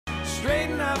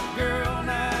Straighten up, girl,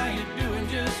 now you're doing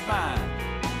just fine.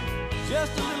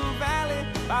 Just a little valley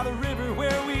by the river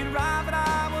where we'd ride, but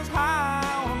I was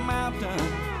high on a mountain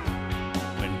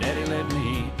when Daddy let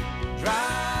me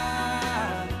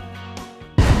drive.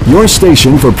 Your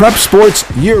station for prep sports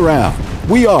year-round.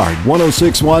 We are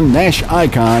 106.1 Nash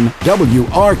Icon,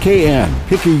 WRKN,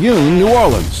 Picayune, New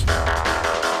Orleans.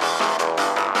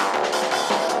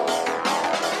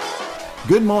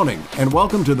 Good morning, and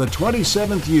welcome to the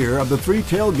 27th year of the Three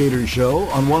Tailgaters Show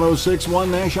on 106.1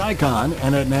 Nash Icon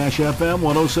and at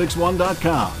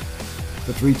NashFM1061.com.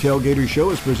 The Three Tailgaters Show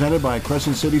is presented by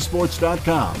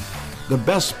CrescentCitySports.com, the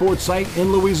best sports site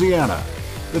in Louisiana.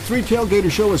 The Three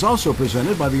Tailgaters Show is also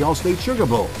presented by the Allstate Sugar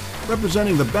Bowl,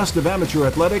 representing the best of amateur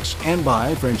athletics, and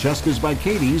by Francesca's by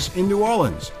Katie's in New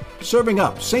Orleans, serving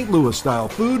up St. Louis-style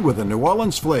food with a New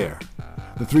Orleans flair.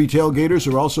 The Three Tailgaters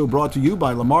are also brought to you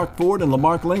by Lamarck Ford and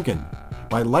Lamarck Lincoln,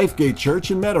 by Lifegate Church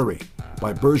in Metairie,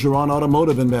 by Bergeron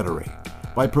Automotive in Metairie,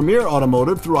 by Premier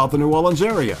Automotive throughout the New Orleans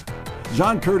area,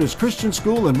 John Curtis Christian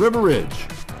School in River Ridge,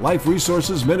 Life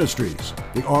Resources Ministries,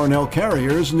 the R&L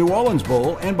Carriers New Orleans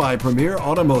Bowl, and by Premier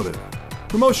Automotive.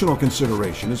 Promotional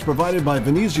consideration is provided by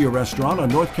Venezia Restaurant on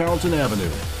North Carrollton Avenue,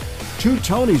 Two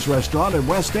Tony's Restaurant at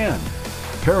West End,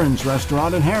 Perrin's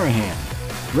Restaurant in Harahan,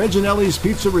 Reginelli's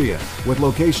Pizzeria, with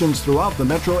locations throughout the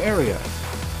metro area,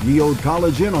 Ye Old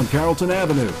College Inn on Carrollton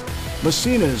Avenue,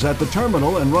 Messina's at the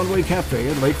Terminal and Runway Cafe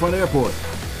at Lakefront Airport,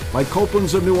 by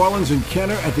Copeland's of New Orleans and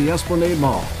Kenner at the Esplanade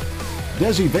Mall,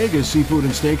 Desi Vegas Seafood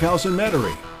and Steakhouse in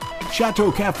Metairie,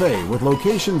 Chateau Cafe with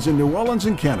locations in New Orleans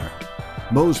and Kenner,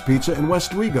 Moe's Pizza in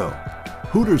West Wego,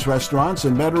 Hooters Restaurants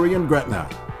in Metairie and Gretna,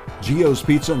 Gio's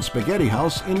Pizza and Spaghetti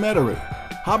House in Metairie,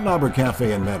 Hobnobber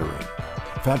Cafe in Metairie,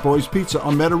 Fat Boy's Pizza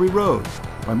on Metairie Road,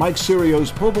 by Mike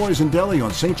Cirio's Po' Boys and Deli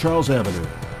on St. Charles Avenue,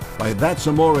 by That's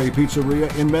Amore Pizzeria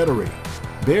in Metairie,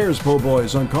 Bear's Po'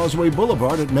 Boys on Causeway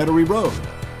Boulevard at Metairie Road,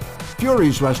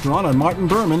 Fury's Restaurant on Martin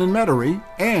Berman in Metairie,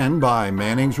 and by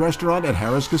Manning's Restaurant at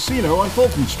Harris Casino on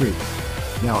Fulton Street.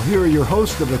 Now here are your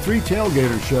hosts of the Three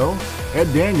Tailgaters Show,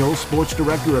 Ed Daniels, Sports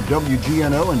Director of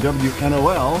WGNO and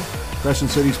WNOL,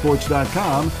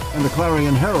 CrescentCitySports.com, and the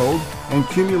Clarion Herald, and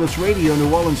Cumulus Radio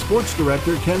New Orleans Sports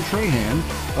Director Ken Trahan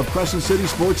of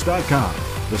CrescentCitySports.com,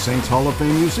 the Saints Hall of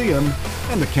Fame Museum,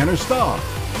 and the Kenner Star.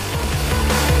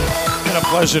 And a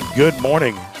pleasant good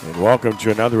morning, and welcome to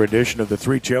another edition of the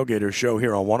Three Tailgaters Show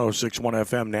here on 106.1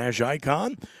 FM Nash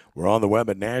Icon. We're on the web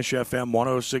at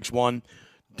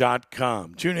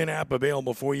NashFM1061.com. TuneIn app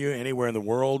available for you anywhere in the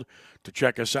world to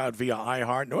check us out via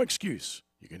iHeart. No excuse.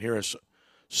 You can hear us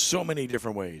so many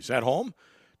different ways. At home,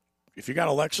 if you got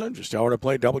Alexa, just tell her to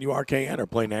play WRKN or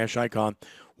play Nash Icon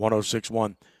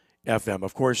 106.1 FM.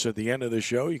 Of course, at the end of the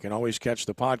show, you can always catch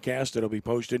the podcast. It'll be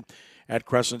posted at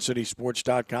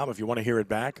CrescentCitySports.com if you want to hear it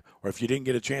back, or if you didn't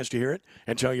get a chance to hear it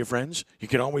and tell your friends. You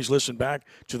can always listen back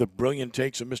to the brilliant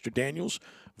takes of Mr. Daniels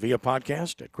via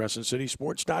podcast at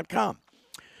CrescentCitySports.com.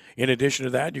 In addition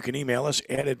to that, you can email us,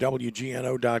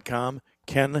 ed@wgno.com,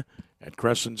 Ken at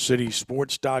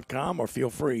CrescentCitySports.com, or feel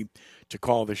free to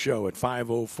call the show at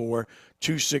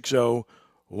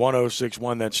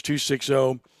 504-260-1061. That's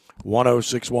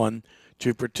 260-1061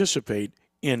 to participate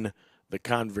in the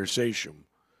conversation.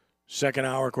 Second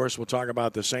hour, of course, we'll talk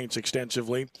about the Saints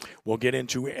extensively. We'll get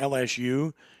into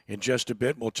LSU in just a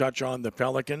bit. We'll touch on the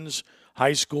Pelicans,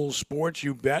 high school sports,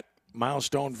 you bet.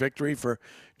 Milestone victory for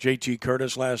J.T.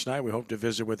 Curtis last night. We hope to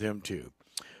visit with him, too.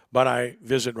 But I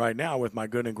visit right now with my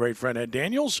good and great friend Ed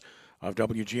Daniels of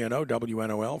WGNO,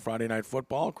 WNOL, Friday Night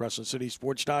Football,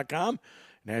 CrescentCitySports.com,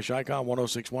 Nash Icon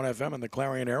 106.1 FM, and the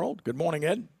Clarion Herald. Good morning,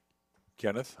 Ed.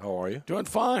 Kenneth, how are you? Doing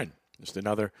fine. Just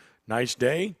another nice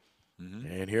day,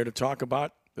 and here to talk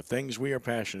about the things we are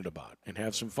passionate about and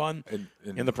have some fun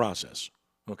in the process.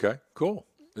 Okay, cool.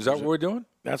 Is that what we're doing?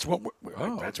 That's what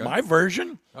that's okay. my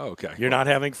version. Oh, okay. You're not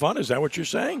having fun? Is that what you're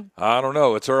saying? I don't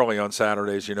know. It's early on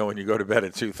Saturdays. You know, when you go to bed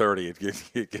at 2:30,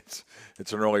 it's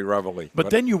an early reveille. But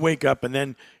then you wake up and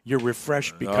then you're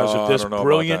refreshed because of this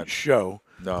brilliant show.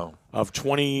 No. Of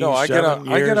 27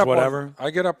 years, whatever. I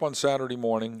get up on Saturday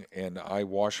morning and I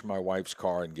wash my wife's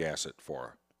car and gas it for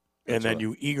her. And then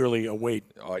you eagerly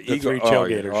await the Three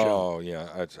Tailgaters show. Oh,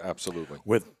 yeah, absolutely.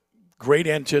 With great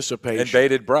anticipation. And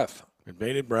bated breath.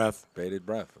 Bated breath. Bated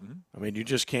breath. Mm-hmm. I mean, you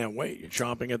just can't wait. You're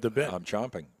chomping at the bit. I'm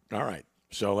chomping. All right.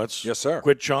 So let's sir.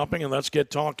 quit chomping and let's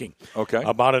get talking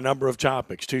about a number of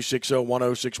topics.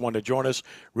 260-1061 to join us.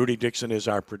 Rudy Dixon is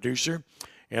our producer.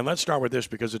 And let's start with this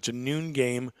because it's a noon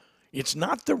game. It's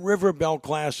not the River Bell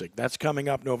Classic. That's coming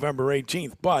up November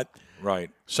 18th. But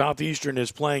Southeastern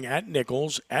is playing at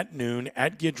Nichols at noon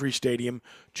at Guidry Stadium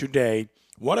today.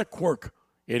 What a quirk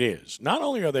It is. Not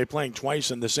only are they playing twice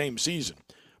in the same season,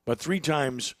 but 3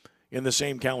 times in the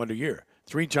same calendar year.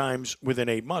 3 times within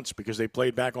 8 months because they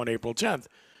played back on April 10th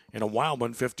in a wild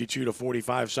one,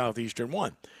 52-45 Southeastern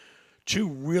won. 2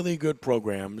 really good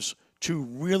programs, 2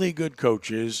 really good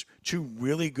coaches, 2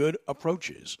 really good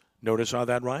approaches. Notice how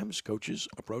that rhymes? Coaches,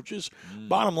 approaches.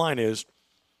 Bottom line is,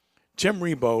 Tim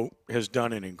Rebowe has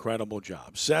done an incredible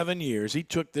job. 7 years, he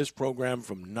took this program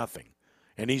from nothing,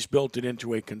 and he's built it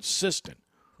into a consistent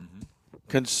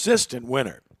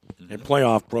winner and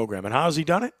playoff program. And how has he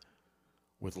done it?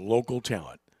 With local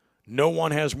talent. No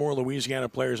one has more Louisiana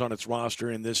players on its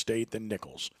roster in this state than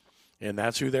Nichols. And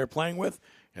that's who they're playing with,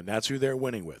 and that's who they're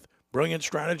winning with. Brilliant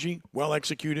strategy, well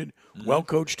executed,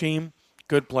 well-coached team,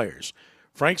 good players.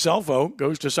 Frank Selfo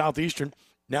goes to Southeastern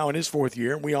now in his 4th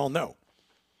year, and we all know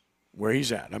where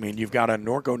he's at. I mean, you've got a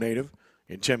Norco native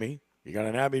in Timmy. You got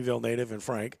an Abbeville native in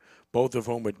Frank, both of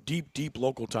whom with deep, deep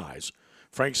local ties.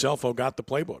 Frank Selfo got the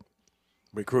playbook.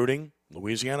 Recruiting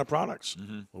Louisiana products,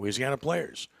 Louisiana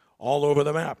players all over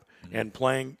the map, and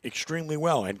playing extremely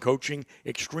well and coaching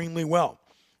extremely well,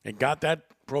 and got that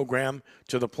program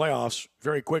to the playoffs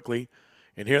very quickly.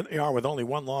 And here they are with only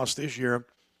 1 loss this year.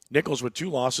 Nichols with 2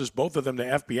 losses, both of them to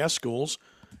FBS schools,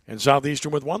 and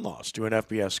Southeastern with 1 loss to an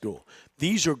FBS school.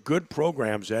 These are good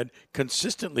programs, Ed,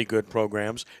 consistently good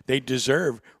programs. They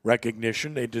deserve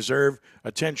recognition. They deserve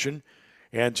attention.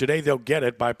 And today they'll get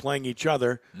it by playing each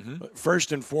other.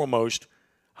 First and foremost,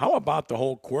 how about the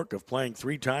whole quirk of playing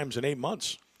 3 times in 8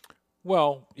 months?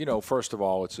 Well, first of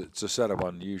all, it's a set of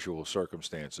unusual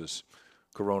circumstances.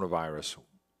 Coronavirus,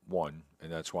 one,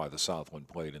 and that's why the Southland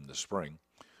played in the spring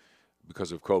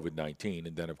because of COVID-19.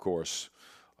 And then, of course,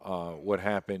 what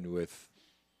happened with,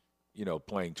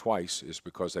 playing twice is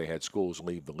because they had schools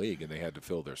leave the league and they had to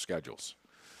fill their schedules.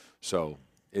 So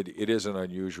it is an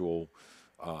unusual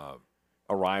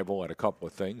arrival at a couple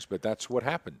of things, but that's what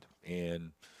happened.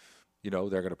 And,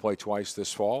 they're going to play twice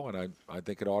this fall, and I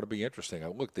think it ought to be interesting.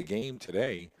 Look, the game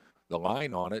today, the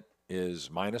line on it is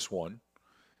 -1,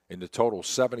 and the total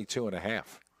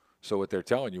 72.5. So what they're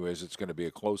telling you is it's going to be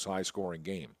a close, high-scoring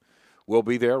game. We'll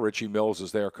be there. Richie Mills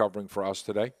is there covering for us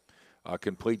today.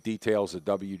 Complete details at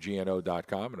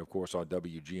WGNO.com, and, of course, on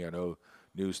WGNO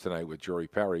News Tonight with Jory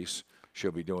Paris.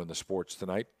 She'll be doing the sports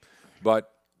tonight.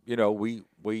 But,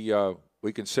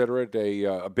 we consider it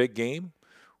a big game.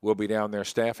 We'll be down there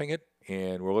staffing it,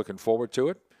 and we're looking forward to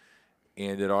it.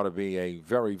 And it ought to be a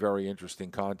very, very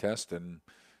interesting contest. And,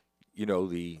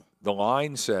 the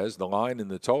line in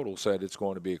the total said it's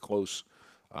going to be a close,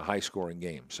 high-scoring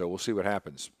game. So we'll see what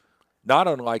happens. Not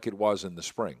unlike it was in the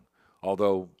spring,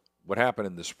 although what happened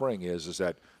in the spring is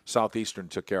that Southeastern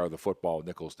took care of the football.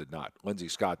 Nichols did not. Lindsey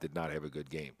Scott did not have a good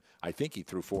game. I think he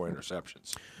threw 4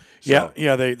 interceptions. So,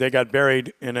 yeah, they got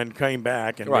buried and then came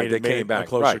back and made it a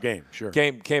closer game. Sure,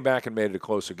 came back and made it a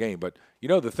closer game. But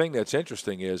the thing that's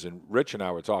interesting is, and Rich and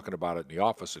I were talking about it in the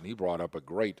office, and he brought up a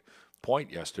great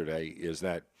point yesterday, is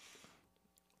that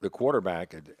the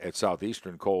quarterback at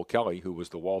Southeastern, Cole Kelly, who was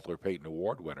the Walter Payton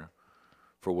Award winner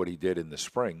for what he did in the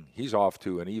spring, he's off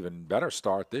to an even better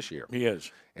start this year. He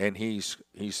is, and he's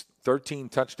 13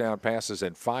 touchdown passes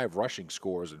and 5 rushing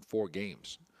scores in 4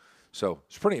 games. So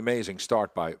it's a pretty amazing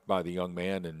start by the young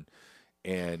man,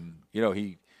 and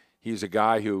he's a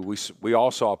guy who we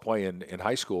all saw play in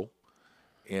high school,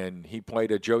 and he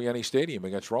played at Joe Yenny Stadium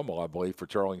against Rummel, I believe, for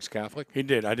Turlings Catholic. He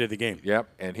did. I did the game.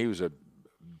 Yep, and he was a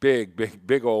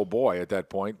big old boy at that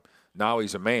point. Now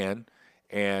he's a man,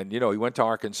 and he went to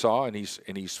Arkansas, and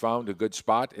he's found a good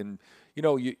spot. And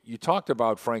you talked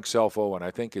about Frank Selfo, and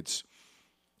I think it's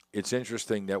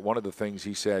interesting that one of the things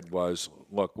he said was,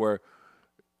 look,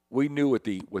 we knew what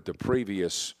the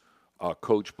previous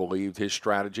coach believed his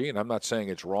strategy, and I'm not saying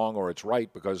it's wrong or it's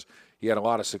right because he had a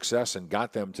lot of success and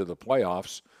got them to the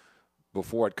playoffs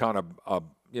before it kind of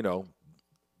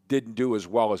didn't do as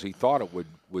well as he thought it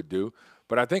would do.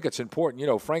 But I think it's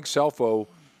important. Frank Selfo,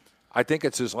 I think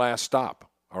it's his last stop,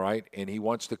 all right? And he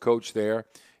wants to coach there,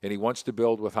 and he wants to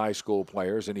build with high school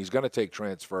players, and he's going to take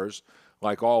transfers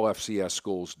like all FCS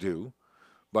schools do.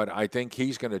 But I think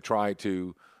he's going to try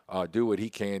to do what he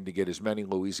can to get as many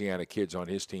Louisiana kids on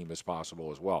his team as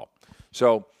possible as well.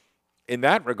 So in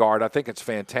that regard, I think it's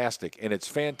fantastic. And it's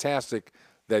fantastic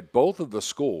that both of the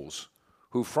schools,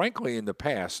 who frankly in the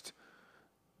past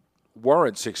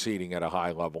weren't succeeding at a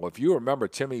high level. If you remember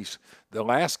the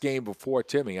last game before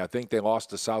Timmy, I think they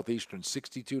lost to Southeastern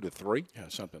 62-3. Yeah,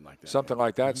 something like that. Something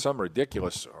like that, some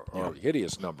ridiculous or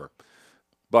hideous number.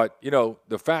 But,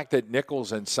 the fact that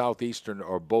Nichols and Southeastern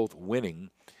are both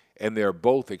winning and they're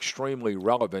both extremely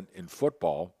relevant in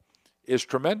football is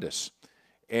tremendous.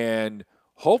 And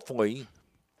hopefully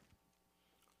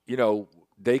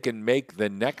they can make the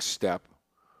next step,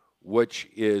 which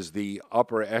is the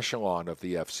upper echelon of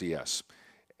the FCS.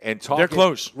 And they're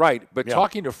close. Right, but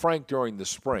talking to Frank during the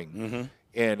spring,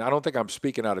 and I don't think I'm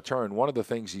speaking out of turn, one of the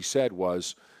things he said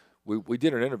was, we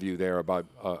did an interview there about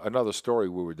another story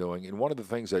we were doing, and one of the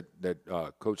things that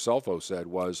Coach Selfo said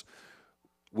was,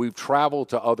 we've traveled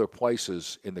to other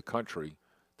places in the country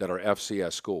that are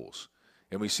FCS schools,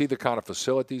 and we see the kind of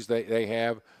facilities they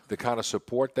have, the kind of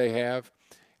support they have,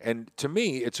 and to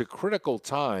me, it's a critical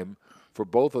time for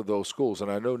both of those schools.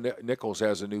 And I know Nichols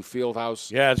has a new field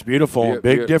house. Yeah, it's beautiful.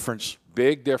 Big difference.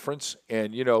 Big difference.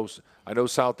 And, I know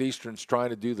Southeastern's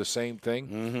trying to do the same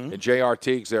thing. And J.R.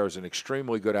 Teagues there is an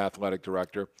extremely good athletic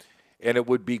director. And it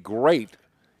would be great.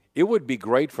 It would be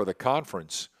great for the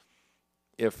conference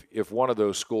if one of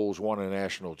those schools won a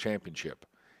national championship.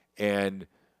 And,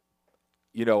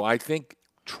 I think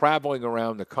traveling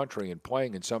around the country and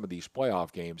playing in some of these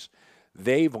playoff games,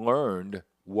 they've learned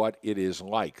what it is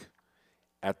like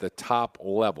at the top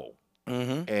level.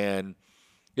 And,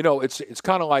 it's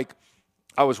kind of like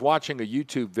I was watching a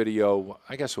YouTube video,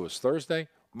 I guess it was Thursday.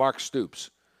 Mark Stoops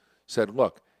said,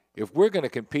 look, if we're going to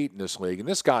compete in this league, and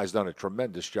this guy's done a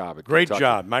tremendous job at Great Kentucky.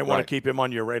 job. Might want to keep him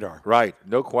on your radar. Right,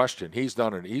 no question. He's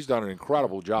done an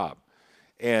incredible job.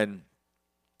 And,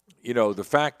 the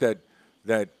fact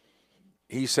that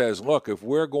he says, look, if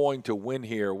we're going to win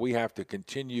here, we have to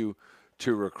continue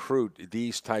to recruit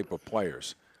these type of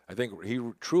players. I think he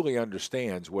truly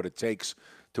understands what it takes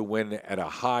to win at a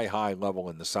high level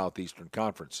in the Southeastern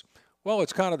Conference. Well,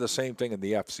 it's kind of the same thing in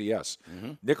the FCS.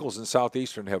 Nichols and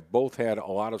Southeastern have both had a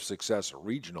lot of success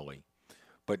regionally,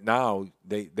 but now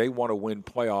they want to win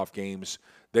playoff games.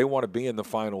 They want to be in the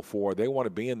Final Four. They want to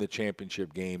be in the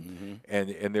championship game,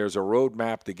 and there's a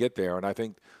roadmap to get there. And I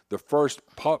think the first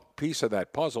piece of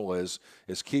that puzzle is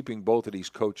keeping both of these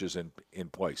coaches in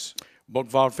place.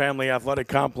 Buchwald Family Athletic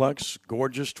Complex,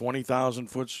 gorgeous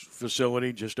 20,000-foot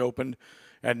facility, just opened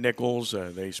at Nichols.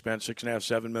 They spent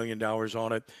 $6.5–7 million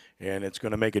on it, and it's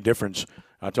going to make a difference.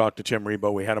 I talked to Tim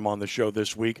Rebo. We had him on the show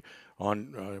this week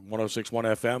on 106.1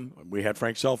 FM. We had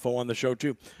Frank Selfo on the show,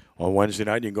 too, on Wednesday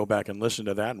night. You can go back and listen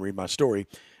to that and read my story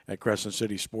at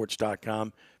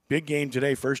CrescentCitySports.com. Big game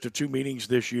today, first of two meetings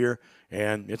this year,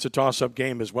 and it's a toss-up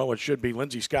game as well. It should be.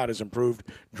 Lindsey Scott has improved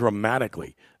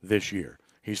dramatically this year.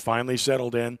 He's finally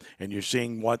settled in, and you're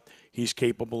seeing what he's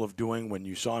capable of doing. When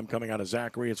you saw him coming out of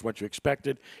Zachary, it's what you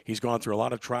expected. He's gone through a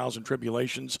lot of trials and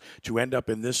tribulations to end up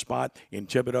in this spot in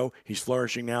Thibodaux. He's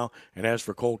flourishing now. And as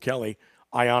for Cole Kelly,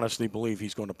 I honestly believe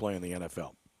he's going to play in the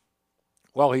NFL.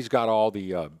 Well, he's got all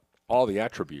the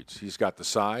attributes. He's got the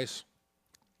size.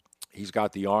 He's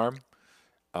got the arm.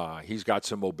 He's got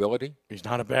some mobility. He's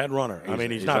not a bad runner.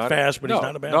 He's not fast, but he's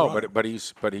not a bad runner. But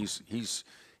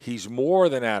he's more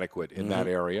than adequate in that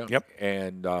area. Yep.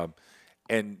 And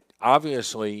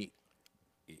obviously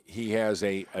he has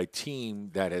a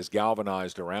team that has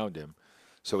galvanized around him,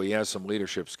 so he has some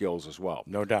leadership skills as well.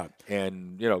 No doubt.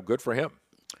 And, good for him.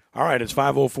 All right, it's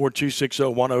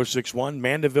 504-260-1061,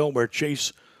 Mandeville, where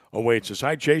Chase awaits us.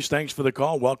 Hi, Chase. Thanks for the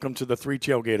call. Welcome to the Three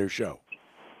Tailgaters Show.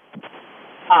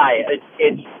 Hi,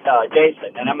 it's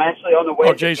Jason, and I'm actually on the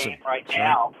way to the game right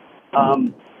now.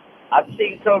 I've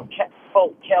seen Cole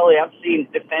Kelly. I've seen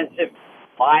defensive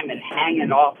linemen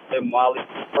hanging off him while he's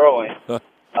throwing. But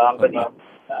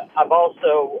I've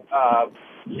also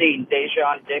seen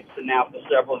Dejon Dixon now for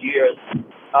several years.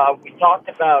 We talked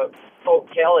about Cole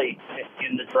Kelly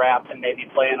in the draft and maybe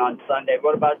playing on Sunday.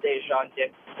 What about Dejon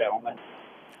Dixon, gentlemen?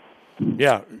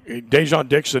 Yeah, Dejon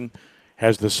Dixon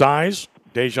has the size.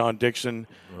 Dejon Dixon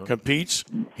competes.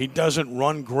 He doesn't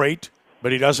run great,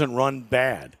 but he doesn't run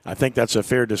bad. I think that's a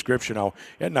fair description. Ed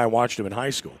and I watched him in high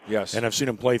school. Yes. And I've seen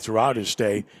him play throughout his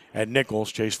stay at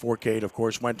Nichols. Chase Forcade, of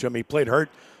course, went to him. He played hurt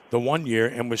the 1 year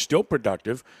and was still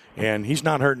productive, and he's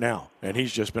not hurt now, and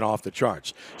he's just been off the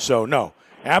charts. So, no,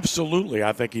 absolutely,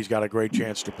 I think he's got a great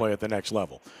chance to play at the next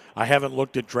level. I haven't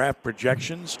looked at draft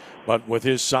projections, but with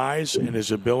his size and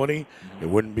his ability, it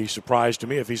wouldn't be surprised to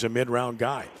me if he's a mid-round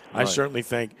guy. I certainly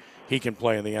think he can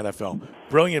play in the NFL.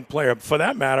 Brilliant player. For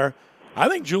that matter, I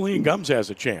think Julian Gums has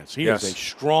a chance. He is a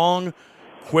strong,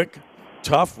 quick,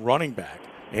 tough running back,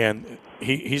 and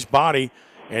his body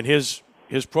and his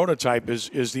prototype is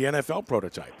the NFL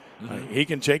prototype. He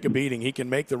can take a beating. He can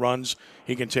make the runs.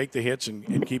 He can take the hits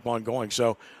and keep on going.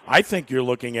 So I think you're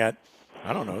looking at,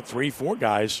 3-4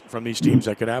 guys from these teams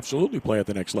that could absolutely play at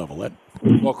the next level. Ed?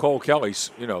 Well, Cole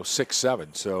Kelly's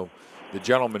 6'7", so the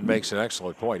gentleman makes an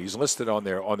excellent point. He's listed on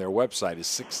their website as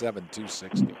 6'7",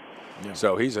 260. Yeah.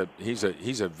 So he's a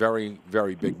very,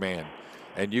 very big man.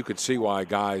 And you could see why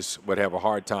guys would have a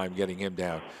hard time getting him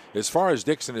down. As far as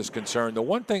Dixon is concerned, the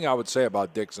one thing I would say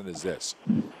about Dixon is this,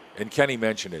 and Kenny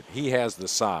mentioned it, he has the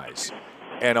size.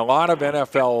 And a lot of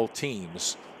NFL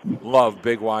teams love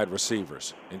big wide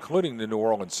receivers, including the New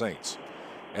Orleans Saints.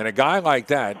 And a guy like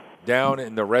that down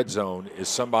in the red zone is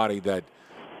somebody that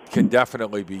can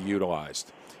definitely be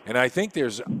utilized. And I think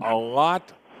there's a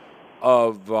lot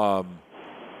of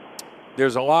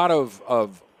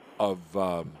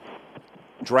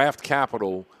draft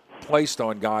capital placed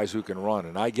on guys who can run,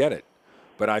 and I get it.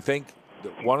 But I think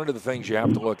one of the things you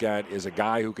have to look at is a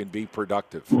guy who can be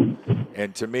productive.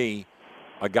 And to me,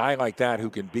 a guy like that who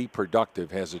can be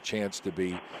productive has a chance to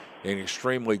be an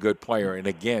extremely good player. And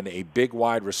again, a big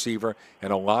wide receiver,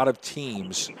 and a lot of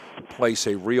teams place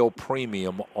a real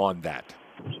premium on that.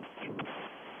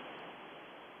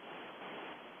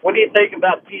 What do you think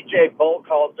about P.J.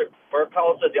 Burkhalter,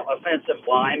 the offensive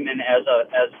lineman, as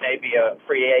maybe a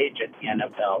free agent in the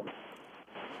NFL?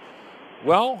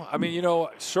 Well, I mean,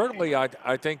 certainly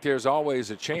I think there's always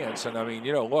a chance. And, I mean,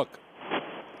 look,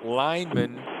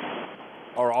 linemen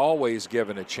are always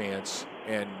given a chance.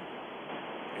 And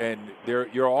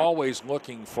you're always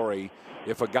looking for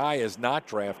if a guy is not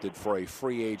drafted, for a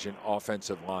free agent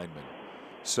offensive lineman.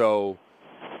 So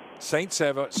Saints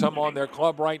have some on their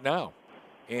club right now.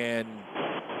 And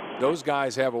those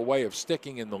guys have a way of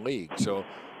sticking in the league. So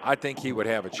I think he would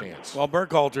have a chance. Well,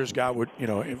 Burkhalter's got what,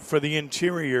 for the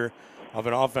interior of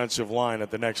an offensive line at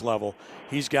the next level,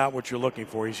 he's got what you're looking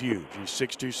for. He's huge. He's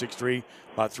 6'2", 6'3",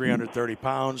 about 330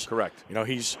 pounds. Correct.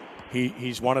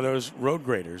 He's one of those road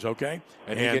graders, okay?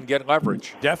 And he can get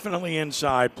leverage. Definitely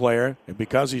inside player. And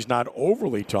because he's not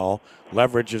overly tall,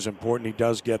 leverage is important. He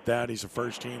does get that. He's a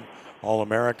first-team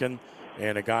All-American.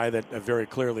 And a guy that very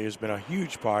clearly has been a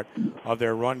huge part of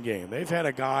their run game. They've had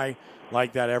a guy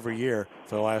like that every year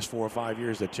for the last 4 or 5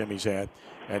 years that Timmy's had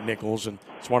at Nichols, and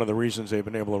it's one of the reasons they've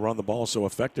been able to run the ball so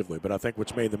effectively. But I think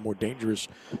what's made them more dangerous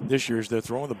this year is they're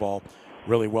throwing the ball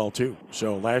really well too.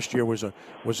 So last year was an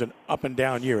up and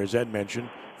down year, as Ed mentioned,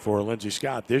 for Lindsey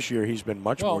Scott. This year he's been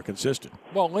much more consistent.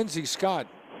 Well, Lindsey Scott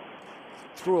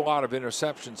threw a lot of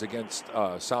interceptions against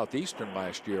Southeastern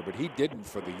last year, but he didn't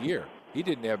for the year. He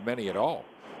didn't have many at all.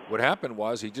 What happened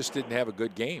was he just didn't have a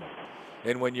good game.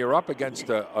 And when you're up against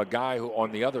a guy who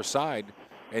on the other side,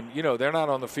 and they're not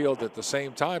on the field at the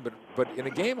same time, but in a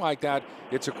game like that,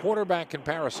 it's a quarterback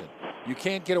comparison. You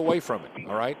can't get away from it,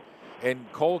 all right?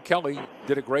 And Cole Kelly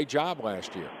did a great job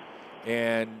last year.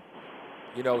 And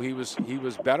he was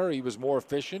better, he was more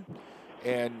efficient,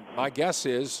 and my guess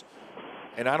is,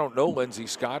 and I don't know Lindsey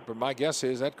Scott, but my guess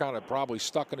is that kind of probably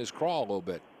stuck in his craw a little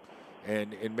bit.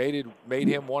 And it made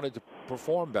him wanted to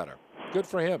perform better. Good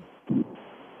for him.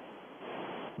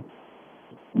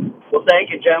 Well, thank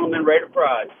you, gentlemen. Raider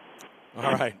Pride.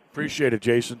 All right. Appreciate it,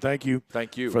 Jason. Thank you.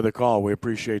 Thank you for the call. We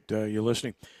appreciate you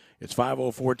listening. It's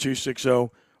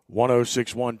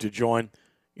 504-260-1061 to join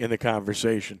in the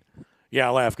conversation. Yeah,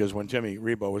 I laugh because when Timmy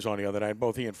Rebo was on the other night,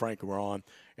 both he and Frank were on.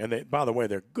 And they, by the way,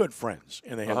 they're good friends,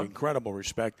 and they have incredible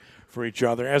respect for each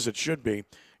other, as it should be,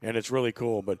 and it's really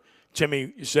cool. But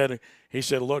Timmy said,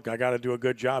 look, I got to do a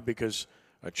good job because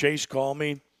Chase called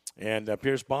me and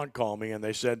Pierce Bond called me, and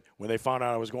they said when they found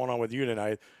out I was going on with you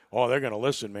tonight, they're going to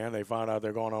listen, man. They found out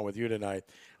they're going on with you tonight.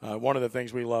 One of the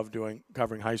things we love doing,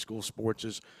 covering high school sports,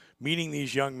 is meeting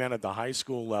these young men at the high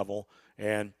school level,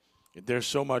 and they're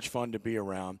so much fun to be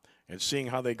around and seeing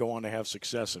how they go on to have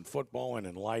success in football and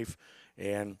in life.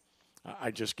 And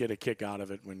I just get a kick out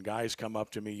of it when guys come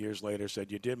up to me years later and said,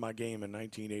 you did my game in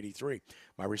 1983.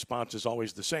 My response is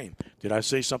always the same. Did I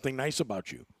say something nice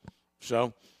about you?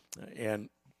 So, and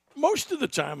most of the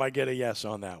time I get a yes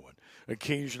on that one.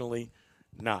 Occasionally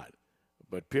not.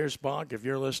 But Pierce Bonk, if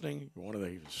you're listening, one of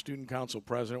the student council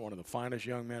president, one of the finest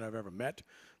young men I've ever met,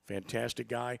 fantastic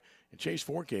guy. And Chase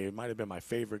Forkay might have been my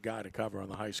favorite guy to cover on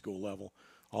the high school level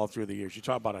all through the years. You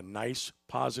talk about a nice,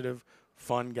 positive,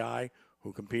 fun guy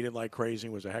who competed like crazy,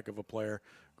 was a heck of a player,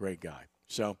 great guy.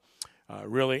 So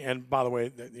really, and by the way,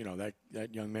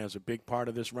 that young man is a big part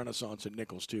of this renaissance at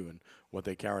Nichols too, and what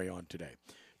they carry on today.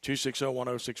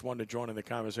 260-1061 to join in the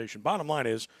conversation. Bottom line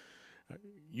is,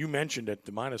 you mentioned it,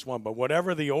 the -1, but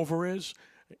whatever the over is,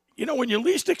 when you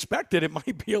least expect it, it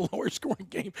might be a lower scoring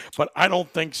game, but I don't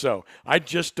think so. I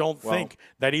just don't think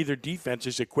that either defense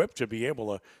is equipped to be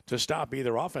able to stop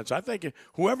either offense. I think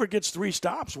whoever gets 3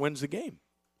 stops wins the game.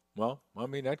 Well, I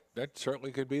mean, that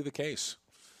certainly could be the case.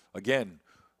 Again,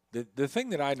 the thing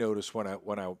that I notice when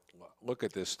I look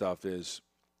at this stuff is,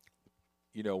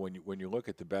 when you look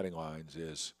at the betting lines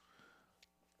is,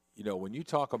 when you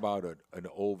talk about an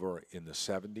over in the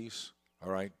 70s,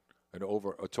 all right,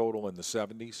 a total in the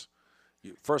 70s,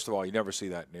 first of all, you never see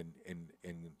that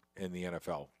in the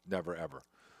NFL, never ever.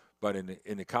 But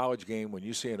in the college game, when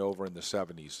you see it over in the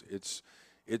 70s,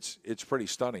 it's pretty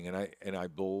stunning. And I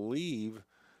believe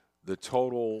the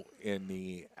total in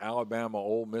the Alabama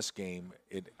Ole Miss game,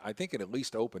 I think it at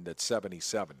least opened at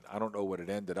 77. I don't know what it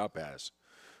ended up as,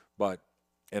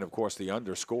 and of course the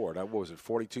under scored. What was it,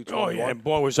 42-21? Oh yeah, and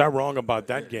boy, was I wrong about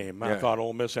that game. I thought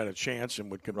Ole Miss had a chance and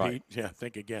would compete. Right. Yeah,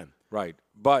 think again. Right,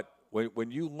 but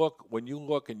when you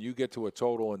look and you get to a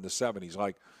total in the 70s,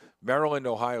 like Maryland,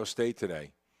 Ohio State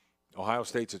today. Ohio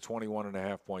State's a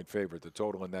 21.5-point favorite. The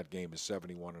total in that game is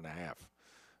 71.5.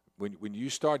 When you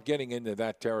start getting into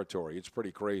that territory, it's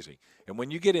pretty crazy. And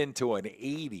when you get into an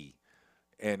 80,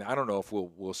 and I don't know if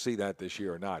we'll see that this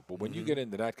year or not, but when you get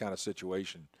into that kind of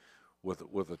situation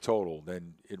with a total,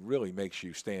 then it really makes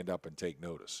you stand up and take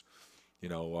notice.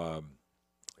 It's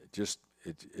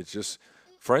just,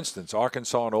 for instance,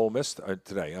 Arkansas and Ole Miss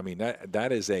today. I mean,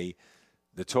 that is the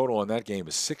total in that game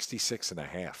is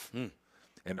 66.5.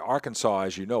 And Arkansas,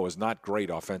 as you know, is not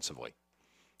great offensively.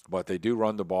 But they do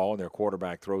run the ball, and their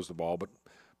quarterback throws the ball. But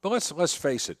let's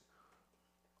face it.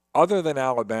 Other than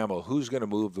Alabama, who's going to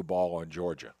move the ball on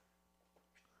Georgia?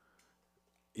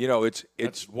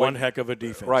 It's one heck of a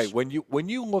defense, right? When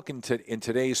you look in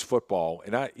today's football,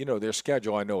 and their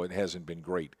schedule, I know it hasn't been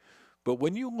great, but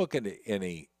when you look in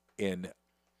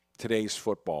today's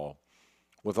football,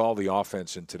 with all the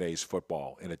offense in today's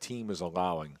football, and a team is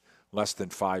allowing less than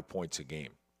 5 points a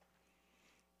game.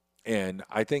 And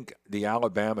I think the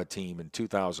Alabama team in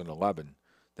 2011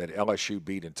 that LSU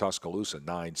beat in Tuscaloosa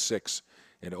 9-6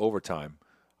 in overtime,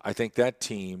 I think that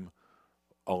team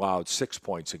allowed 6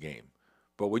 points a game.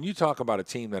 But when you talk about a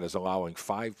team that is allowing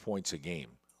 5 points a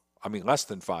game, I mean less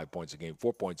than 5 points a game,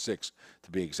 4.6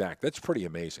 to be exact, that's pretty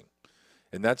amazing.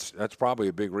 And that's probably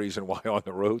a big reason why on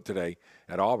the road today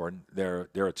at Auburn, they're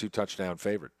a 2-touchdown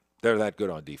favorite. They're that good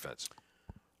on defense.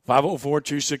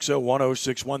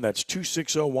 504-260-1061. That's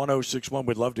 260-1061.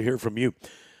 We'd love to hear from you.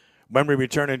 When we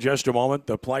return in just a moment,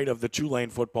 the plight of the Tulane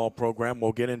football program.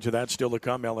 We'll get into that still to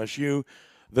come. LSU,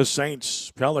 the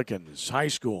Saints, Pelicans, high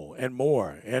school, and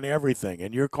more, and everything.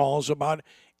 And your calls about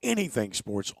anything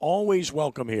sports, always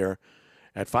welcome here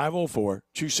at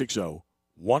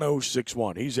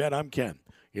 504-260-1061. He's Ed, I'm Ken.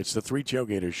 It's the Three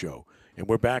Tailgaters Show. And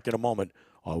we're back in a moment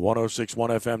on 106.1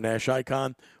 FM Nash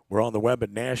Icon. We're on the web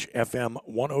at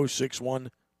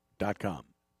NashFM1061.com.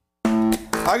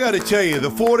 I got to tell you, the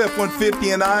Ford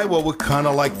F-150 and I, well, we're kind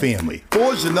of like family.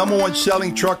 Ford's the #1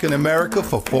 selling truck in America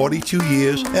for 42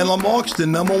 years, and Lamarck's the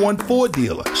 #1 Ford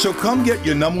dealer. So come get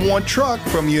your #1 truck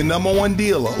from your #1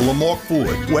 dealer, Lamarck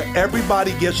Ford, where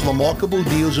everybody gets remarkable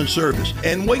deals and service.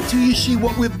 And wait till you see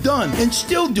what we've done and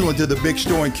still doing to the big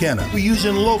store in Kenner. We're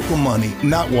using local money,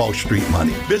 not Wall Street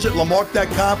money. Visit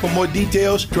Lamarck.com for more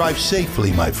details. Drive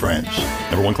safely, my friends.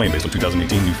 #1 claim based on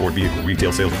 2018 new Ford vehicle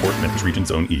retail sales report, Memphis Region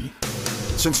Zone E.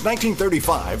 Since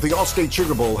 1935, the Allstate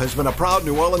Sugar Bowl has been a proud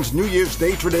New Orleans New Year's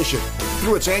Day tradition.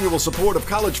 Through its annual support of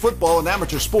college football and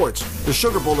amateur sports, the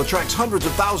Sugar Bowl attracts hundreds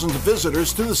of thousands of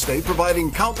visitors to the state, providing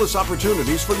countless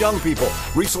opportunities for young people.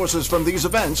 Resources from these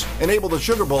events enable the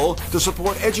Sugar Bowl to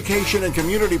support education and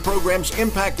community programs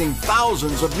impacting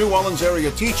thousands of New Orleans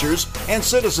area teachers and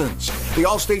citizens. The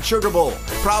Allstate Sugar Bowl,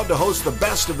 proud to host the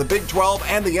best of the Big 12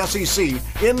 and the SEC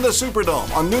in the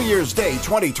Superdome on New Year's Day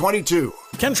 2022.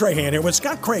 Ken Trahan here with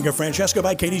Scott Craig of Francesca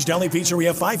by Katie's Deli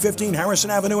Pizzeria, 515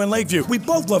 Harrison Avenue in Lakeview. We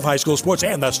both love high school sports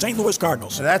and the St. Louis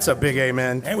Cardinals. That's a big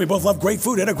amen. And we both love great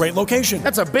food at a great location.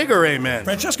 That's a bigger amen.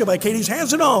 Francesca by Katie's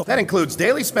has it all. That includes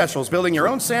daily specials, building your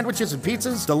own sandwiches and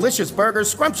pizzas, delicious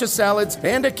burgers, scrumptious salads,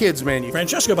 and a kids menu.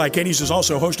 Francesca by Katie's is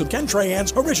also host of Ken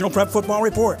Trahan's Original Prep Football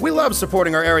Report. We love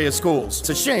supporting our area schools. It's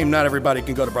a shame not everybody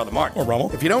can go to Brother Mark or Rummel.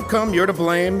 If you don't come, you're to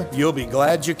blame. You'll be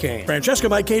glad you came. Francesca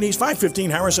by Katie's, 515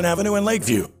 Harrison Avenue in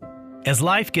Lakeview. As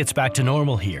life gets back to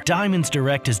normal here, Diamonds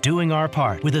Direct is doing our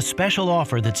part with a special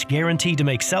offer that's guaranteed to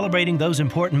make celebrating those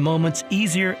important moments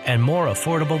easier and more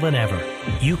affordable than ever.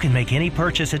 You can make any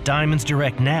purchase at Diamonds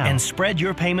Direct now and spread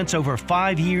your payments over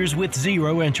 5 years with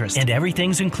 0 interest. And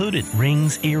everything's included.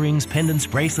 Rings, earrings, pendants,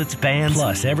 bracelets, bands.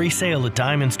 Plus, every sale at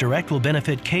Diamonds Direct will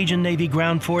benefit Cajun Navy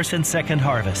Ground Force and Second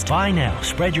Harvest. Buy now,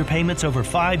 spread your payments over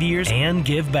 5 years, and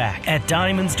give back at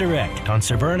Diamonds Direct on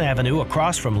Severn Avenue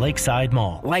across from Lakeside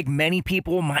Mall. Like many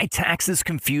people, my taxes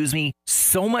confuse me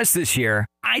so much this year,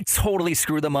 I totally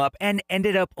screwed them up and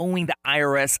ended up owing the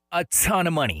IRS a ton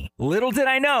of money. Little did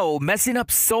I know, messing up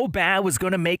so bad was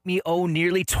going to make me owe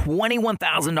nearly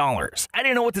 $21,000. I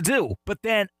didn't know what to do, but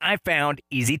then I found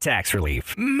Easy Tax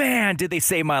Relief. Man, did they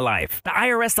save my life. The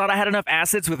IRS thought I had enough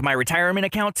assets with my retirement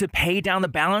account to pay down the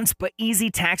balance, but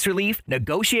Easy Tax Relief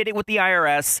negotiated with the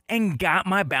IRS and got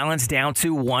my balance down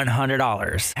to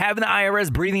 $100. Having the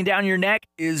IRS breathing down your neck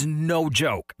is no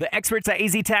joke. The experts at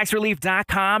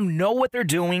EasyTaxRelief.com know what they're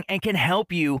doing and can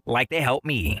help you like they helped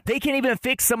me. They can even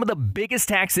fix some of the biggest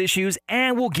tax issues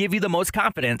and will give you the most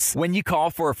confidence when you call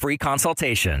for a free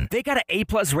consultation. They got an A+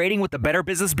 rating with the Better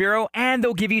Business Bureau, and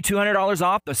they'll give you $200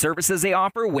 off the services they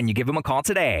offer when you give them a call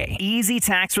today. Easy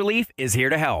Tax Relief is here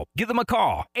to help. Give them a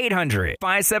call.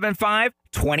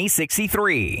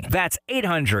 800-575-2063. That's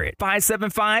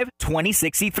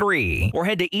 800-575-2063. Or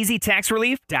head to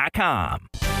EasyTaxRelief.com.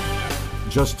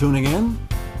 Just tuning in?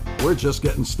 We're just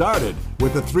getting started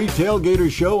with the Three Tailgaters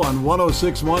Show on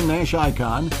 106.1 Nash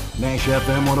Icon,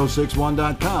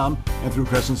 NashFM1061.com, and through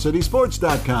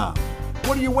CrescentCitySports.com.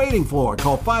 What are you waiting for?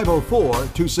 Call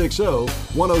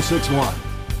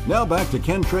 504-260-1061. Now back to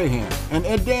Ken Trahan and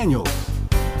Ed Daniels.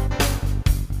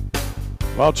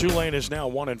 Well, Tulane is now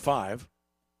 1-5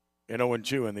 and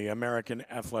 0-2 in the American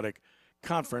Athletic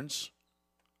Conference.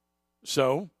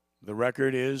 So the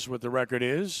record is what the record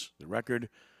is. The record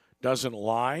doesn't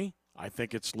lie. I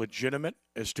think it's legitimate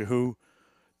as to who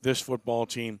this football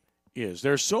team is.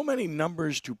 There's so many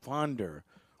numbers to ponder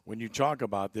when you talk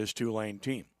about this Tulane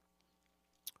team.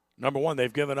 Number one,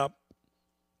 they've given up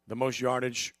the most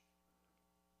yardage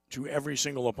to every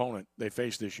single opponent they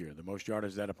faced this year, the most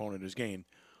yardage that opponent has gained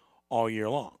all year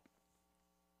long.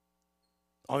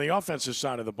 On the offensive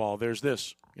side of the ball, there's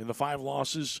this. In the 5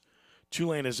 losses,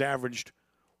 Tulane has averaged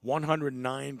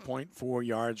 109.4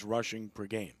 yards rushing per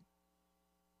game.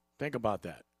 Think about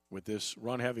that with this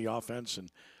run-heavy offense and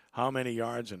how many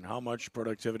yards and how much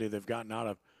productivity they've gotten out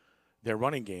of their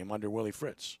running game under Willie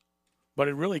Fritz. But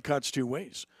it really cuts two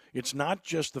ways. It's not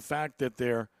just the fact that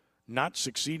they're not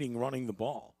succeeding running the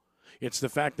ball. It's the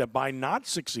fact that by not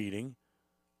succeeding,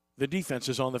 the defense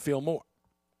is on the field more.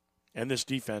 And this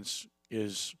defense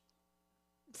is,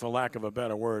 for lack of a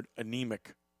better word,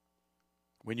 anemic.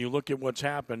 When you look at what's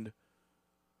happened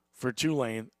for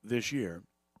Tulane this year,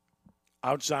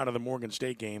 outside of the Morgan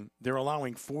State game, they're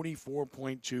allowing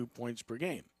 44.2 points per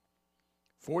game.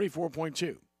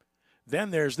 44.2.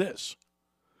 Then there's this.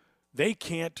 They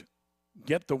can't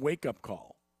get the wake-up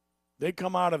call. They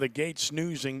come out of the gate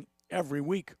snoozing every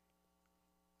week.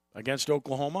 Against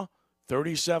Oklahoma,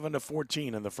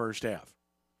 37-14 in the first half.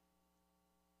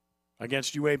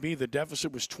 Against UAB, the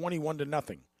deficit was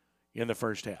 21-0 in the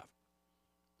first half.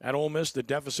 At Ole Miss, the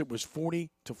deficit was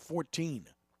 40-14.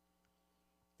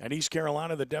 At East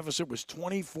Carolina, the deficit was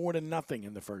 24-0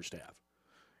 in the first half.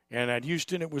 And at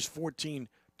Houston, it was 14-0.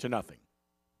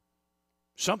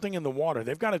 Something in the water.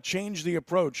 They've got to change the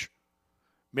approach.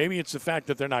 Maybe it's the fact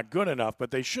that they're not good enough,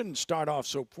 but they shouldn't start off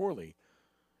so poorly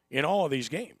in all of these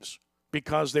games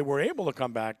because they were able to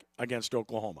come back against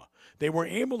Oklahoma. They were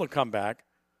able to come back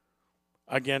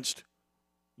against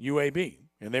UAB,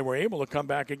 and they were able to come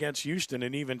back against Houston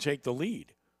and even take the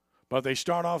lead. But they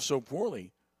start off so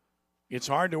poorly, it's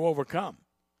hard to overcome.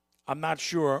 I'm not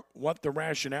sure what the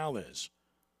rationale is,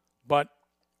 but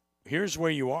here's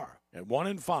where you are. At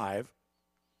 1-5,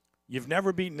 you've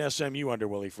never beaten SMU under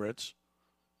Willie Fritz.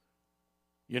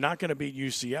 You're not going to beat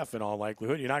UCF in all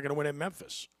likelihood. You're not going to win at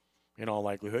Memphis in all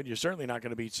likelihood. You're certainly not going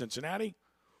to beat Cincinnati.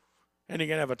 And you're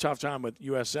going to have a tough time with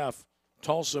USF.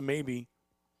 Tulsa, maybe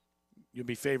you'll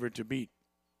be favored to beat.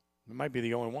 It might be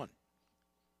the only one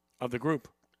of the group.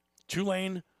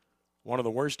 Tulane, one of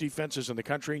the worst defenses in the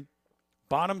country.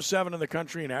 Bottom 7 in the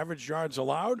country in average yards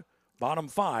allowed. Bottom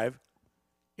 5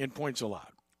 in points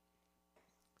allowed.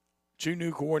 2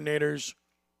 new coordinators.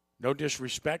 No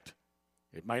disrespect.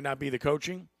 It might not be the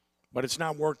coaching, but it's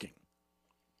not working.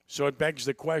 So it begs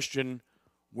the question,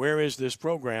 where is this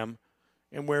program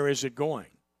and where is it going?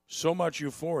 So much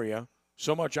euphoria,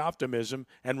 so much optimism,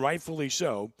 and rightfully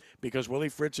so, because Willie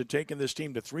Fritz had taken this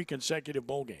team to 3 consecutive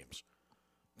bowl games.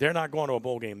 They're not going to a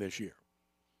bowl game this year.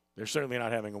 They're certainly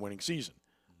not having a winning season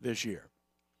this year.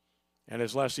 And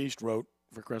as Les East wrote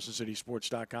for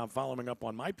CrescentCitySports.com, following up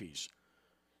on my piece,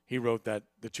 he wrote that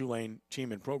the Tulane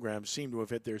team and program seem to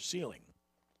have hit their ceiling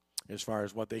as far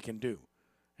as what they can do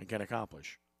and can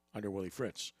accomplish under Willie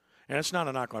Fritz. And it's not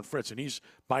a knock on Fritz, and he's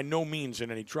by no means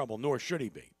in any trouble, nor should he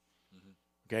be.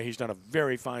 Okay, he's done a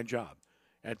very fine job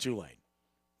at Tulane.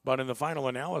 But in the final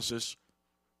analysis,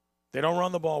 they don't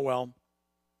run the ball well.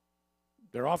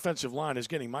 Their offensive line is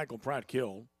getting Michael Pratt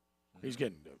killed. He's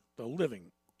getting the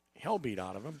living hell beat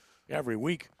out of them every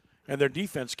week, and their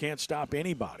defense can't stop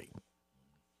anybody.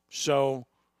 So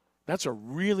that's a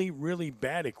really, really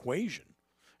bad equation.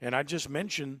 And I just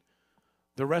mentioned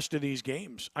the rest of these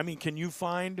games. I mean, can you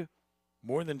find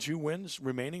more than 2 wins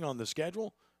remaining on the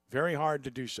schedule? Very hard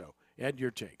to do so. Ed,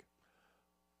 your take.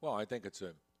 Well, I think it's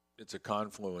a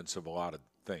confluence of a lot of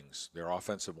things. Their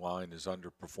offensive line is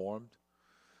underperformed.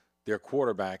 Their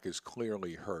quarterback is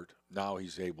clearly hurt. Now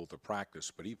he's able to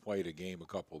practice, but he played a game a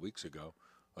couple of weeks ago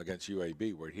against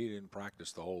UAB where he didn't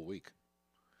practice the whole week.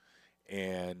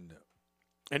 And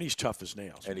he's tough as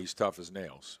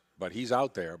nails. But he's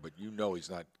out there, but you know he's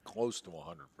not close to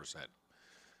 100%.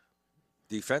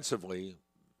 Defensively,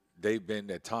 they've been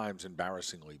at times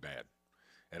embarrassingly bad.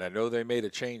 And I know they made a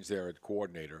change there at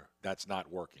coordinator. That's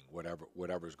not working,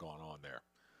 whatever's going on there.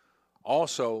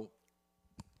 Also,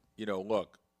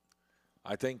 look,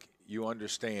 I think you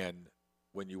understand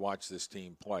when you watch this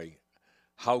team play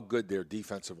how good their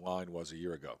defensive line was a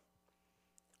year ago.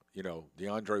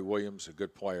 DeAndre Williams, a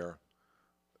good player.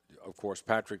 Of course,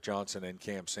 Patrick Johnson and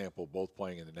Cam Sample both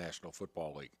playing in the National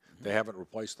Football League. Mm-hmm. They haven't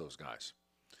replaced those guys.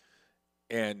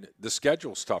 And the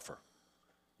schedule's tougher.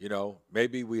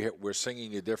 Maybe we're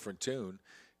singing a different tune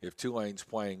if Tulane's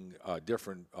playing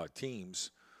different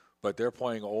teams, but they're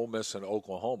playing Ole Miss and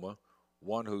Oklahoma,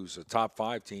 one who's a top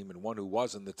 5 team and one who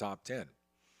was in the top 10.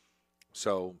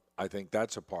 So I think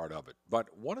that's a part of it.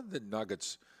 But one of the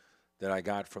nuggets that I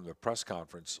got from the press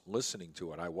conference listening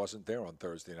to it, I wasn't there on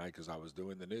Thursday night because I was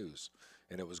doing the news,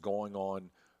 and it was going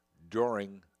on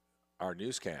during our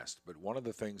newscast. But one of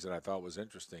the things that I thought was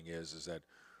interesting is that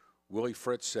Willie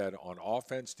Fritz said on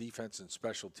offense, defense, and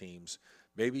special teams,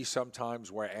 maybe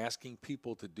sometimes we're asking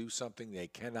people to do something they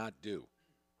cannot do,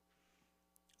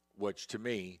 which to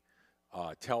me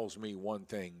tells me one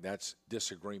thing, that's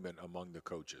disagreement among the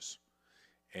coaches.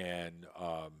 And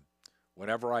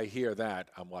whenever I hear that,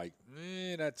 I'm like,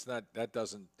 that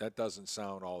doesn't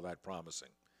sound all that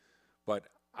promising. But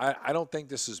I don't think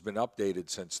this has been updated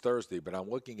since Thursday, but I'm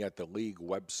looking at the league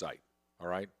website, all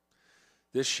right?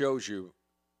 This shows you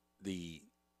the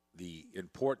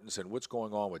importance and what's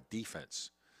going on with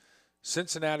defense.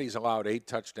 Cincinnati's allowed 8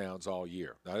 touchdowns all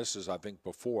year. Now, this is, I think,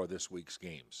 before this week's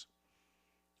games.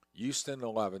 Houston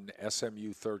 11,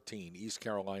 SMU 13, East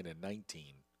Carolina 19,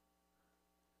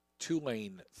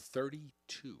 Tulane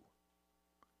 32.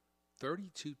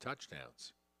 32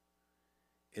 touchdowns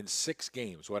in 6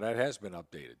 games. Well, that has been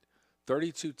updated.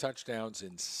 32 touchdowns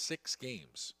in 6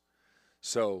 games.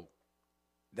 So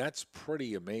that's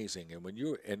pretty amazing. And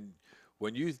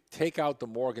when you take out the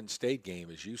Morgan State game,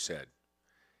 as you said,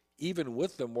 even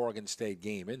with the Morgan State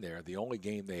game in there, the only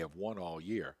game they have won all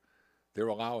year, they're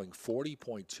allowing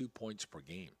 40.2 points per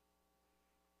game.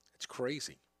 It's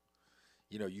crazy.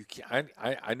 You can't.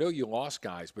 I know you lost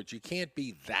guys, but you can't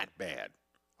be that bad.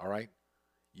 All right,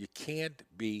 you can't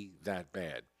be that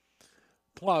bad.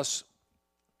 Plus,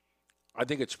 I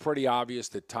think it's pretty obvious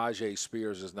that Tyjae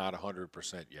Spears is not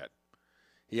 100% yet.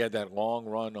 He had that long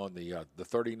run on the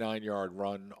 39-yard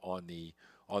run on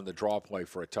the draw play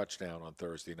for a touchdown on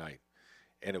Thursday night.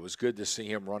 And it was good to see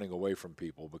him running away from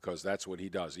people because that's what he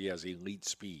does. He has elite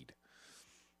speed.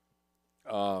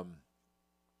 I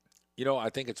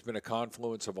think it's been a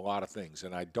confluence of a lot of things,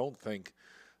 and I don't think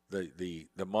the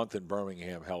month in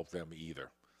Birmingham helped them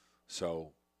either.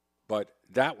 So, but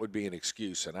that would be an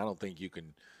excuse, and I don't think you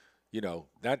can,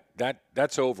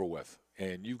 that's over with,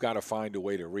 and you've got to find a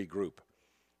way to regroup.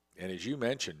 And as you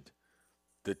mentioned,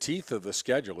 the teeth of the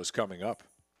schedule is coming up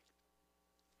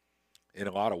in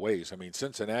a lot of ways. I mean,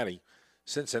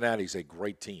 Cincinnati's a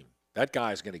great team. That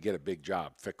guy's going to get a big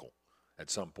job, Fickle, at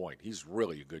some point. He's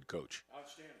really a good coach.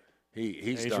 Outstanding.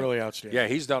 He's really outstanding. Yeah,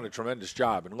 he's done a tremendous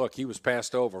job. And look, he was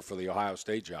passed over for the Ohio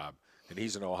State job, and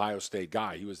he's an Ohio State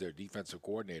guy. He was their defensive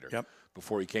coordinator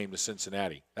before he came to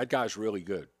Cincinnati. That guy's really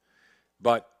good.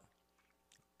 But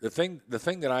the thing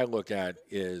that I look at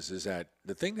is that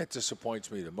the thing that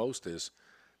disappoints me the most is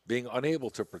being unable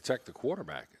to protect the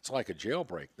quarterback. It's like a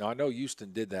jailbreak. Now, I know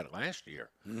Houston did that last year,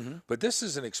 but this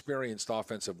is an experienced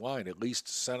offensive line, at least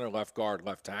center, left guard,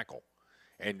 left tackle.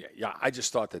 And, yeah, I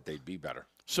just thought that they'd be better.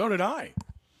 So did I.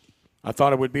 I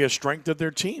thought it would be a strength of their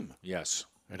team. Yes.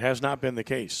 It has not been the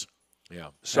case. Yeah.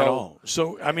 At all.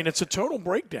 So, I mean, it's a total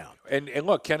breakdown. And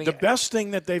look, Kenny. The best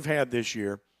thing that they've had this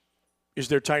year is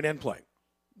their tight end play.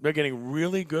 They're getting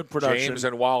really good production. James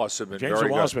and Wallace have been very good. James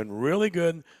and Wallace have been really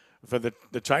good. For the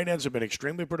tight ends have been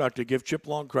extremely productive. Give Chip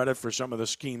Long credit for some of the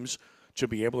schemes to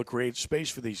be able to create space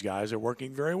for these guys. They're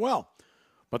working very well.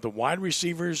 But the wide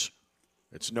receivers,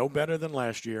 it's no better than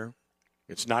last year.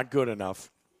 It's not good enough.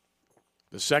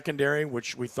 The secondary,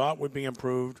 which we thought would be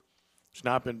improved, It's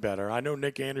not been better. I know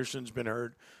Nick Anderson's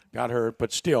got hurt,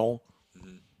 but still,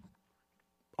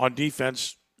 on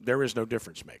defense, there is no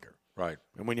difference maker. Right.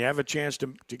 And when you have a chance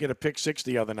to get a pick six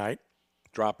the other night,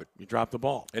 drop it. You drop the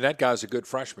ball. And that guy's a good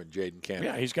freshman, Jaden Cannon.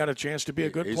 Yeah, he's got a chance to be a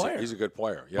good player. He's a good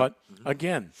player. Yep. But,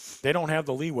 again, they don't have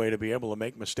the leeway to be able to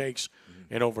make mistakes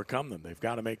and overcome them. They've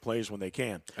got to make plays when they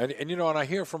can. And I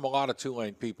hear from a lot of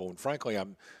Tulane people, and frankly,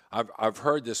 I've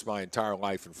heard this my entire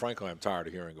life, and frankly, I'm tired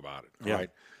of hearing about it. Yeah. Right?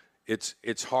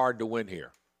 It's hard to win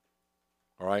here.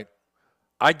 All right?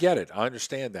 I get it. I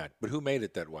understand that. But who made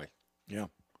it that way? Yeah.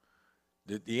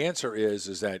 The answer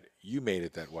is that you made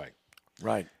it that way.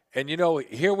 Right. And,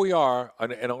 here we are,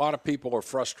 and a lot of people are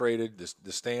frustrated.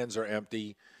 The stands are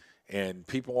empty, and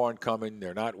people aren't coming.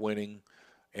 They're not winning.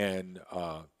 And,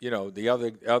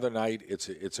 the other night, it's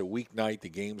a weeknight. The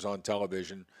game's on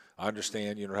television. I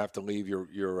understand you don't have to leave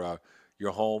your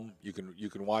home. You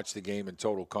can watch the game in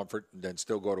total comfort and then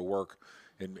still go to work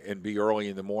and be early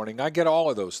in the morning. I get all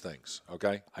of those things,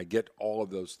 okay? I get all of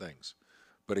those things.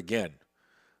 But, again,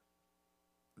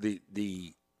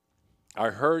 I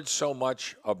heard so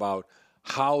much about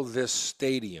how this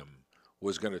stadium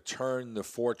was going to turn the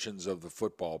fortunes of the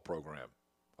football program,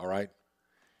 all right?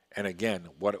 And again,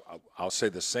 I'll say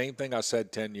the same thing I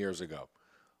said 10 years ago.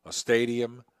 A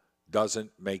stadium doesn't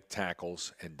make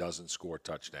tackles and doesn't score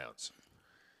touchdowns.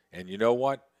 And you know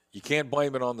what? You can't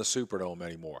blame it on the Superdome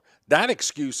anymore. That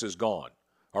excuse is gone,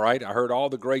 all right? I heard all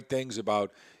the great things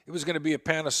about it was going to be a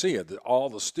panacea. All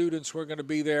the students were going to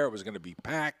be there. It was going to be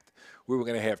packed. We were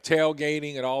going to have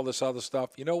tailgating and all this other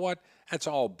stuff. You know what? That's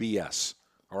all BS.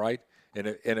 All right.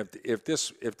 And if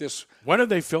this when did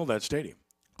they fill that stadium?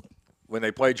 When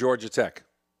they played Georgia Tech.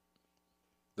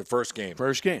 The first game.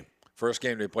 First game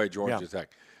they played Georgia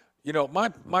Tech.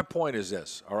 My point is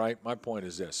this. All right. My point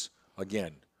is this.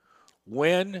 Again,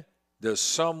 when does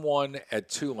someone at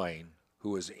Tulane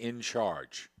who is in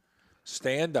charge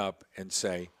stand up and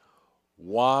say,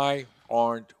 why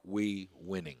aren't we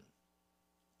winning?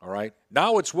 All right?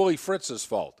 Now it's Willie Fritz's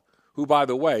fault, who, by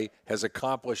the way, has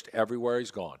accomplished everywhere he's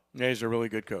gone. Yeah, he's a really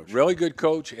good coach. Really good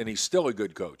coach, and he's still a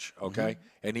good coach, okay?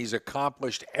 And he's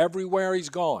accomplished everywhere he's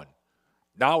gone.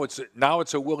 Now it's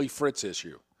a Willie Fritz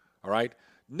issue, all right?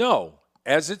 No,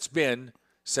 as it's been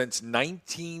since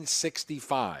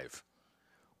 1965,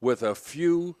 with a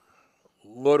few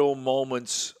little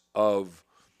moments of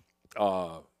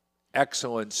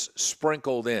excellence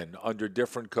sprinkled in under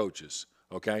different coaches,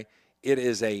 okay? It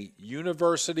is a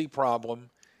university problem,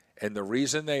 and the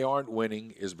reason they aren't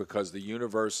winning is because the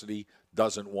university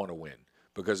doesn't want to win.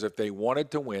 Because if they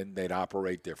wanted to win, they'd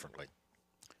operate differently.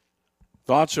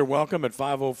 Thoughts are welcome at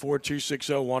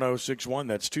 504-260-1061.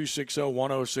 That's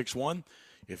 260-1061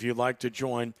 if you'd like to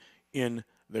join in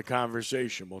the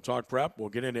conversation. We'll talk prep. We'll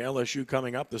get into LSU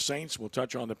coming up, the Saints. We'll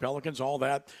touch on the Pelicans, all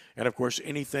that. And, of course,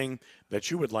 anything that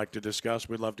you would like to discuss,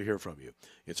 we'd love to hear from you.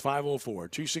 It's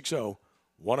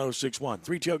 504-260-1061.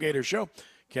 3 Tailgater Show.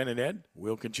 Ken and Ed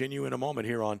will continue in a moment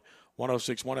here on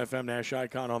 106.1 FM Nash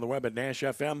Icon, on the web at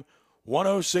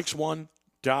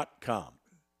NashFM1061.com.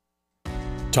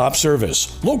 Top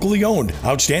service, locally owned,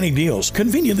 outstanding deals,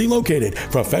 conveniently located,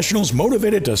 professionals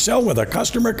motivated to sell where the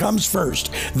customer comes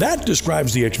first. That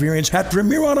describes the experience at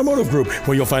Premier Automotive Group,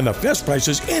 where you'll find the best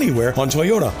prices anywhere on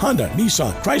Toyota, Honda,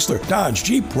 Nissan, Chrysler, Dodge,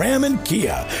 Jeep, Ram, and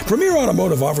Kia. Premier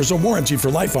Automotive offers a warranty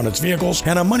for life on its vehicles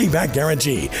and a money-back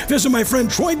guarantee. Visit my friend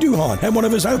Troy Duhon at one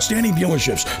of his outstanding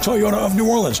dealerships, Toyota of New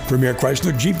Orleans, Premier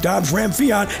Chrysler, Jeep, Dodge, Ram,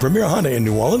 Fiat, Premier Honda in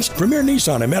New Orleans, Premier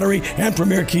Nissan in Metairie, and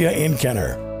Premier Kia in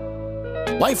Kenner.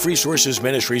 Life Resources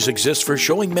Ministries exists for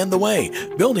showing men the way,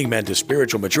 building men to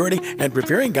spiritual maturity, and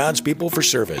preparing God's people for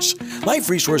service. Life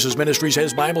Resources Ministries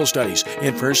has Bible studies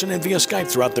in person and via Skype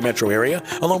throughout the metro area,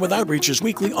 along with outreaches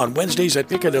weekly on Wednesdays at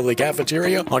Piccadilly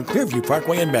Cafeteria on Clearview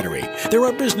Parkway in Metairie. There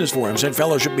are business forums and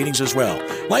fellowship meetings as well.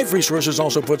 Life Resources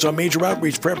also puts on major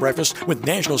outreach prayer breakfasts with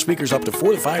national speakers up to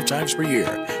 4 to 5 times per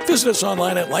year. Visit us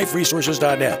online at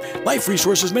liferesources.net. Life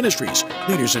Resources Ministries,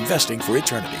 leaders investing for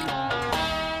eternity.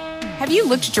 Have you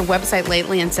looked at your website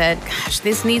lately and said, gosh,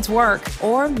 this needs work?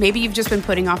 Or maybe you've just been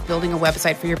putting off building a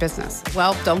website for your business.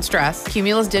 Well, don't stress.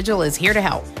 Cumulus Digital is here to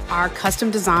help. Our custom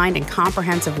designed and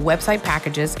comprehensive website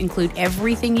packages include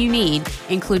everything you need,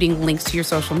 including links to your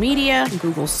social media,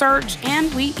 Google search,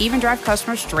 and we even drive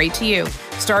customers straight to you.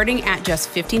 Starting at just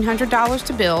 $1,500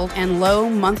 to build and low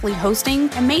monthly hosting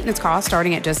and maintenance costs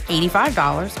starting at just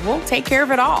 $85, we'll take care of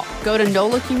it all. Go to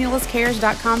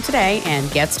NOLACumulusCares.com today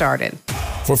and get started.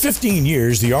 For 15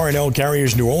 years, the R+L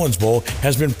Carriers New Orleans Bowl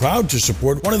has been proud to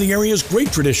support one of the area's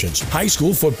great traditions, high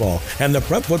school football, and the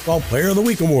Prep Football Player of the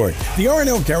Week Award. The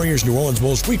R+L Carriers New Orleans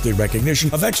Bowl's weekly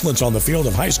recognition of excellence on the field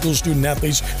of high school student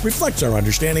athletes reflects our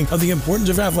understanding of the importance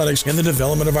of athletics in the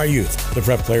development of our youth. The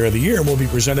Prep Player of the Year will be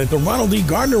presented the Ronald D.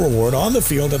 Gardner Award on the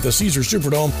field at the Caesars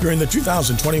Superdome during the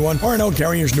 2021 R+L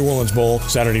Carriers New Orleans Bowl,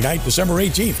 Saturday night, December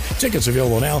 18th. Tickets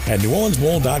available now at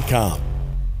neworleansbowl.com.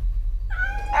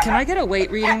 Can I get a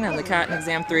weight reading on the cat in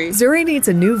exam 3? Zuri needs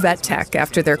a new vet tech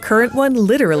after their current one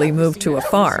literally moved to a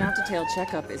farm.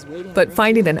 But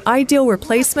finding an ideal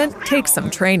replacement takes some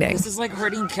training. This is like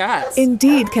herding cats.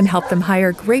 Indeed can help them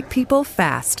hire great people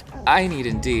fast. I need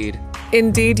Indeed.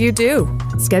 Indeed you do.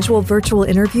 Schedule virtual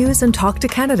interviews and talk to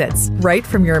candidates right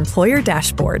from your employer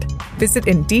dashboard. Visit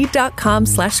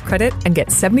Indeed.com/credit and get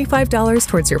 $75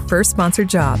 towards your first sponsored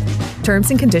job.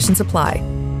 Terms and conditions apply.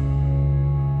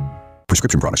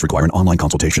 Prescription products require an online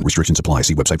consultation. Restrictions apply.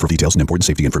 See website for details and important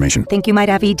safety information. Think you might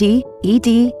have ED?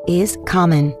 ED is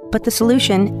common, but the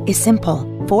solution is simple.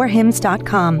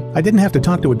 4hims.com. I didn't have to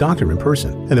talk to a doctor in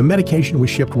person, and the medication was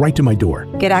shipped right to my door.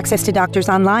 Get access to doctors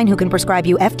online who can prescribe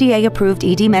you FDA-approved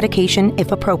ED medication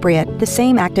if appropriate. The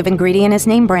same active ingredient as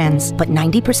name brands, but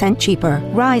 90% cheaper.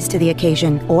 Rise to the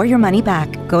occasion or your money back.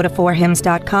 Go to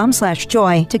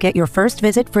 4hims.com/joy to get your first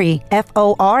visit free.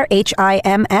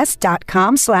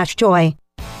 FORHIMS.com/joy.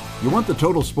 You want the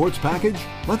total sports package?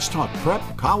 Let's talk prep,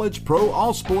 college, pro,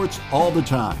 all sports, all the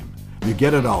time. You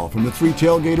get it all from the three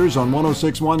tailgaters on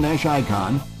 106.1 Nash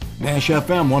Icon, Nash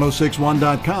FM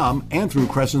 106.1.com, and through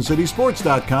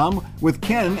CrescentCitySports.com with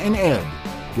Ken and Ed.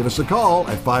 Give us a call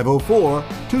at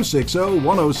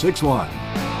 504-260-1061.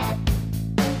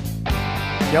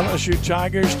 LSU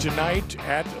Tigers tonight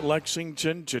at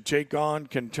Lexington to take on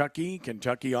Kentucky.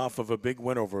 Kentucky off of a big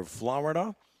win over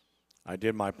Florida. I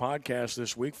did my podcast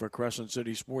this week for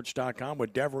CrescentCitySports.com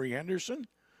with Devery Henderson.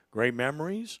 Great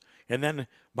memories. And then,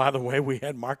 by the way, we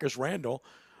had Marcus Randall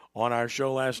on our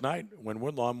show last night when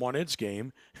Woodlawn won its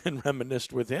game and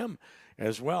reminisced with him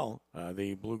as well.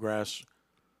 The Bluegrass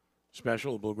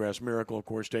Special, the Bluegrass Miracle, of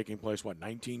course, taking place,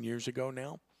 19 years ago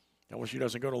now? LSU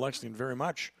doesn't go to Lexington very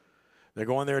much. They're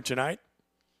going there tonight,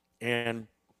 and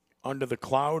under the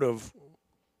cloud of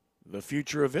the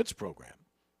future of its program.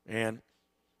 And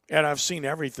I've seen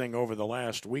everything over the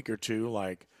last week or two,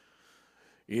 like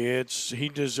he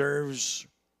deserves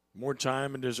more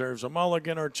time and deserves a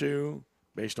mulligan or two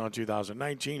based on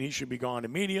 2019. He should be gone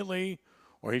immediately,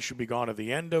 or he should be gone at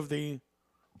the end of the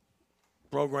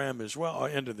program as well, or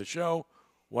end of the show,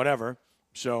 whatever.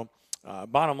 So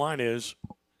bottom line is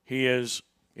he is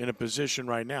in a position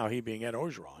right now, he being Ed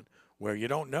Orgeron, where you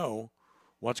don't know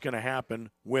what's going to happen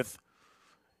with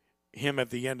him at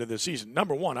the end of the season.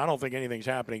 Number one, I don't think anything's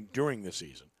happening during the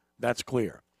season. That's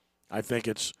clear. I think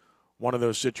it's one of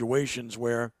those situations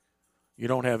where you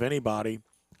don't have anybody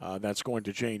that's going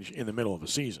to change in the middle of a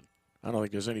season. I don't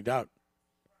think there's any doubt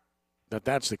that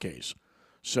that's the case.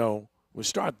 So we'll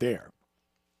start there.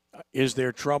 Is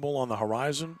there trouble on the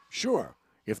horizon? Sure.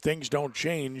 If things don't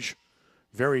change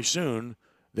very soon,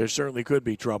 there certainly could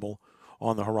be trouble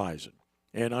on the horizon.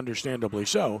 And understandably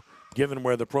so, given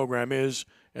where the program is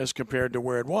as compared to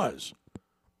where it was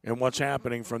and what's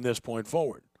happening from this point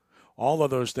forward. All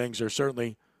of those things are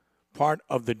certainly part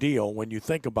of the deal when you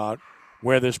think about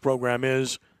where this program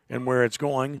is and where it's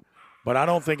going. But I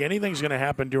don't think anything's going to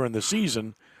happen during the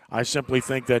season. I simply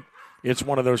think that it's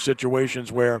one of those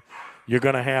situations where you're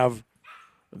going to have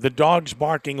the dogs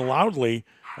barking loudly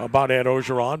about Ed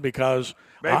Orgeron because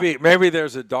maybe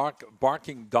there's a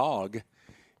barking dog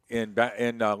in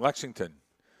Lexington.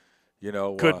 You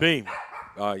know, could be.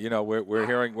 We're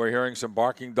hearing some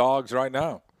barking dogs right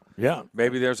now. Yeah,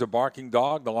 maybe there's a barking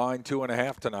dog. The line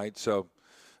 2.5 tonight. So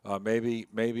maybe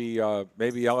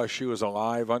LSU is a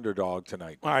live underdog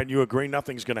tonight. All right, you agree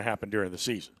nothing's going to happen during the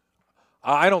season?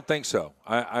 I don't think so.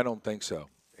 I don't think so.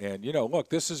 And look,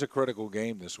 this is a critical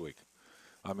game this week.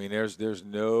 I mean, there's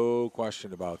no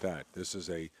question about that. This is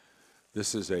a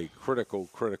critical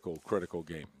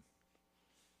game.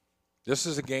 This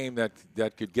is a game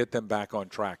that could get them back on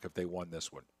track if they won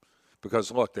this one.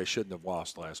 Because, look, they shouldn't have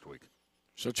lost last week.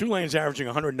 So Tulane's averaging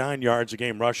 109 yards a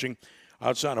game rushing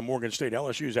outside of Morgan State.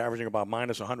 LSU is averaging about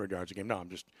minus 100 yards a game. No, I'm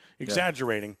just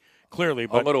exaggerating clearly.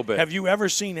 But a little bit. Have you ever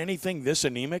seen anything this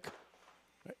anemic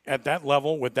at that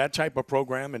level with that type of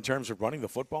program in terms of running the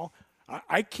football?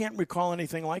 I can't recall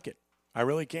anything like it. I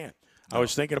really can't. I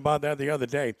was thinking about that the other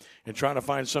day and trying to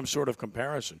find some sort of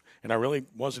comparison, and I really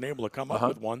wasn't able to come up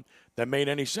with one that made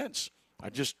any sense. I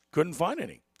just couldn't find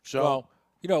any. So,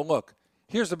 well, look,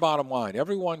 here's the bottom line.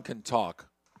 Everyone can talk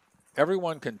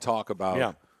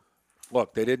about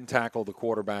look, they didn't tackle the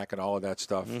quarterback and all of that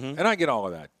stuff, and I get all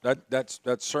of that.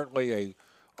 That's certainly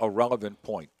a relevant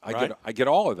point. I get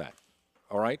all of that.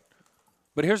 All right,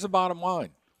 but here's the bottom line: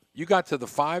 you got to the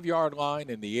 5-yard line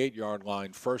and the 8-yard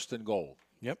line, 1st and goal.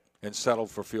 Yep, and settled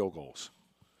for field goals.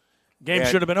 Game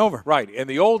should have been over. Right, and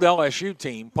the old LSU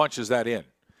team punches that in.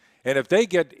 And if they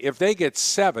get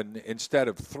 7 instead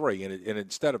of 3, and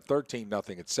instead of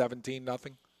 13-0, it's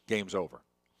 17-0, game's over.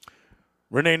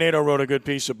 Renee Nato wrote a good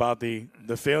piece about the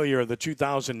failure of the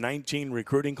 2019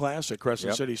 recruiting class at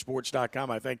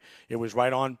CrescentCitySports.com. I think it was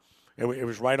right on. It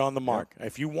was right on the mark. Yep.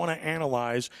 If you want to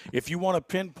analyze, if you want to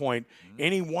pinpoint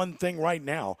any one thing right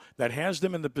now that has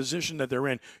them in the position that they're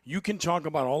in, you can talk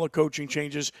about all the coaching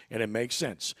changes, and it makes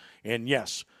sense. And,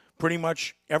 yes, pretty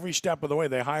much every step of the way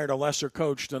they hired a lesser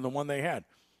coach than the one they had.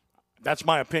 That's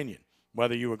my opinion,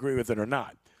 whether you agree with it or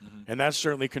not. And that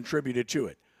certainly contributed to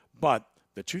it. But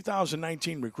the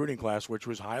 2019 recruiting class, which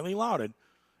was highly lauded,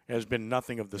 has been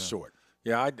nothing of the sort.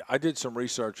 Yeah, I did some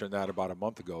research on that about a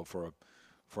month ago for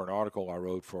an article I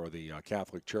wrote for the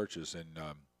Catholic churches in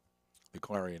the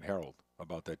Clarion Herald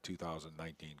about that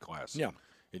 2019 class. Yeah.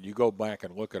 And you go back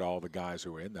and look at all the guys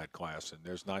who were in that class, and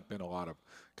there's not been a lot of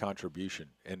contribution.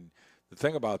 And the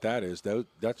thing about that is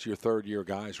that's your third-year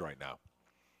guys right now.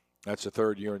 That's the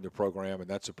third year in the program, and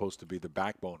that's supposed to be the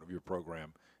backbone of your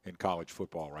program in college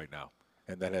football right now.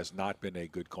 And that has not been a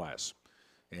good class.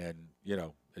 And,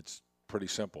 it's pretty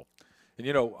simple. And,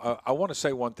 I want to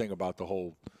say one thing about the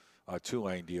whole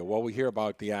Tulane deal. Well, we hear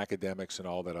about the academics and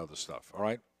all that other stuff, all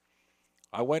right?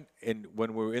 I went in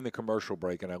when we were in the commercial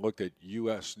break, and I looked at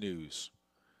U.S. News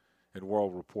and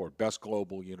World Report, best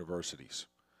global universities.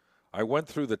 I went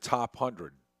through the top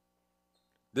 100.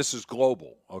 This is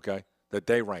global, okay, that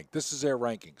they rank. This is their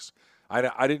rankings.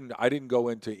 I didn't go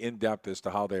into in-depth as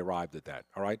to how they arrived at that,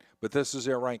 all right? But this is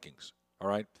their rankings, all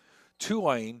right?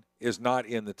 Tulane is not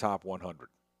in the top 100.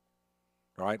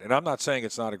 All right, and I'm not saying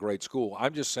it's not a great school.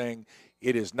 I'm just saying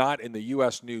it is not in the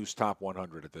U.S. News top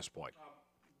 100 at this point.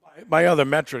 By other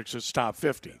metrics, it's top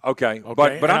 50. Okay?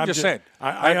 But I'm just saying.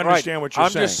 I understand what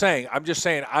you're saying. I'm just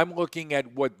saying I'm looking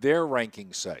at what their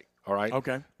rankings say, all right?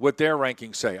 Okay. What their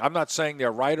rankings say. I'm not saying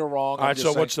they're right or wrong. All right,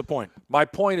 so what's the point? My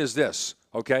point is this,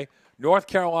 okay? North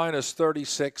Carolina is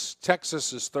 36,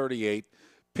 Texas is 38,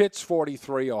 Pitt's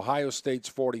 43, Ohio State's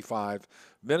 45,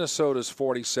 Minnesota's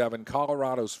 47,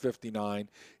 Colorado's 59,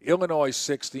 Illinois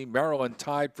 60, Maryland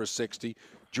tied for 60,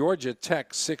 Georgia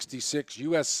Tech 66,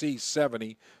 USC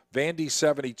 70, Vandy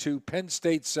 72, Penn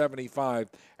State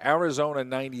 75, Arizona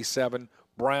 97,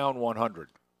 Brown 100.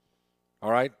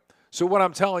 All right? So what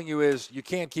I'm telling you is you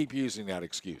can't keep using that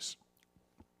excuse.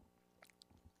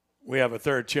 We have a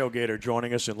third tailgater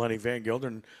joining us in Lenny Van Gilder,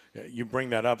 and you bring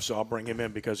that up, so I'll bring him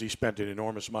in because he spent an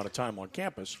enormous amount of time on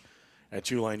campus at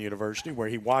Tulane University, where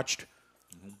he watched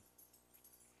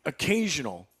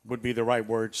occasional would be the right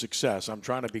word, success. I'm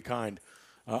trying to be kind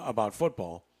about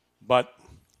football, but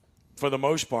for the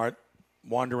most part,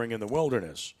 wandering in the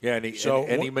wilderness. Yeah, and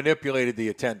he manipulated the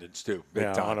attendance too,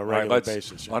 big time, on a regular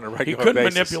basis. On a regular he couldn't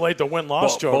basis. manipulate the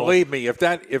win-loss total. Believe me, if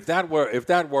that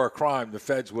were a crime, the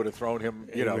feds would have thrown him.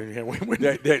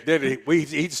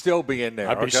 He'd still be in there.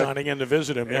 I'd be signing in to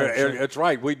visit him. That's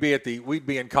right. We'd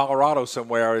be in Colorado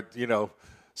somewhere.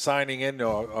 Signing in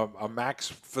a max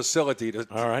facility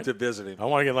to visit him. I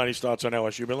want to get Lenny's thoughts on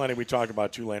LSU, but Lenny, we talked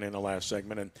about Tulane in the last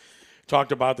segment and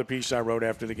talked about the piece I wrote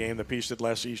after the game, the piece that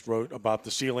Les East wrote about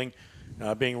the ceiling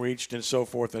being reached and so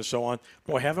forth and so on.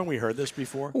 Boy, haven't we heard this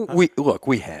before?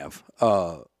 We have.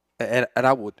 And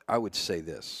I would say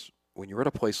this. When you're at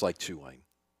a place like Tulane,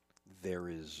 there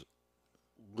is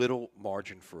little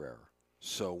margin for error.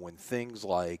 So when things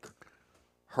like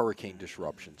hurricane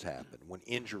disruptions happen, when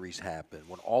injuries happen,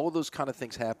 when all of those kind of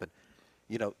things happen,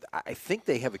 I think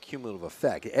they have a cumulative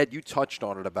effect. Ed, you touched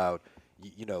on it about,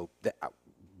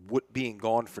 what being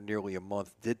gone for nearly a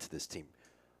month did to this team.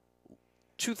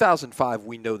 2005,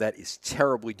 we know that is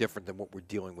terribly different than what we're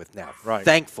dealing with now. Right.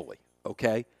 Thankfully,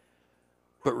 okay?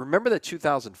 But remember that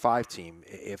 2005 team,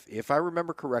 if I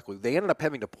remember correctly, they ended up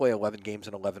having to play 11 games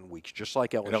in 11 weeks, just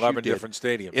like LSU in 11 did. different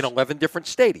stadiums. In 11 different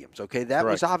stadiums, okay? That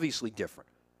was obviously different.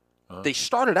 Uh-huh. They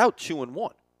started out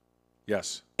 2-1.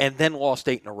 Yes. And then lost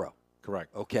 8 in a row.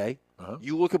 Correct. Okay? Uh-huh.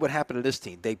 You look at what happened to this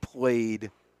team. They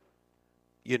played,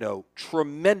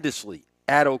 tremendously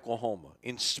at Oklahoma,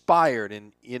 inspired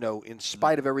and, in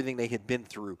spite of everything they had been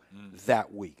through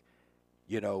that week.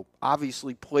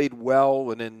 Obviously played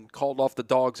well and then called off the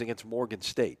dogs against Morgan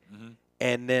State. Mm-hmm.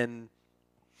 And then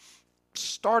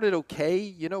started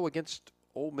okay, against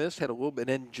Ole Miss, had a little bit,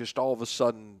 and then just all of a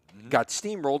sudden got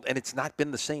steamrolled, and it's not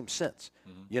been the same since.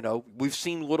 We've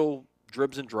seen little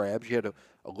dribs and drabs. You had a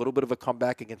little bit of a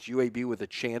comeback against UAB with a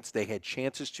chance. They had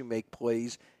chances to make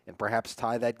plays and perhaps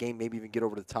tie that game, maybe even get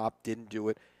over the top. Didn't do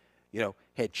it.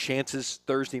 Had chances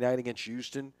Thursday night against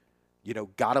Houston.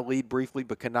 Got a lead briefly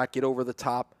but could not get over the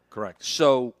top. Correct.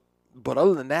 So, but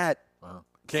other than that,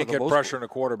 can't get pressure on the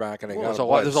quarterback, and they got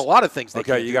there's a lot of things they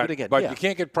can't do. You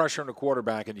can't get pressure on the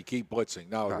quarterback, and you keep blitzing.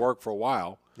 Now it worked for a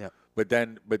while, but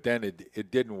then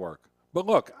it didn't work. But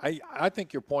look, I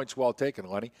think your point's well taken,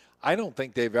 Lenny. I don't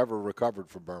think they've ever recovered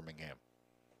from Birmingham.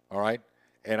 All right,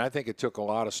 and I think it took a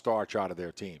lot of starch out of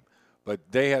their team. But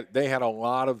they had a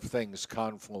lot of things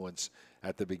confluence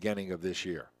at the beginning of this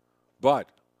year. But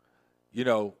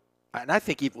and I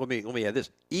think let me add this.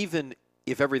 Even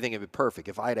if everything had been perfect,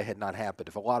 if Ida had not happened,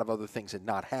 if a lot of other things had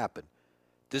not happened,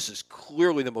 this is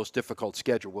clearly the most difficult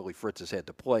schedule Willie Fritz has had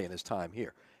to play in his time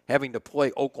here. Having to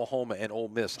play Oklahoma and Ole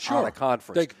Miss out of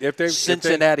conference.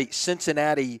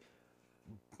 Cincinnati,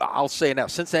 I'll say it now.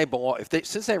 Cincinnati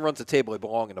runs the table, they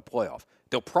belong in the playoff.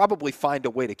 They'll probably find a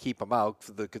way to keep them out.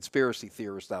 For the conspiracy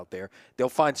theorists out there, they'll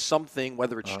find something,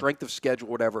 whether it's strength of schedule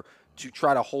or whatever, to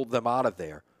try to hold them out of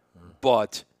there.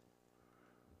 But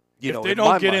if they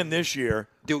don't get in this year,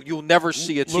 you'll never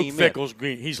see a team. Luke Fickell's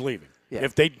he's leaving. Yeah.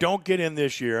 If they don't get in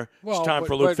this year, it's time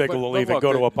for Luke Fickell to leave and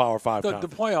go to a Power 5 conference.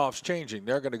 The playoffs changing.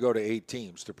 They're going to go to 8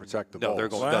 teams to protect the Bulls. They're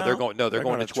going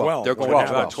to 12. They're going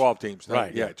to 12 teams.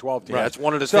 Right. Yeah, 12 teams. Right. That's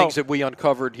one of the things that we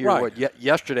uncovered here.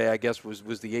 Yesterday, I guess,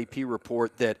 was the AP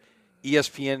report that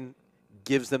ESPN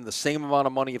gives them the same amount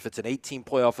of money if it's an 8-team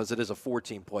playoff as it is a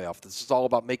 4-team playoff. This is all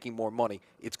about making more money.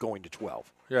 It's going to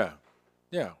 12. Yeah.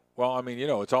 Well, I mean,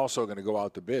 it's also going to go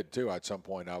out to bid, too, at some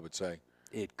point, I would say.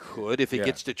 It could. If it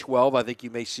gets to 12, I think you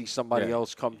may see somebody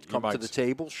else come to the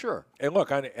table. Sure. And look,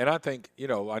 I think, I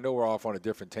know we're off on a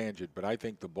different tangent, but I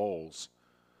think the Bulls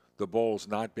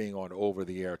not being on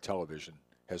over-the-air television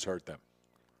has hurt them.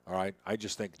 All right? I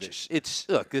just think this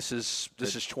is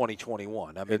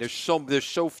 2021. I mean, there's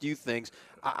so few things.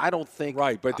 I don't think.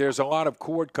 Right, but there's a lot of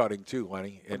cord cutting, too,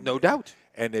 Lenny. No doubt.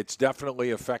 And it's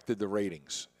definitely affected the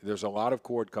ratings. There's a lot of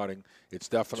cord cutting. It's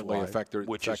definitely affected the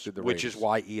ratings. Which is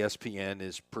why ESPN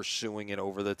is pursuing an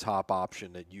over-the-top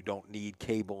option that you don't need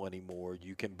cable anymore.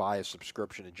 You can buy a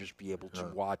subscription and just be able to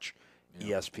watch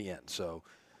ESPN. So,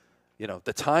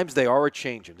 the times they are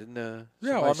changing. Didn't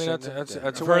that's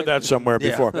I've heard that somewhere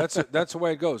before. That's the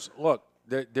way it goes. Look,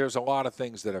 there's a lot of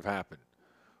things that have happened,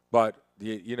 but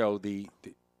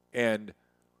and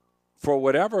for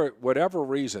whatever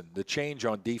reason, the change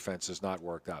on defense has not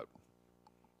worked out.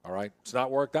 All right? It's not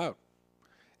worked out.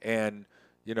 And,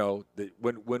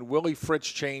 when Willie Fritz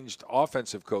changed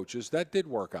offensive coaches, that did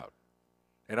work out.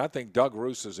 And I think Doug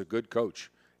Roos is a good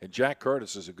coach. And Jack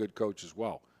Curtis is a good coach as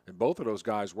well. And both of those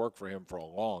guys worked for him for a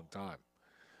long time.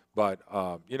 But,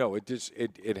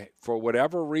 it for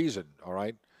whatever reason, all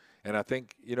right, and I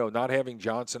think, not having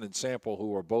Johnson and Sample,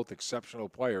 who are both exceptional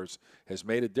players, has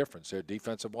made a difference. Their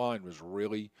defensive line was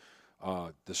really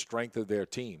the strength of their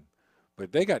team.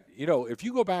 But they got, if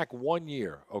you go back 1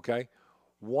 year, okay,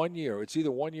 1 year, it's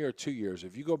either 1 year or 2 years.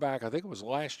 If you go back, I think it was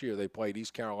last year they played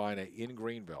East Carolina in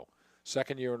Greenville,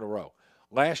 second year in a row.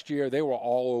 Last year, they were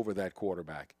all over that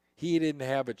quarterback. He didn't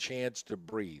have a chance to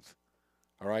breathe,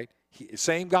 all right?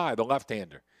 Same guy, the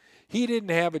left-hander. He didn't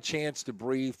have a chance to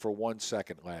breathe for 1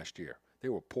 second last year. They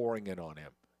were pouring in on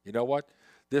him. You know what?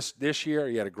 This year,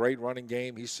 he had a great running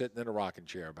game. He's sitting in a rocking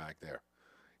chair back there.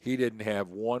 He didn't have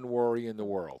one worry in the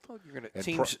world. Well,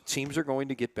 teams are going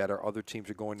to get better. Other teams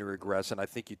are going to regress. And I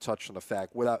think you touched on the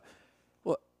fact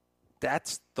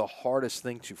that's the hardest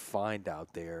thing to find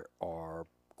out there are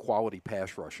quality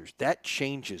pass rushers. That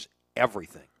changes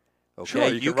everything. Okay, sure,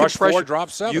 you can rush pressure, 4, drop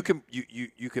 7. You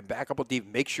can back up a deep,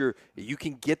 make sure you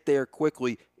can get there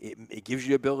quickly. It gives you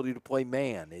the ability to play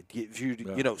man. It gives you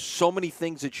so many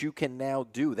things that you can now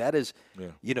do. That is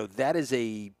that is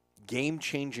a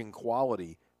game-changing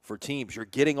quality for teams. You're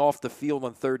getting off the field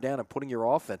on third down and putting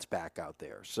your offense back out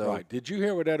there. So, right. Did you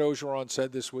hear what Ed Ogeron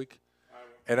said this week?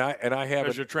 And I have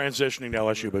as you're transitioning to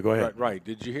LSU, but go ahead. Right.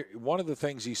 Did you hear one of the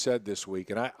things he said this week?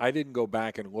 And I didn't go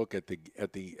back and look at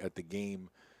the game.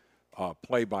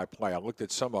 Play-by-play. I looked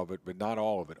at some of it, but not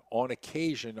all of it. On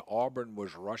occasion, Auburn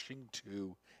was rushing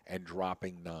 2 and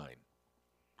dropping 9.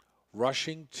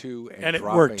 Rushing 2 and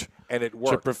dropping. Worked. And it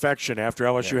worked. To perfection after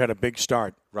LSU had a big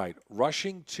start. Right.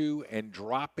 Rushing 2 and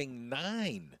dropping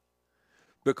 9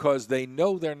 because they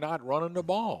know they're not running the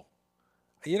ball.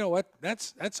 You know what?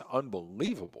 That's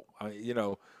unbelievable.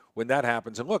 When that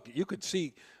happens. And look, you could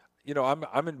see,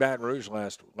 I'm in Baton Rouge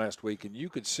last week, and you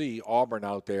could see Auburn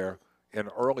out there in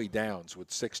early downs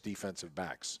with 6 defensive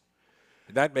backs.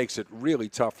 And that makes it really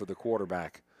tough for the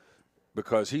quarterback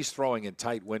because he's throwing in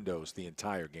tight windows the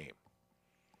entire game.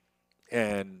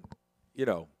 And,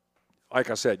 like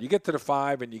I said, you get to the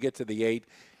 5 and you get to the 8,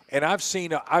 and I've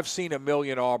seen a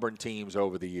million Auburn teams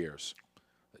over the years.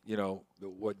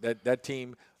 That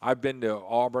team, I've been to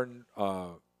Auburn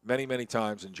many, many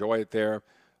times, enjoy it there.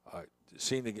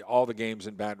 Seen all the games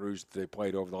in Baton Rouge that they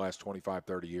played over the last 25,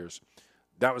 30 years.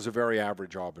 That was a very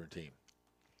average Auburn team.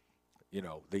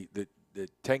 The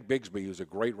Tank Bigsby, who's a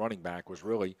great running back, was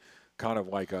really kind of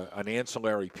like an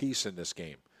ancillary piece in this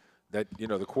game. That,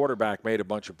 the quarterback made a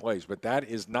bunch of plays, but that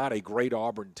is not a great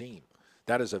Auburn team.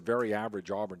 That is a very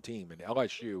average Auburn team. And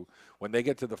LSU, when they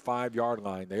get to the 5-yard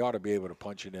line, they ought to be able to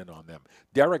punch it in on them.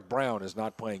 Derek Brown is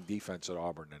not playing defense at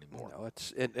Auburn anymore. No,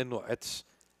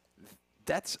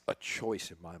 that's a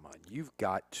choice in my mind. You've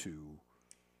got to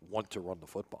want to run the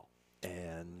football.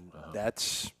 And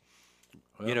that's,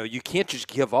 you can't just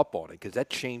give up on it because that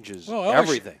changes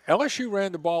everything. LSU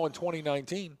ran the ball in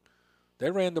 2019. They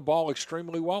ran the ball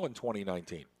extremely well in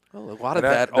 2019. Well, a lot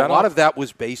of that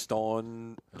was based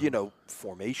on,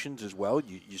 formations as well.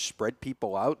 You spread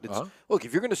people out. Look,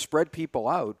 if you're going to spread people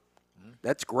out,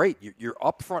 that's great. You're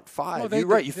up front 5. You're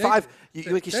right.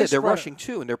 Like you said, they're rushing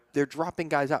 2, and they're dropping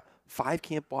guys out. 5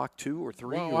 can't block 2 or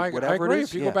 3 or whatever I agree. it is.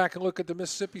 If you go back and look at the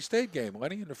Mississippi State game,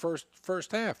 Lenny, in the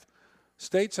first half,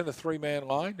 State's in a 3-man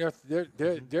line.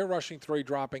 They're rushing 3,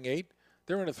 dropping 8.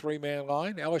 They're in a 3-man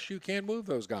line. LSU can't move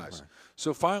those guys. Right.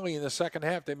 So finally, in the second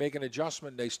half, they make an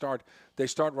adjustment. They start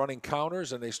running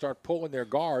counters, and they start pulling their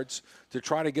guards to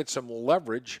try to get some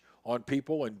leverage on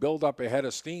people and build up a head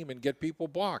of steam and get people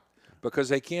blocked because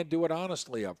they can't do it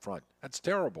honestly up front. That's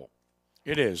terrible.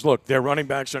 It is. Look, their running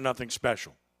backs are nothing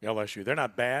special, LSU. They're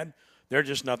not bad. They're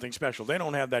just nothing special. They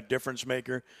don't have that difference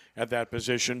maker at that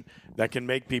position that can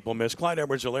make people miss. Clyde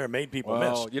Edwards-Helaire made people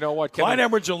miss. You know what? Clyde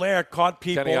Edwards-Helaire caught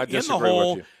people in the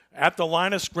hole at the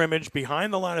line of scrimmage,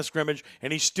 behind the line of scrimmage,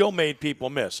 and he still made people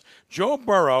miss. Joe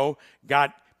Burrow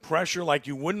got pressure like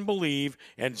you wouldn't believe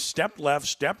and stepped left,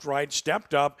 stepped right,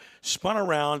 stepped up, spun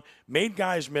around, made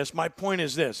guys miss. My point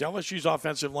is this. LSU's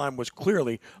offensive line was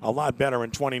clearly a lot better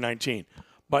in 2019.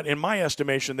 But in my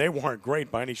estimation, they weren't great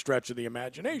by any stretch of the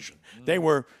imagination. They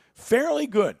were fairly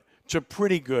good to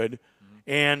pretty good,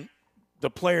 and the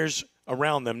players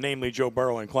around them, namely Joe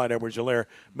Burrow and Clyde Edwards-Helaire,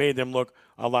 made them look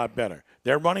a lot better.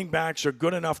 Their running backs are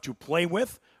good enough to play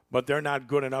with, but they're not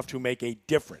good enough to make a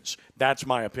difference. That's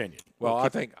my opinion. Well, I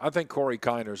think Corey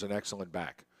Kiner is an excellent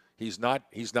back. He's not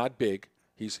big.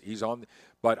 He's on,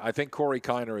 but I think Corey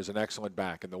Kiner is an excellent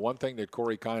back. And the one thing that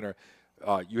Corey Kiner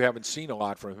you haven't seen a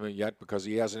lot from him yet because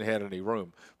he hasn't had any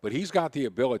room. But he's got the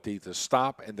ability to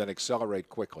stop and then accelerate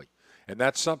quickly. And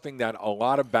that's something that a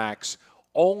lot of backs,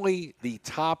 only the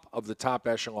top of the top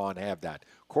echelon have that.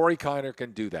 Corey Kiner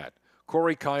can do that.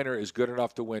 Corey Kiner is good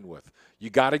enough to win with. You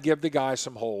got to give the guy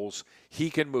some holes. He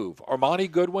can move.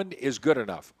 Armani Goodwin is good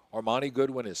enough. Armani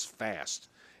Goodwin is fast.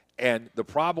 And the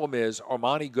problem is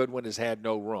Armani Goodwin has had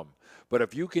no room. But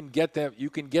if you can get them, you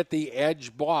can get the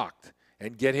edge blocked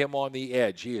and get him on the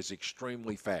edge. He is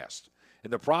extremely fast.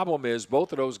 And the problem is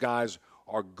both of those guys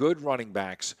are good running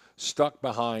backs stuck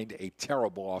behind a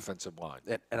terrible offensive line.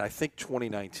 And I think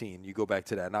 2019, you go back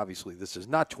to that, and obviously this is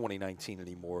not 2019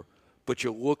 anymore, but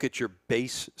you look at your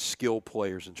base skill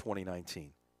players in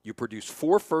 2019. You produce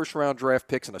 4 first-round draft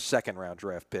picks and a second-round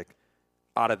draft pick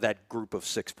out of that group of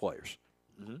 6 players.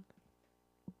 Mm-hmm.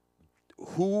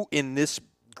 Who in this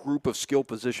group of skill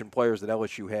position players that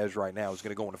LSU has right now is going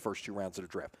to go in the first 2 rounds of the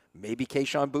draft? Maybe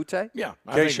Kayshon Boutte? Yeah.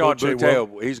 Kayshon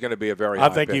Boutte, he's going to be a very high I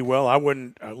think pick. he will. I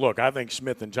wouldn't look, I think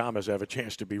Smith and Thomas have a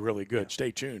chance to be really good. Yeah.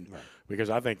 Stay tuned because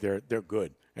I think they're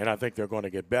good, and I think they're going to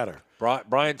get better.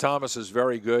 Brian Thomas is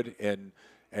very good, and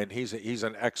he's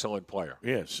an excellent player.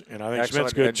 Yes, and I think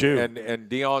Smith's good too. And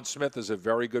Deion Smith is a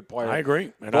very good player. I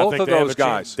agree. And both I think of those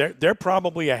guys. They're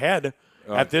probably ahead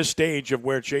at this stage of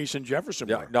where Chase and Jefferson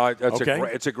were. No,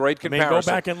 it's a great comparison. I mean, go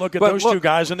back and look at those 2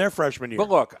 guys in their freshman year. But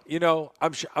look,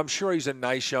 I'm sure he's a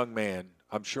nice young man.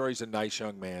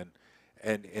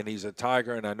 And he's a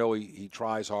Tiger, and I know he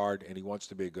tries hard, and he wants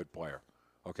to be a good player.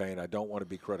 Okay, and I don't want to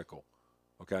be critical.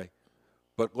 Okay,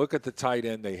 but look at the tight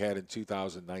end they had in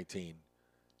 2019.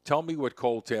 Tell me what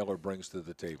Cole Taylor brings to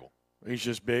the table. He's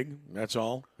just big. That's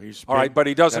all. He's all right, but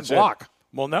he doesn't block.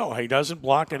 Well, no, he doesn't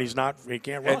block, and he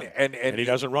can't run, and he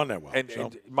doesn't run that well.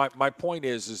 And my point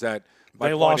is that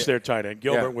they lost their tight end.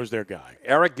 Gilbert was their guy.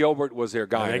 Eric Gilbert was their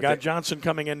guy. And they got Johnson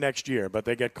coming in next year, but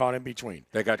they get caught in between.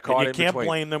 They got caught in between. You can't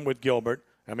blame them with Gilbert.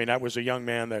 I mean, that was a young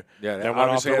man that went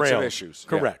off the rails. rails. Some issues.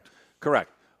 Correct. Yeah.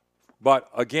 Correct. But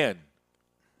again,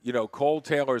 Cole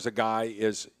Taylor is a guy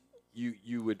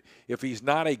you would, if he's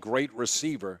not a great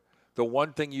receiver, the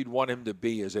one thing you'd want him to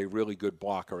be is a really good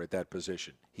blocker at that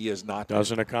position. He is not.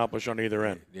 Doesn't accomplish on either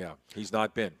end. Yeah, he's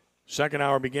not been. Second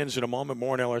hour begins in a moment.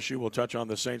 More on LSU. We'll touch on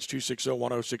the Saints.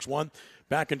 260-1061.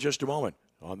 Back in just a moment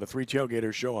on the Three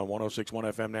Tailgaters Show on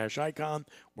 106.1 FM Nash Icon.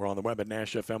 We're on the web at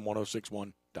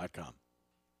NashFM1061.com.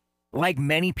 Like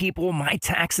many people, my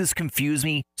taxes confuse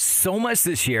me so much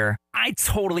this year, I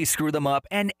totally screwed them up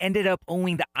and ended up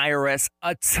owing the IRS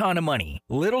a ton of money.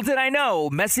 Little did I know,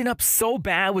 messing up so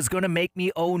bad was going to make me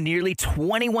owe nearly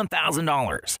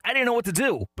 $21,000. I didn't know what to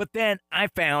do, but then I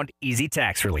found Easy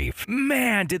Tax Relief.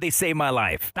 Man, did they save my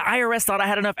life. The IRS thought I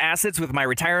had enough assets with my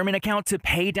retirement account to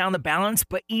pay down the balance,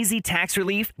 but Easy Tax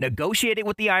Relief negotiated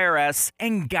with the IRS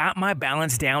and got my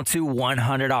balance down to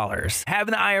 $100.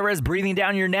 Having the IRS breathing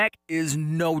down your neck is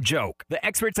no joke. The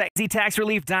experts at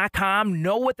EasyTaxRelief.com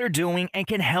know what they're doing and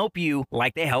can help you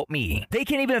like they helped me. They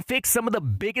can even fix some of the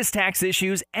biggest tax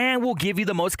issues and will give you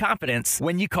the most confidence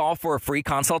when you call for a free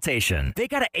consultation. They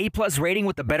got an A+ rating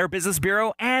with the Better Business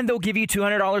Bureau, and they'll give you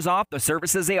 $200 off the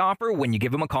services they offer when you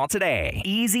give them a call today.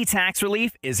 Easy Tax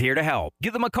Relief is here to help.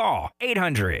 Give them a call.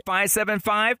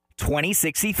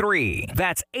 800-575-2063.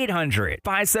 That's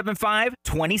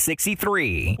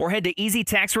 800-575-2063. Or head to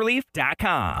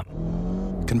EasyTaxRelief.com.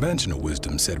 Conventional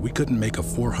wisdom said we couldn't make a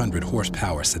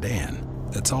 400-horsepower sedan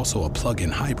that's also a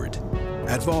plug-in hybrid.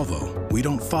 At Volvo, we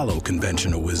don't follow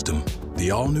conventional wisdom.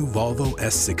 The all-new Volvo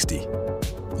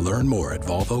S60. Learn more at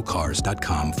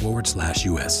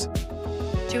volvocars.com/US.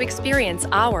 To experience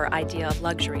our idea of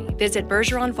luxury, visit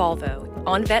Bergeron Volvo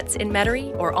on Vets in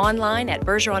Metairie or online at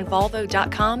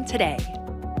bergeronvolvo.com today.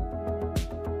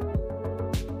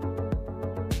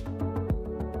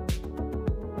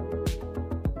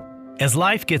 As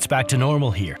life gets back to normal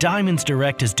here, Diamonds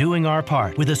Direct is doing our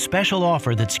part with a special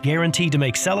offer that's guaranteed to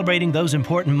make celebrating those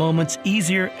important moments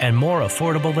easier and more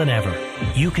affordable than ever.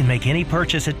 You can make any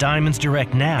purchase at Diamonds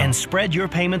Direct now and spread your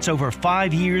payments over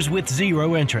 5 years with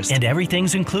 0 interest. And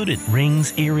everything's included.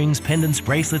 Rings, earrings, pendants,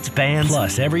 bracelets, bands.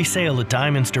 Plus, every sale at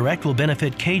Diamonds Direct will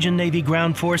benefit Cajun Navy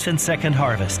Ground Force and Second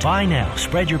Harvest. Buy now,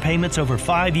 spread your payments over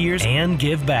 5 years, and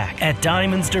give back at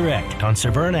Diamonds Direct on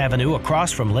Severn Avenue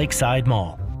across from Lakeside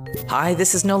Mall. Hi,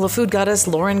 this is NOLA food goddess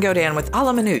Lauren Godin with A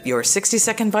La Minute, your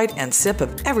 60-second bite and sip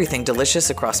of everything delicious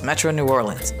across Metro New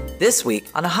Orleans. This week,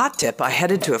 on a hot tip, I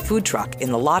headed to a food truck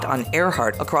in the lot on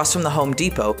Earhart across from the Home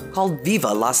Depot called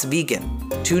Viva Las Vegan.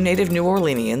 2 native New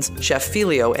Orleanians, Chef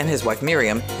Filio and his wife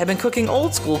Miriam, had been cooking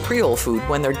old-school Creole food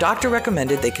when their doctor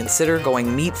recommended they consider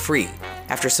going meat-free.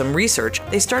 After some research,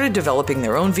 they started developing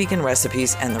their own vegan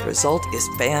recipes, and the result is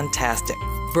fantastic.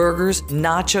 Burgers,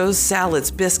 nachos, salads,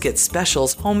 biscuits,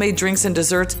 specials, homemade drinks and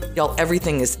desserts, y'all,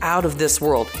 everything is out of this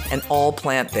world and all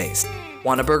plant-based.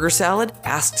 Want a burger salad?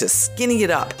 Ask to skinny it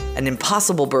up. An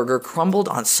Impossible Burger crumbled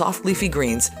on soft leafy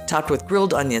greens, topped with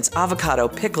grilled onions, avocado,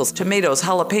 pickles, tomatoes,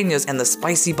 jalapenos, and the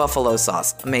spicy buffalo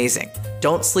sauce. Amazing.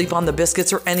 Don't sleep on the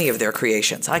biscuits or any of their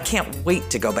creations. I can't wait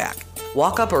to go back.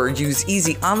 Walk up or use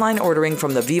easy online ordering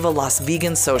from the Viva Las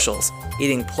Vegan socials.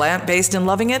 Eating plant-based and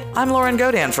loving it? I'm Lauren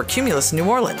Godin for Cumulus New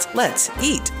Orleans. Let's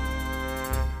eat.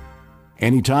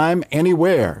 Anytime,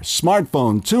 anywhere.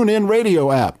 Smartphone, tune-in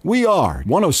radio app. We are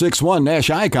 106.1 Nash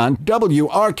Icon,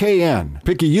 WRKN,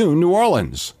 Picayune, New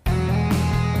Orleans.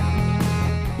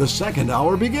 The second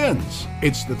hour begins.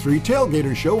 It's the Three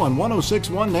Tailgaters Show on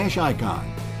 106.1 Nash Icon,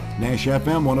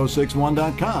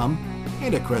 NashFM1061.com,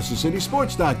 and at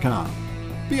CrescentCitySports.com.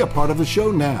 Be a part of the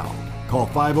show now. Call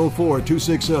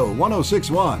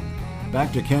 504-260-1061.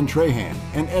 Back to Ken Trahan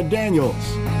and Ed Daniels.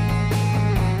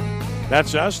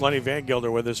 That's us. Lenny Van Gilder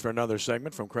with us for another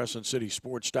segment from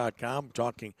CrescentCitySports.com,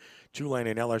 talking Tulane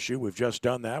and LSU. We've just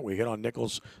done that. We hit on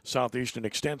Nichols Southeastern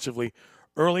extensively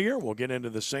earlier. We'll get into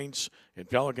the Saints and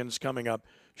Pelicans coming up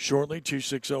shortly.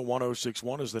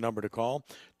 260-1061 is the number to call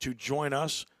to join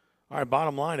us. All right,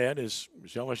 bottom line, Ed, is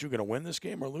LSU going to win this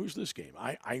game or lose this game?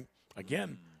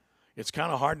 Again, it's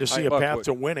kind of hard to see a path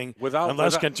to winning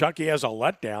unless Kentucky has a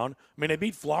letdown. I mean, they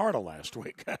beat Florida last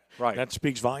week. Right. That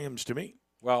speaks volumes to me.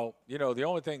 Well, you know, the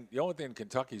only thing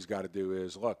Kentucky's got to do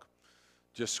is, look,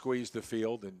 just squeeze the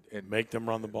field and make them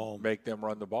run the ball. Make them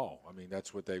run the ball. I mean,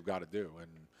 that's what they've got to do. And,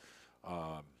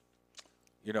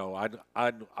 you know,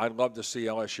 I'd love to see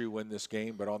LSU win this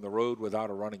game, but on the road without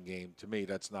a running game, to me,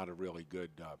 that's not a really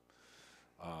good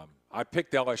I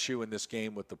picked LSU in this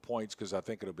game with the points because I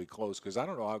think it'll be close because I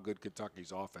don't know how good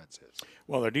Kentucky's offense is.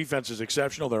 Well, their defense is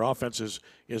exceptional. Their offense is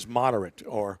moderate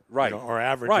or or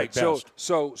average right. at best.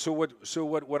 So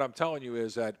what I'm telling you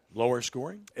is that lower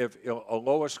scoring. If a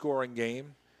lower scoring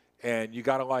game, and you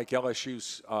got to like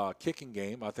LSU's kicking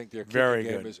game. I think their kicking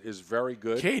game is very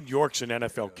good. Cade York's an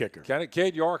NFL kicker.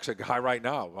 Cade York's a guy right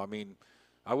now. I mean,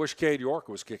 I wish Cade York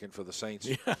was kicking for the Saints.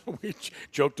 Yeah, we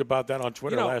joked about that on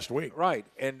Twitter last week. Right,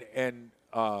 and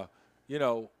their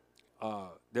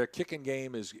kicking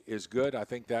game is good. I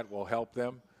think that will help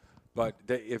them. But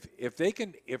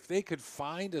if they could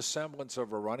find a semblance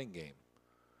of a running game,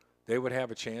 they would have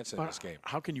a chance in this game.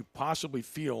 How can you possibly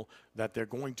feel that they're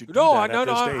going to do that at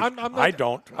this stage? I'm not, I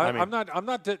don't.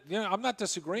 I'm not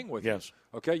disagreeing with you. Yes.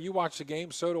 Okay, you watch the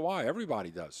game, so do I. Everybody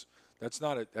does. That's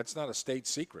not a state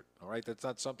secret. All right, that's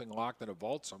not something locked in a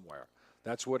vault somewhere.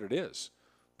 That's what it is.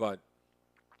 But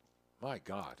my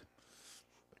God.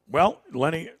 Well,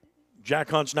 Lenny,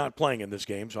 Jack Hunt's not playing in this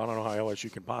game, so I don't know how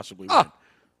LSU can possibly win.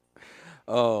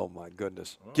 Oh, my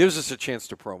goodness. Gives us a chance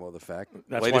to promo the fact.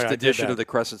 That's Latest why I edition did of the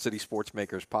Crescent City Sports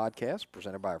Makers podcast,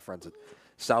 presented by our friends at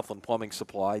Southland Plumbing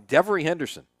Supply. Devery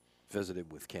Henderson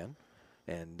visited with Ken,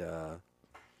 and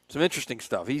some interesting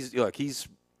stuff.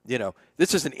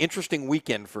 This is an interesting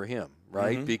weekend for him,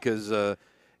 right? Mm-hmm. Because,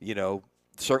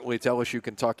 certainly it's LSU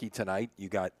Kentucky tonight. You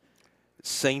got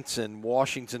Saints and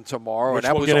Washington tomorrow, Which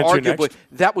and we'll get into next.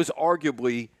 that was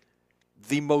arguably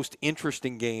the most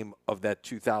interesting game of that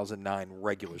 2009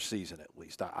 regular season, at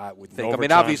least, I would think. I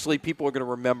mean, obviously, people are going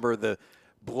to remember the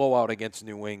blowout against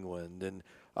New England and,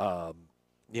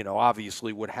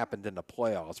 obviously what happened in the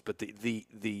playoffs. But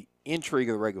the intrigue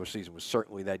of the regular season was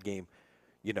certainly that game,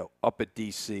 up at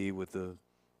D.C. with the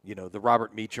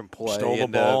Robert Meacham play. Stole the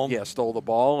ball. Stole the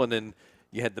ball. And then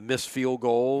you had the missed field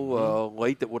goal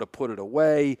late that would have put it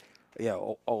away.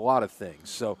 Yeah, a lot of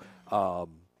things. So,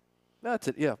 that's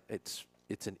it. Yeah, it's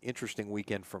an interesting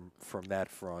weekend from that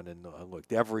front. And look,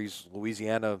 Devery's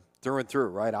Louisiana through and through,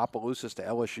 right? Opelousas to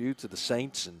LSU to the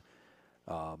Saints, and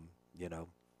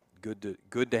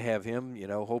good to have him.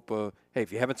 Hope hey,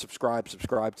 if you haven't subscribed to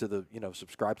the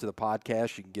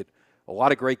podcast. You can get a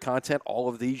lot of great content. All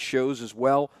of these shows as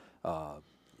well.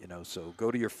 So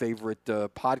go to your favorite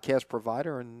podcast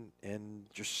provider and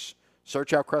just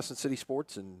search out Crescent City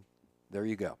Sports, and there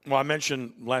you go. Well, I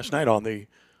mentioned last night on the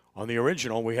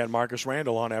original, we had Marcus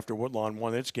Randall on after Woodlawn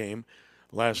won its game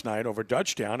last night over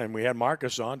Dutchtown, and we had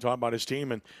Marcus on talking about his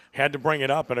team and had to bring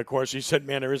it up. And, of course, he said,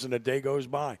 man, there isn't a day goes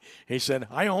by. He said,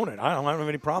 I own it. I don't have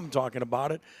any problem talking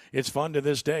about it. It's fun to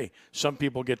this day. Some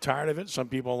people get tired of it. Some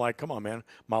people are like, come on, man,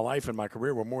 my life and my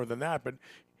career were more than that. But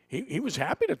he was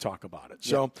happy to talk about it.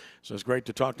 So it's great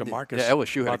to talk to Marcus. Yeah,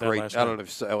 LSU had a great, last I don't night. know if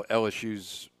it's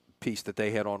LSU's piece that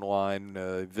they had online,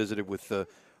 visited with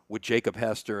Jacob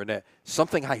Hester, and that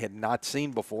something I had not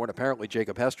seen before, and apparently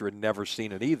Jacob Hester had never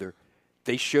seen it either.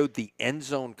 They showed the end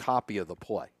zone copy of the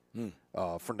play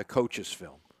from the coach's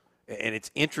film. And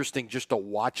it's interesting just to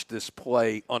watch this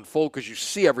play unfold because you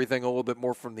see everything a little bit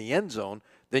more from the end zone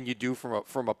than you do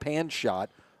from a pan shot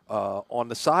on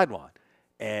the sideline.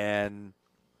 And,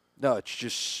 no, it's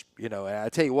just, I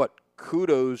tell you what,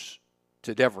 kudos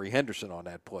to Devery Henderson on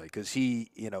that play because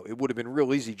it would have been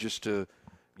real easy just to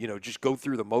just go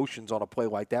through the motions on a play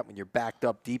like that when you're backed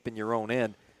up deep in your own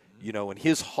end, and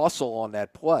his hustle on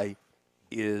that play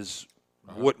is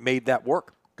what made that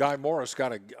work. Guy Morris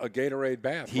got a Gatorade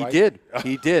bath. He right? did.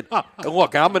 He did.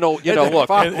 Look, I'm an old, look.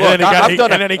 And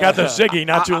then he got the Ziggy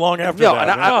not too long after that.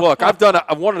 And look, I've done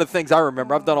one of the things I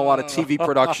remember. I've done a lot of TV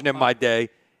production in my day,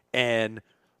 and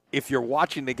if you're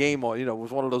watching the game on, it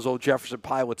was one of those old Jefferson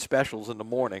Pilot specials in the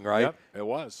morning, right? Yep, it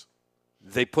was.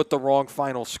 They put the wrong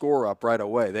final score up right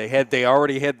away. They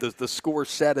already had the score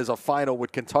set as a final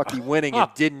with Kentucky winning and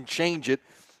didn't change it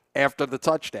after the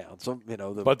touchdown. So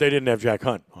but they didn't have Jack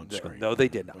Hunt on screen. No, they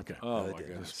did not. Okay. Oh my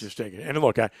goodness. Just take it. And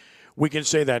look, we can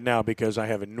say that now because I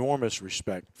have enormous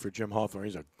respect for Jim Hawthorne.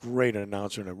 He's a great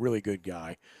announcer and a really good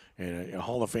guy, and a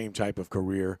Hall of Fame type of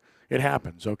career. It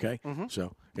happens, okay? Mm-hmm.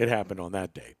 So it happened on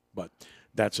that day, but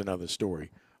that's another story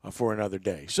for another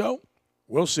day. So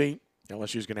we'll see.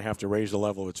 LSU's going to have to raise the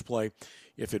level of its play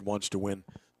if it wants to win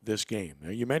this game. Now,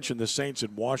 you mentioned the Saints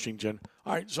in Washington.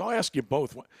 All right, so I'll ask you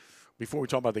both. Before we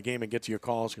talk about the game and get to your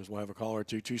calls, because we'll have a caller or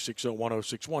two,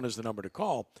 260-1061 is the number to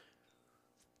call.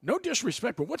 No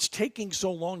disrespect, but what's taking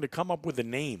so long to come up with a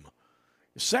name?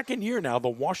 Second year now, the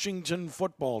Washington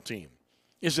football team.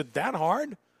 Is it that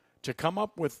hard to come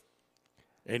up with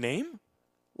a name?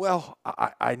 Well,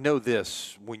 I know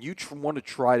this. When you want to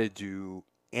try to do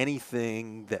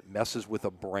anything that messes with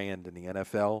a brand in the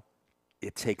NFL,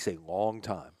 it takes a long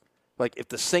time. Like if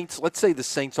the Saints, let's say the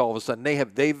Saints all of a sudden,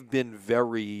 they've been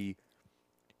very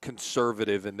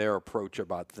conservative in their approach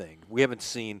about things. We haven't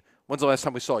seen, when's the last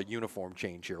time we saw a uniform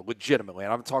change here, legitimately?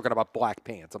 And I'm talking about black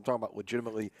pants. I'm talking about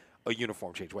legitimately a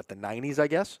uniform change. What, the 90s, I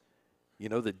guess? The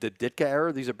Ditka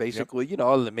era? These are basically,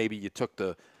 other than maybe you took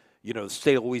the, the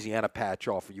state of Louisiana patch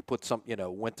off or you put some,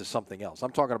 went to something else.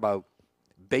 I'm talking about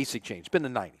basic change. It's been the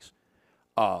 90s.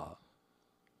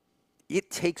 it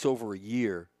takes over a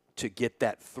year to get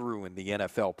that through in the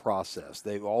NFL process.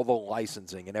 All the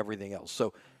licensing and everything else.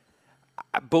 So,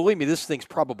 believe me, this thing's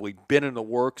probably been in the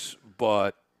works,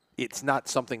 but it's not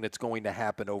something that's going to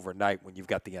happen overnight when you've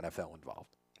got the NFL involved.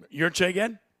 Your take,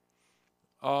 Ed?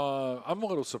 I'm a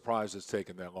little surprised it's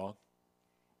taken that long.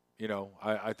 You know,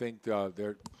 I think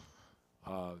they're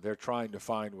trying to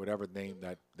find whatever name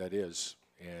that is,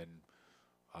 and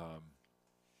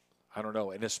I don't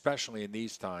know. And especially in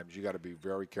these times, you got to be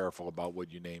very careful about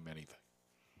what you name anything.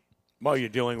 Well, you're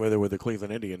dealing with it with the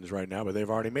Cleveland Indians right now, but they've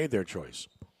already made their choice.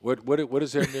 What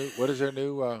is their new? What is their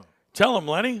new? Tell them,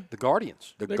 Lenny. The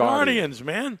Guardians. The Guardians,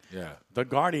 man. Yeah. The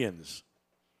Guardians.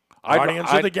 Guardians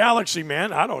of the Galaxy,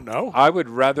 man. I don't know. I would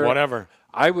rather whatever.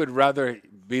 I would rather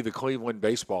be the Cleveland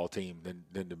baseball team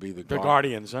than to be the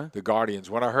Guardians, huh? The Guardians.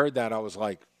 When I heard that, I was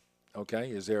like, okay,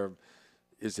 is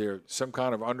there some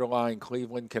kind of underlying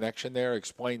Cleveland connection there?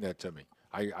 Explain that to me.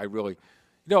 I really,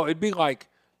 it'd be like,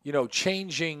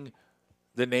 changing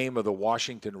the name of the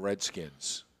Washington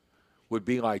Redskins would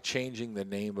be like changing the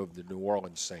name of the New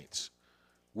Orleans Saints.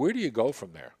 Where do you go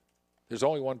from there? There's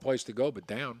only one place to go but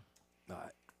down.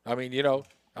 I mean,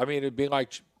 it'd be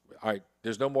like, all right,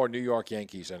 there's no more New York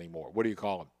Yankees anymore. What do you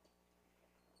call them?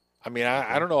 I mean,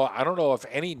 I don't know. I don't know if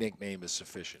any nickname is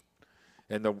sufficient.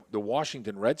 And the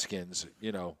Washington Redskins,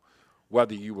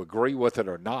 whether you agree with it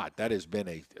or not, that has been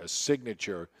a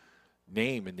signature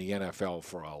name in the NFL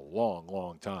for a long,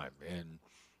 long time. And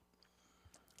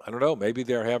I don't know. Maybe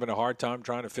they're having a hard time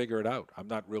trying to figure it out. I'm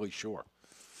not really sure.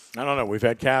 I don't know. We've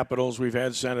had Capitals. We've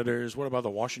had Senators. What about the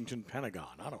Washington Pentagon?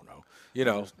 I don't know.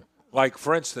 Like,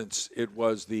 for instance, it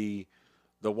was the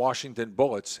Washington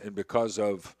Bullets, and because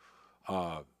of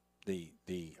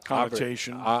the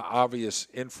connotation, obvious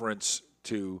inference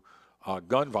to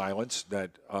gun violence,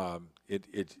 that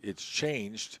it's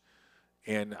changed.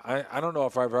 And I don't know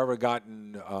if I've ever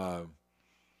gotten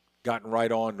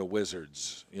right on the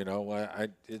Wizards.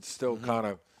 It's still kind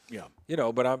of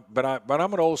but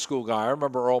I'm an old school guy. I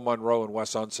remember Earl Monroe and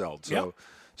Wes Unseld.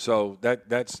 So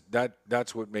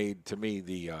that's what made, to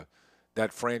me,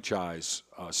 that franchise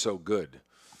so good.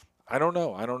 I don't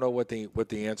know. I don't know what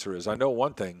the answer is. I know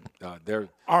one thing. Their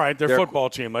football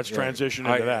team. Let's transition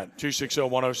into that.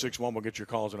 260-1061. We'll get your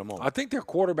calls in a moment. I think their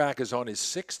quarterback is on his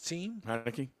sixth team.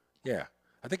 Heinicke? Yeah.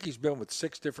 I think he's been with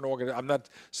 6 different organizations. I'm not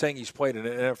saying he's played in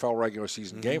an NFL regular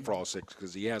season game for all 6,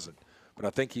 because he hasn't. But I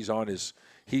think he's on his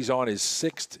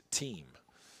 6th team.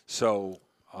 So,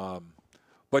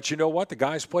 but you know what? The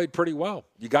guy's played pretty well.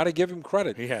 You got to give him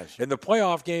credit. He has. In the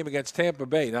playoff game against Tampa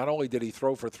Bay, not only did he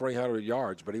throw for 300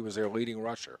 yards, but he was their leading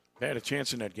rusher. They had a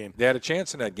chance in that game.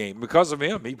 Because of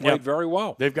him. He played very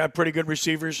well. They've got pretty good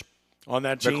receivers on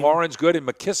that team. McLaurin's good, and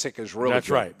McKissick is really good. That's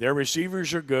right. Their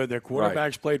receivers are good. Their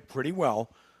quarterbacks played pretty well.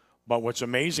 But what's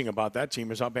amazing about that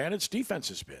team is how bad its defense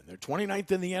has been. They're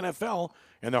 29th in the NFL,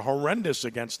 and they're horrendous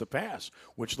against the pass,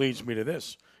 which leads me to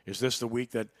this. Is this the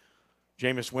week that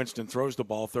Jameis Winston throws the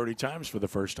ball 30 times for the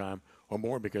first time or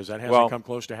more? Because that hasn't come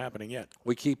close to happening yet.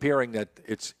 We keep hearing that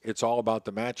it's all about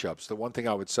the matchups. The one thing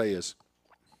I would say is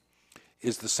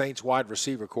the Saints wide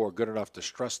receiver core good enough to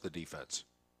stress the defense?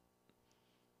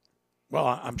 Well,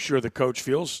 I'm sure the coach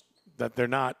feels that they're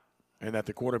not, and that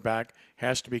the quarterback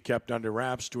has to be kept under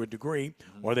wraps to a degree,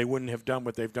 or they wouldn't have done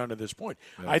what they've done to this point.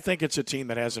 Yeah. I think it's a team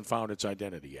that hasn't found its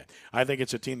identity yet. I think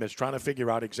it's a team that's trying to figure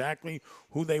out exactly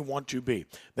who they want to be.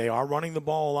 They are running the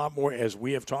ball a lot more, as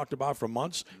we have talked about for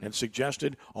months and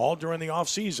suggested all during the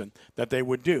offseason that they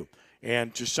would do.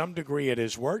 And to some degree it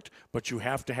has worked, but you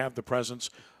have to have the presence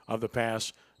of the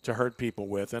pass to hurt people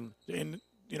with. And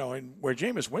where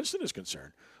Jameis Winston is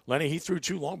concerned, Lenny, he threw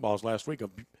 2 long balls last week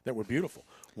that were beautiful.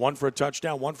 One for a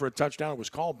touchdown. It was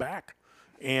called back.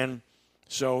 And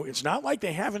so it's not like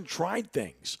they haven't tried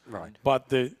things. Right.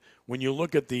 But when you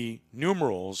look at the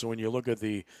numerals, when you look at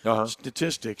the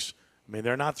statistics, I mean,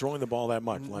 they're not throwing the ball that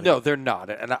much, Lenny. No, they're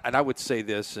not. And I would say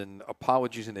this, and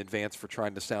apologies in advance for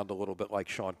trying to sound a little bit like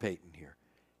Sean Payton here.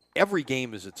 Every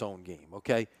game is its own game,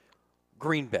 okay?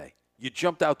 Green Bay, you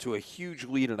jumped out to a huge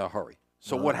lead in a hurry.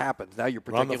 So what happens? Now you're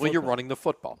running the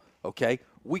football, okay?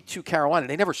 Week 2, Carolina,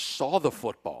 they never saw the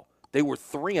football. They were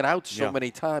 3 and out so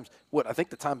many times. I think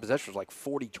the time possession was like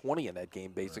 40-20 in that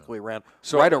game, basically right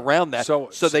around that. So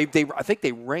I think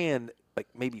they ran like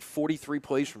maybe 43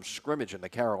 plays from scrimmage in the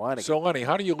Carolina game. So, Lenny,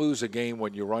 how do you lose a game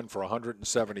when you run for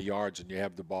 170 yards and you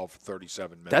have the ball for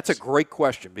 37 minutes? That's a great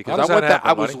question, because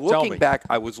I was looking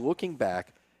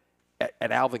back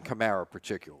at Alvin Kamara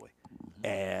particularly,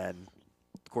 and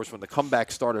of course, when the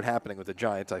comeback started happening with the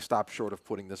Giants, I stopped short of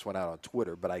putting this one out on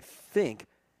Twitter. But I think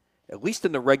at least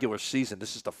in the regular season,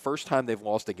 this is the first time they've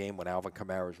lost a game when Alvin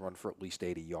Kamara's run for at least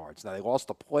 80 yards. Now, they lost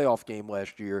the playoff game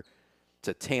last year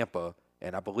to Tampa,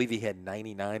 and I believe he had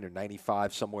 99 or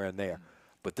 95, somewhere in there.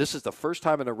 But this is the first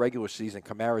time in the regular season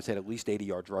Kamara's had at least 80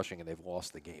 yards rushing and they've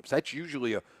lost the game. So that's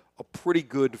usually a pretty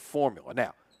good formula.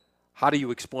 Now, how do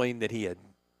you explain that he had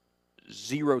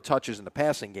 0 touches in the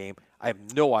passing game? I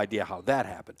have no idea how that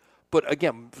happened. But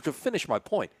again, to finish my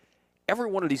point, every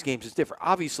one of these games is different.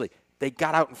 Obviously, they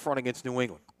got out in front against New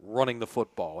England, running the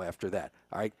football after that.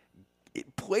 All right,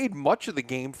 it played much of the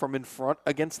game from in front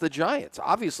against the Giants.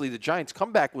 Obviously, the Giants'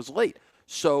 comeback was late.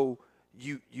 So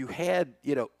you had,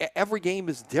 every game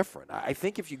is different. I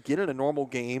think if you get in a normal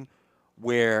game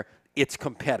where it's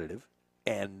competitive,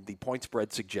 and the point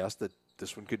spread suggests that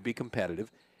this one could be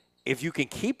competitive, if you can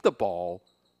keep the ball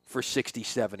for 60,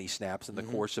 70 snaps in the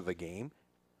course of a game,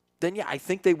 then, yeah, I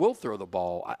think they will throw the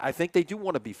ball. I think they do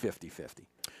want to be 50-50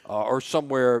 or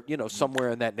somewhere, somewhere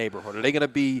in that neighborhood. Are they going to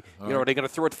be, are they going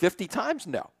to throw it 50 times?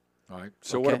 No. All right.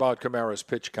 So what about Kamara's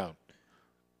pitch count?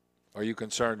 Are you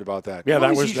concerned about that? Yeah,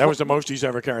 that was the most he's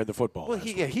ever carried the football. Well,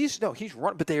 he's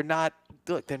run, but they're not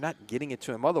getting it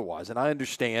to him otherwise. And I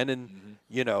understand, and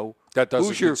that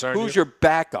doesn't concern who's your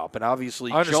backup? And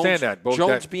obviously, I understand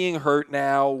Jones being hurt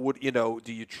now.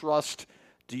 Do you trust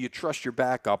your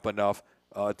backup enough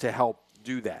to help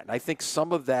do that? And I think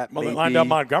some of that. Well, they lined up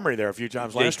Montgomery there a few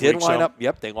times last week. They did line up.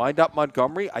 Yep, they lined up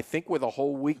Montgomery. I think with a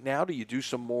whole week now, do you do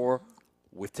some more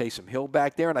with Taysom Hill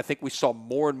back there? And I think we saw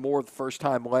more and more the first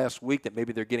time last week that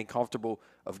maybe they're getting comfortable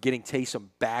of getting Taysom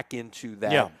back into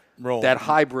that role, that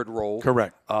hybrid role.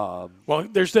 Correct. Well,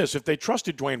 there's this. If they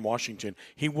trusted Dwayne Washington,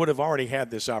 he would have already had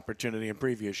this opportunity in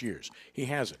previous years. He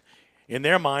hasn't. In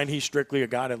their mind, he's strictly a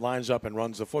guy that lines up and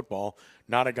runs the football,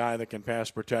 not a guy that can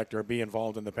pass protect or be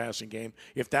involved in the passing game.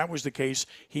 If that was the case,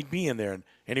 he'd be in there,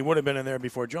 and he would have been in there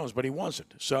before Jones, but he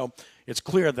wasn't. So it's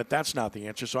clear that that's not the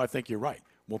answer, so I think you're right.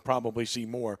 We'll probably see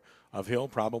more of Hill,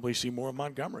 probably see more of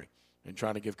Montgomery, and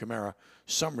trying to give Kamara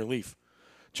some relief.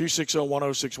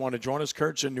 260-1061 to join us.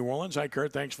 Kurt's in New Orleans. Hi,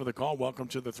 Kurt. Thanks for the call. Welcome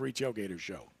to the Three Tailgaters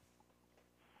Show.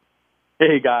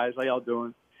 Hey, guys. How y'all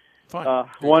doing? Fine.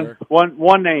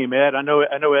 One name, Ed. I know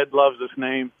Ed loves this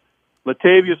name.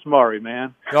 Latavius Murray,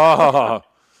 man. Oh,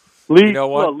 lead, you know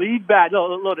what? Look, lead back.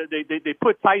 Look, they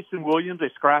put Tyson Williams. They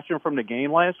scratched him from the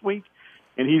game last week.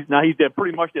 And he's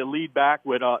pretty much their lead back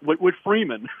with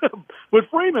Freeman, with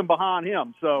Freeman behind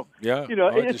him. So yeah,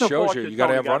 it just shows you got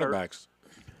to have running backs.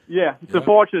 Yeah, it's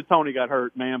unfortunate Tony got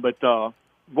hurt, man. But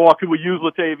boy, could we use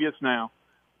Latavius now?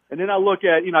 And then I look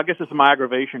at, I guess it's my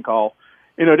aggravation call.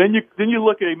 Then you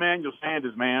look at Emmanuel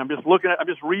Sanders, man. I'm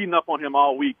just reading up on him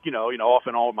all week, off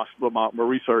and on with my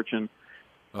research and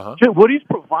what he's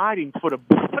providing for the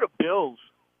Bills.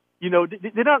 They don't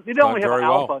only have an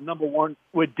alpha number one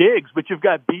with Diggs, but you've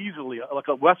got Beasley, like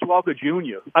a Wes Welker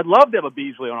Jr. I'd love to have a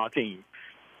Beasley on our team.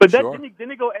 But then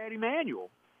they go add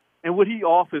Emmanuel and what he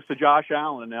offers to Josh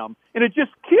Allen and them. And it just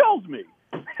kills me.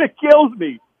 It kills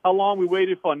me how long we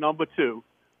waited for number two.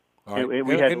 All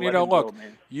right. And look,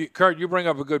 Kurt, you bring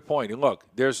up a good point. And look,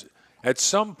 there's at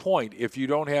some point, if you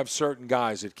don't have certain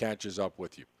guys, it catches up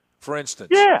with you. For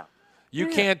instance, you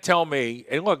can't tell me,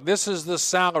 and look, this is the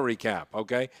salary cap,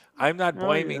 okay? I'm not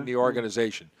blaming the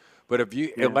organization. But if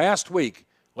you last week,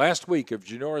 if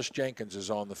Janoris Jenkins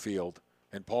is on the field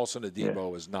and Paulson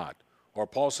Adebo is not, or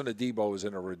Paulson Adebo is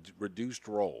in a reduced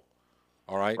role,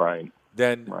 all right? Right.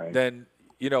 Then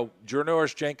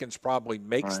Janoris Jenkins probably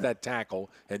makes that tackle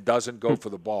and doesn't go for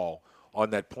the ball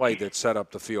on that play that set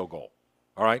up the field goal.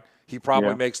 All right? He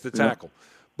probably makes the tackle.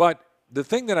 But the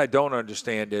thing that I don't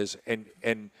understand is,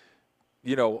 and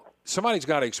somebody's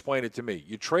got to explain it to me.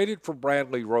 You traded for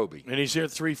Bradley Roby. And he's here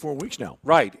 3-4 weeks now.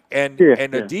 Right. And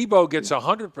Adebo gets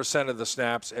 100% of the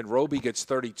snaps and Roby gets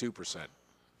 32%.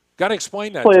 Got to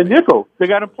explain that. Play a nickel. They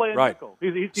got to play a nickel.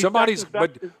 Somebody's,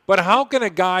 but how can a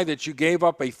guy that you gave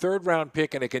up a third-round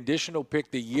pick and a conditional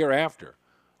pick the year after,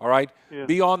 all right,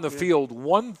 be on the field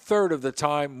 1/3 of the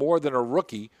time more than a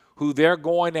rookie who they're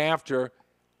going after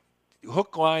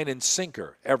hook, line, and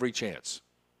sinker every chance?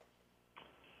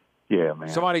 Yeah, man.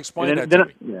 Somebody explain that to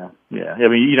me. Yeah. I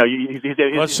mean,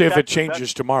 let's see if it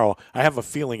changes tomorrow. I have a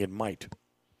feeling it might.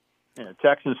 Yeah,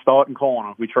 Texans starting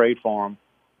corner. We trade for him.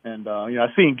 And, I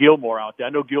seen Gilmore out there. I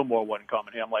know Gilmore wasn't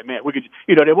coming here. I'm like, man, we could,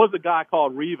 there was a guy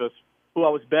called Revis who I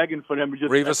was begging for them to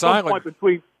just, Revis at some Island.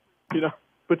 point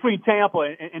between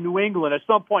Tampa and New England, at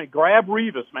some point, grab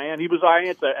Revis, man. He was our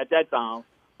answer at that time,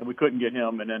 and we couldn't get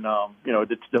him. And then,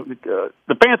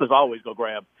 the Panthers always go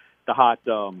grab the hot,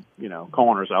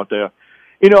 corners out there.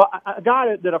 A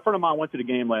guy that a friend of mine went to the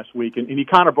game last week, and he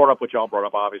kind of brought up what y'all brought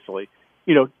up, obviously.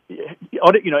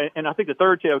 and I think the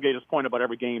third tailgater's point about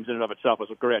every game's in and of itself was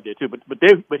what Greg did too.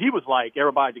 But he was like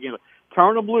everybody at the game,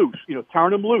 turn him loose,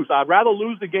 turn him loose. I'd rather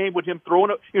lose the game with him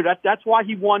throwing it. That's why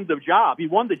he won the job. He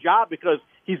won the job because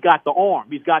he's got the arm,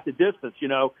 he's got the distance.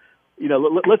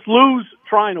 Let's lose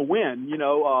trying to win.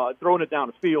 Throwing it down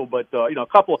the field, but a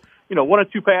couple, one or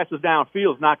two passes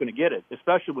downfield is not going to get it,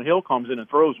 especially when Hill comes in and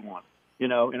throws one.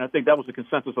 And I think that was the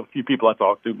consensus of a few people I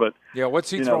talked to. But yeah,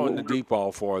 what's he throwing the deep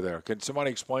ball for there? Can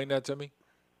somebody explain that to me?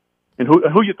 And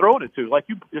who you throwing it to? Like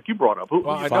you brought up, who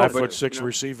 5'6"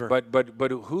 receiver.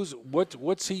 But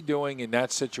what's he doing in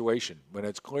that situation when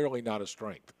it's clearly not a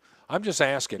strength? I'm just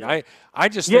asking. Yeah. I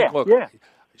just think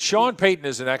Sean Payton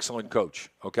is an excellent coach.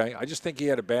 Okay, I just think he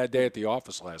had a bad day at the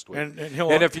office last week. And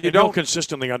he'll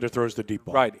consistently underthrows the deep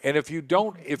ball. Right, and if you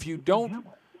don't.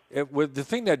 With the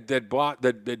thing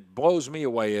that blows me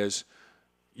away is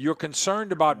you're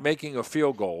concerned about making a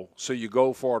field goal, so you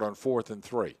go for it on 4th and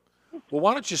 3. Well,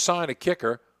 why don't you sign a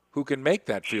kicker who can make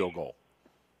that field goal?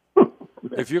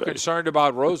 If you're concerned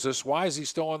about Rosas, why is he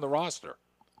still on the roster?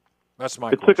 That's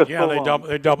my question. Yeah,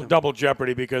 they double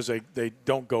jeopardy because they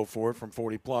don't go for it from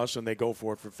 40+, and they go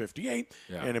for it for 58.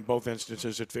 Yeah. And in both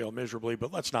instances, it failed miserably.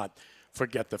 But let's not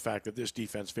forget the fact that this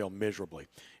defense failed miserably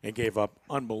and gave up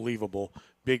unbelievable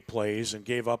big plays and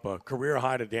gave up a career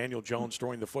high to Daniel Jones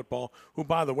throwing the football, who,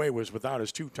 by the way, was without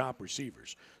his 2 top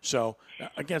receivers. So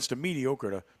against a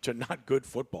mediocre to not good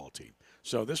football team.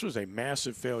 So this was a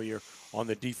massive failure on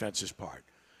the defense's part.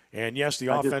 And, yes, the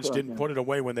offense didn't put it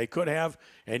away when they could have.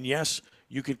 And, yes,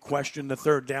 you could question the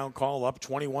third down call up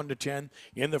 21-10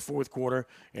 in the fourth quarter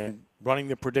and running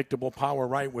the predictable power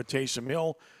right with Taysom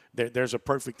Hill. There's a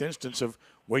perfect instance of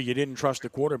where you didn't trust the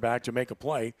quarterback to make a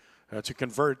play to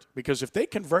convert. Because if they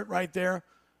convert right there,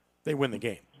 they win the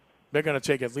game. They're going to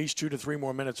take at least 2 to 3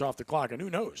 more minutes off the clock. And who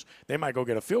knows? They might go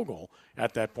get a field goal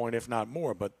at that point, if not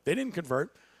more. But they didn't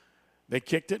convert. They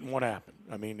kicked it, and what happened?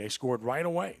 I mean, they scored right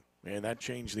away. And that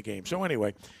changed the game. So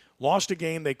anyway, lost a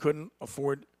game they couldn't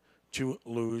afford to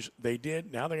lose. They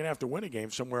did. Now they're going to have to win a game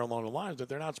somewhere along the lines that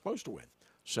they're not supposed to win.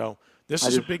 So this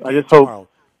is a big game tomorrow.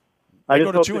 They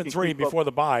go to 2-3 before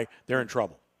the bye, they're in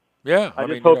trouble. Yeah. I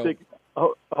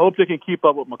hope they can keep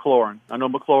up with McLaurin. I know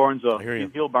McLaurin's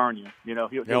he'll burn you.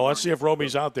 Let's see if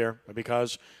Roby's out there,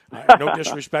 because no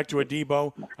disrespect to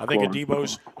Adebo. I think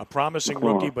Adebo's a promising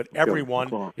rookie, but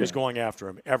everyone is going after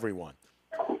him. Everyone.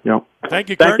 Yep. Thank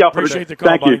you, Kurt. Appreciate the call,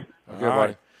 Thank buddy. you. All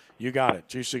right. You got it.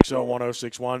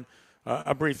 260-1061.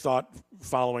 A brief thought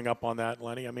following up on that,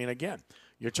 Lenny. I mean, again,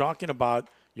 you're asking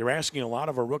a lot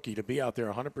of a rookie to be out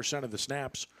there 100% of the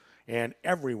snaps, and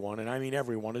everyone, and I mean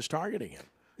everyone, is targeting him.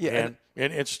 Yeah.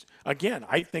 And it's, again,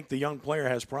 I think the young player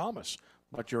has promise,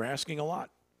 but you're asking a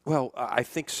lot. Well, I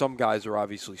think some guys are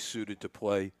obviously suited to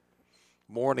play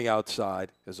more on the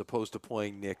outside as opposed to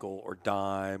playing nickel or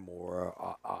dime or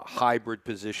a hybrid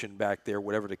position back there,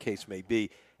 whatever the case may be.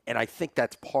 And I think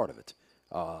that's part of it,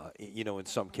 in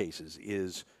some cases.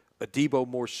 Is Adebo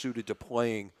more suited to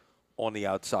playing on the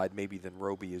outside maybe than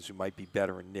Roby is, who might be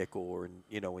better in nickel or in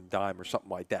dime or something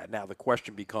like that. Now the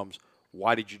question becomes,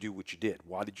 why did you do what you did?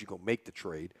 Why did you go make the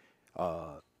trade?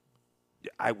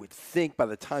 I would think by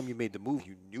the time you made the move,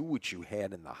 you knew what you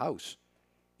had in the house.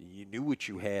 You knew what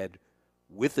you had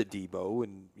with Adebo,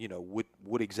 and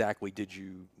what exactly did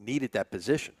you need at that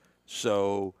position?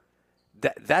 So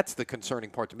that's the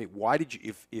concerning part to me. Why did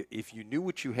you, if you knew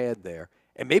what you had there,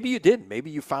 and maybe you didn't, maybe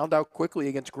you found out quickly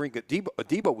against Green Bay.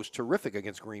 Adebo was terrific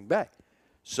against Green Bay.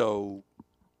 So,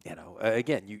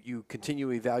 again, you continue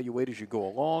to evaluate as you go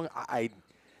along.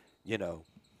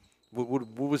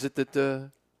 What was it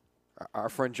that our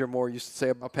friend Jim Moore used to say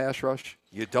about pass rush?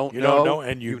 You don't know,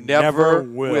 and you never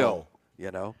will.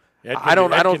 I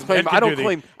don't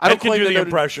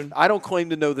claim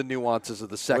to know the nuances of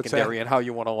the secondary and how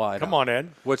you want to line Come on, Ed.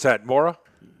 What's that, Mora?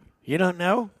 You don't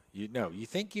know? You know. You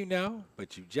think you know,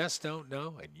 but you just don't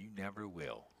know, and you never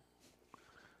will.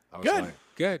 Good.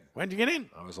 Good. When'd you get in?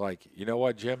 I was like, you know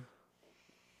what, Jim?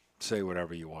 Say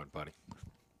whatever you want, buddy.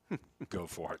 Go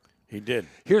for it. He did.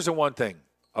 Here's the one thing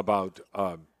about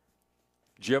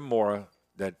Jim Mora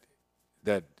that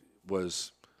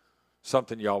was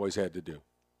something you always had to do.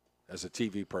 As a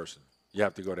TV person, you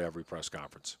have to go to every press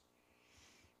conference.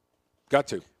 Got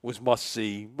to. Was must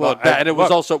see. Well, and it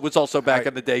was also back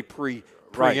in the day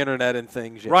pre-internet and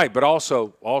things. Yeah. Right, but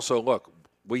also look,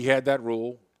 we had that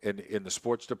rule in the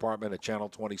sports department at Channel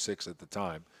 26 at the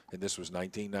time, and this was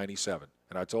 1997.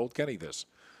 And I told Kenny this.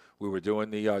 We were doing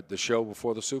the show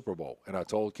before the Super Bowl, and I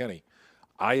told Kenny,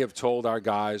 I have told our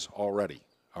guys already,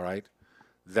 all right,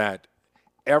 that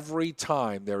every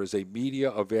time there is a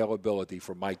media availability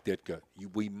for Mike Ditka,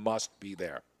 we must be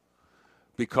there.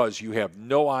 because you have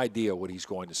no idea what he's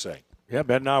going to say. Yeah,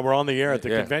 Ben and I were on the air at the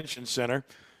Yeah. convention center,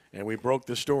 and we broke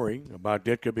the story about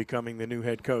Ditka becoming the new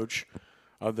head coach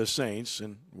of the Saints,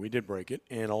 and we did break it.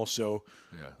 And also,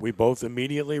 we both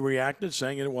immediately reacted,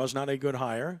 saying it was not a good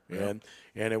hire, and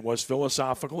it was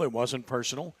philosophical. It wasn't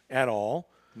personal at all.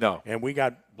 No. And we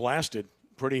got blasted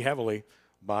pretty heavily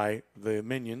by the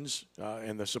minions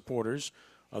and the supporters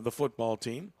of the football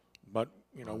team. But,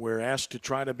 we're asked to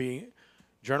try to be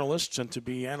journalists and to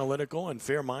be analytical and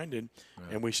fair-minded,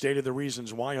 and we stated the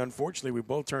reasons why. Unfortunately, we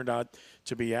both turned out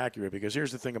to be accurate, because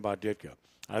here's the thing about Ditka.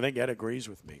 I think Ed agrees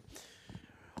with me.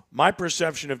 My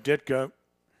perception of Ditka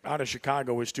out of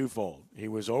Chicago was twofold. He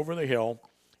was over the hill,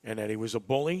 and that he was a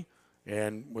bully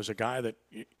and was a guy that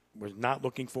was not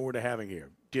looking forward to having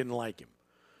here, didn't like him.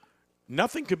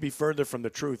 Nothing could be further from the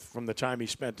truth from the time he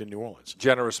spent in New Orleans.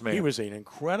 Generous man. He was an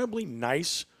incredibly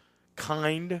nice,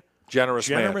 kind,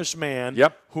 generous man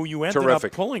Yep. who you ended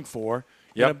Terrific. up pulling for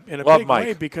Yep. in a Love big Mike.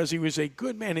 way, because he was a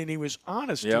good man and he was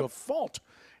honest Yep. to a fault.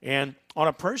 And on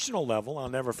a personal level, I'll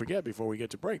never forget, before we get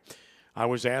to break, I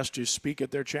was asked to speak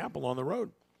at their chapel on the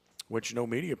road, which no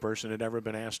media person had ever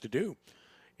been asked to do.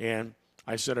 And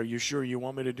I said, "Are you sure you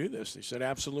want me to do this?" They said,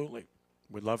 "Absolutely.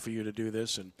 We'd love for you to do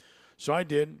this." And so I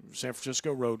did, San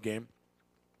Francisco road game.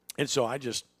 And so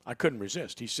I couldn't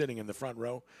resist. He's sitting in the front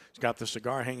row. He's got the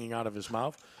cigar hanging out of his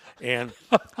mouth. And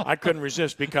I couldn't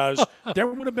resist, because there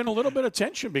would have been a little bit of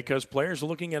tension, because players are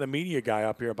looking at a media guy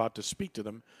up here about to speak to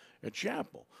them at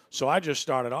chapel. So I just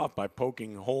started off by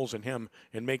poking holes in him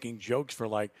and making jokes for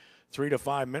like 3 to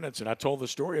 5 minutes. And I told the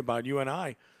story about you and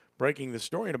I breaking the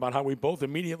story, and about how we both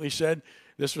immediately said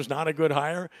this was not a good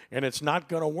hire and it's not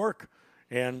going to work.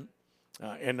 And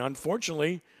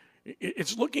unfortunately,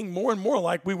 it's looking more and more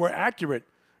like we were accurate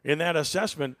in that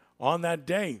assessment on that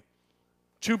day.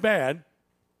 Too bad.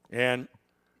 And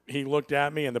he looked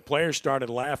at me, and the players started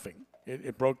laughing.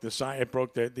 It broke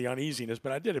the uneasiness,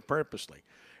 but I did it purposely.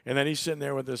 And then he's sitting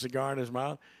there with the cigar in his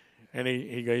mouth, and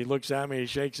he looks at me, he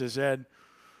shakes his head,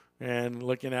 and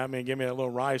looking at me and gave me that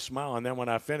little wry smile. And then when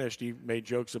I finished, he made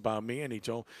jokes about me, and he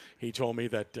told me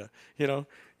that,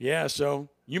 so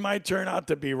you might turn out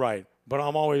to be right, but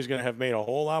I'm always going to have made a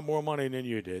whole lot more money than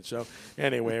you did. So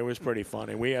anyway, it was pretty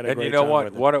funny. We had a great time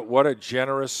with it. What a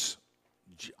generous,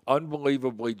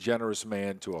 unbelievably generous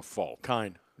man to a fault.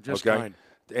 Kind. Just okay? kind.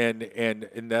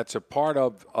 And that's a part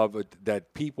of it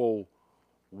that people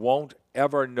won't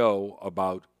ever know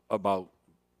about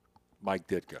Mike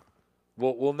Ditka.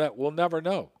 We'll never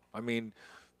know. I mean,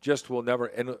 we'll never.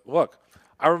 And look,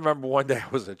 I remember one day I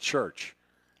was at church,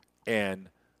 and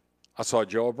I saw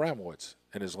Joe Abramowitz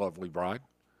and his lovely bride,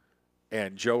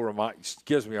 and Joe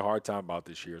gives me a hard time about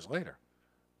this years later.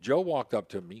 Joe walked up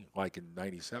to me like in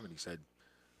 '97. He said,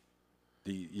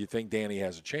 "Do you think Danny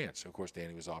has a chance?" Of course,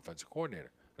 Danny was offensive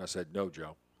coordinator, and I said, "No,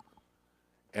 Joe."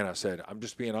 And I said, "I'm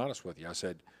just being honest with you." I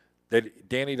said that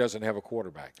Danny doesn't have a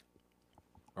quarterback.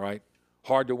 All right.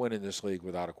 Hard to win in this league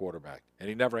without a quarterback. And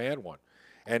he never had one.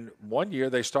 And one year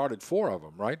they started 4 of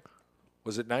them, right?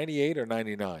 Was it 98 or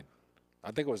 99? I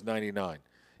think it was 99.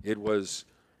 It was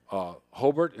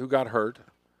Hobart who got hurt.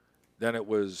 Then it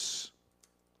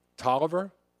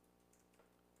Tolliver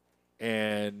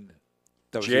and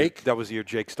Jake. That was the year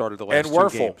Jake started the last and 2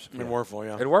 Werfel. games. And Werfel,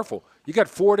 yeah. And Werfel. You got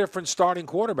 4 different starting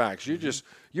quarterbacks.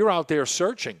 You're out there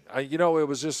searching. It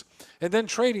was just – and then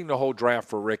trading the whole draft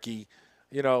for Ricky –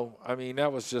 that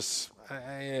was just,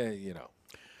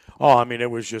 Oh, I mean,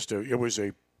 it was just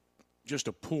a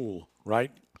pool,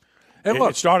 right? And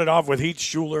it started off with Heath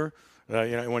Schuler,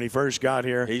 when he first got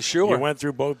here. Heath Schuler. You went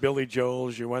through both Billy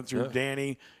Joels. You went through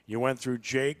Danny. You went through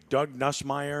Jake, Doug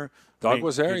Nussmeier. Doug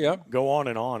was there, yeah. Go on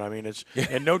and on. I mean,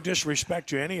 and no disrespect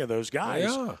to any of those guys,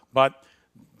 Yeah. but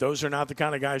those are not the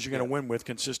kind of guys you're going to win with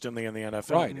consistently in the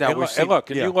NFL. Right. Now,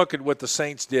 you look at what the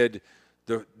Saints did.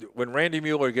 When Randy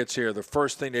Mueller gets here, the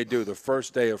first thing they do, the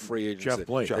first day of free agency, Jeff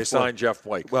Blake. they sign Jeff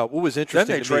Blake. Well, what was interesting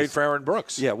Then they to me trade for Aaron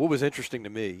Brooks. Yeah, what was interesting to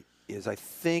me is I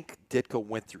think Ditka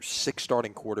went through 6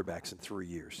 starting quarterbacks in 3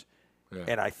 years. Yeah.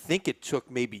 And I think it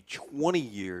took maybe 20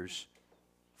 years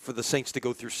for the Saints to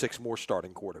go through 6 more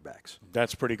starting quarterbacks.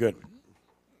 That's pretty good.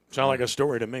 Sound like a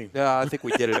story to me. Yeah, I think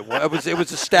we did it at one. It was a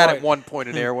stat at one point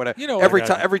in there when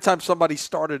every time somebody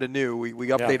started anew, we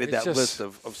updated that list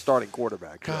of starting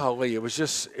quarterbacks. Golly, it was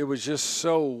just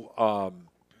so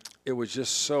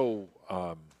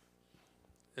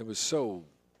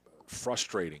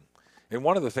frustrating. And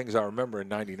one of the things I remember in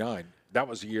 '99, that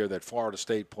was the year that Florida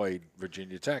State played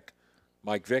Virginia Tech,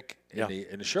 Mike Vick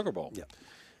in the Sugar Bowl. Yeah.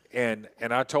 And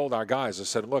I told our guys, I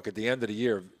said, look, at the end of the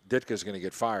year, Ditka's going to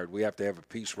get fired. We have to have a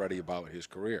piece ready about his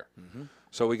career. Mm-hmm.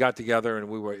 So we got together, and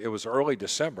it was early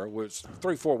December. It was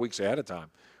 3-4 weeks ahead of time.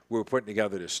 We were putting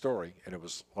together this story, and it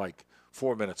was like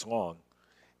 4 minutes long.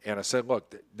 And I said,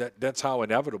 look, that's how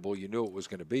inevitable you knew it was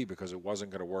going to be, because it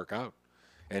wasn't going to work out.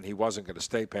 And he wasn't going to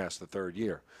stay past the third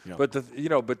year. Yeah.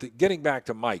 But getting back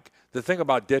to Mike, the thing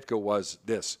about Ditka was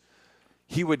this.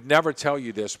 He would never tell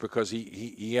you this because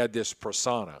he had this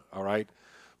persona, all right?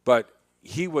 But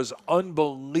he was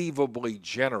unbelievably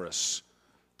generous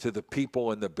to the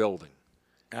people in the building.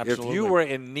 Absolutely. If you were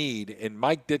in need and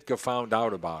Mike Ditka found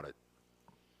out about it,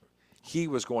 he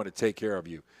was going to take care of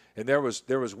you. And there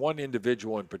was one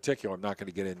individual in particular, I'm not going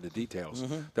to get into details,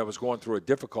 that was going through a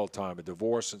difficult time, a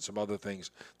divorce and some other things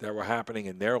that were happening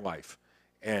in their life.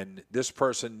 And this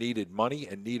person needed money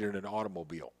and needed an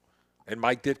automobile. And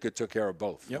Mike Ditka took care of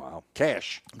both. Yep. Wow.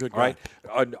 Cash. Good guy.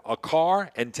 Right? A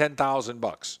car and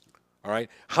 $10,000. All right?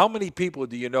 How many people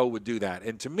do you know would do that?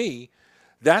 And to me,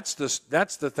 that's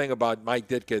the thing about Mike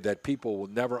Ditka that people will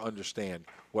never understand,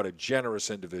 what a generous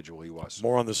individual he was.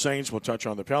 More on the Saints. We'll touch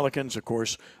on the Pelicans. Of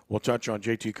course, we'll touch on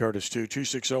J.T. Curtis, too.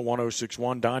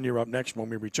 260-1061. Don, you're up next when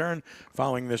we return.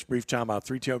 Following this brief timeout,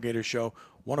 3 Tailgaters Show,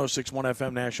 106.1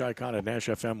 FM Nash Icon at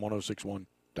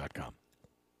NashFM1061.com.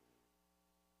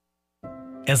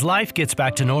 As life gets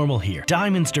back to normal here,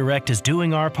 Diamonds Direct is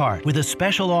doing our part with a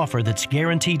special offer that's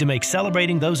guaranteed to make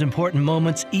celebrating those important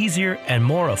moments easier and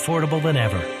more affordable than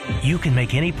ever. You can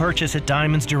make any purchase at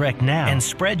Diamonds Direct now and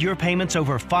spread your payments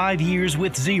over 5 years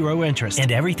with 0 interest.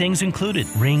 And everything's included.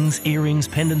 Rings, earrings,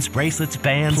 pendants, bracelets,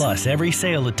 bands. Plus, every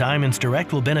sale at Diamonds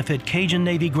Direct will benefit Cajun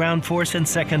Navy Ground Force and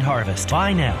Second Harvest.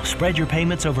 Buy now, spread your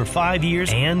payments over 5 years,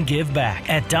 and give back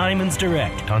at Diamonds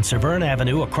Direct on Severn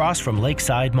Avenue across from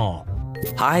Lakeside Mall.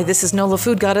 Hi, this is NOLA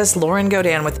Food Goddess Lauren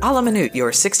Godin with A La Minute,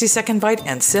 your 60-second bite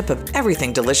and sip of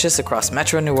everything delicious across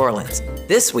Metro New Orleans.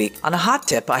 This week, on a hot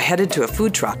tip, I headed to a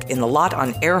food truck in the lot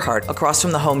on Earhart across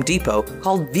from the Home Depot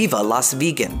called Viva Las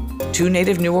Vegan. 2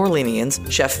 native New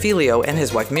Orleanians, Chef Filio and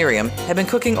his wife Miriam, had been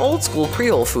cooking old-school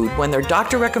Creole food when their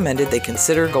doctor recommended they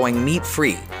consider going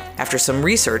meat-free. After some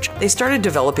research, they started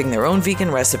developing their own vegan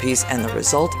recipes, and the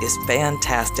result is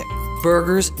fantastic.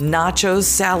 Burgers, nachos,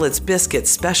 salads,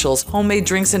 biscuits, specials, homemade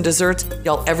drinks and desserts,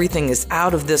 y'all, everything is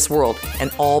out of this world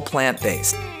and all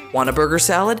plant-based. Want a burger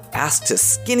salad? Ask to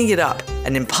skinny it up.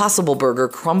 An Impossible Burger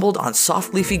crumbled on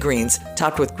soft leafy greens,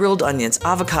 topped with grilled onions,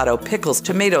 avocado, pickles,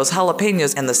 tomatoes,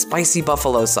 jalapenos, and the spicy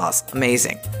buffalo sauce.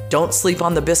 Amazing. Don't sleep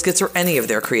on the biscuits or any of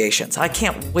their creations. I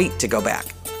can't wait to go back.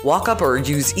 Walk up or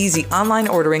use easy online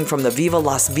ordering from the Viva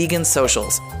Las Vegan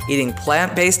socials. Eating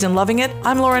plant-based and loving it?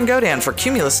 I'm Lauren Godin for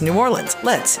Cumulus New Orleans.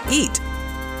 Let's eat.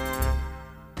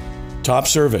 Top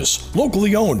service,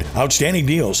 locally owned, outstanding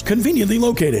deals, conveniently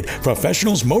located,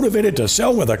 professionals motivated to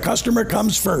sell where the customer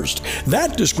comes first.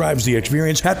 That describes the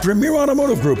experience at Premier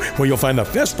Automotive Group, where you'll find the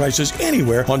best prices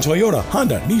anywhere on Toyota,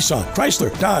 Honda, Nissan, Chrysler,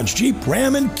 Dodge, Jeep,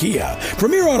 Ram, and Kia.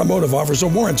 Premier Automotive offers a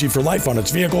warranty for life on its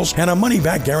vehicles and a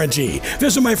money-back guarantee.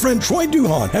 Visit my friend Troy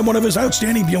Duhon at one of his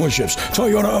outstanding dealerships,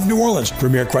 Toyota of New Orleans,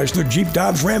 Premier Chrysler, Jeep,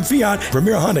 Dodge, Ram, Fiat,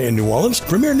 Premier Honda in New Orleans,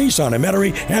 Premier Nissan in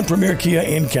Metairie, and Premier Kia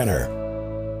in Kenner.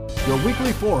 Your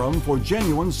weekly forum for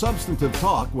genuine substantive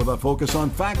talk with a focus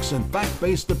on facts and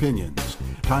fact-based opinions.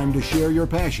 Time to share your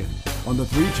passion on the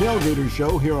 3 Tailgaters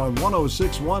Show here on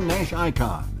 106.1 Nash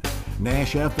Icon,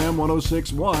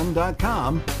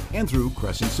 NashFM1061.com, and through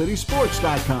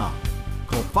CrescentCitySports.com.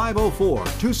 Call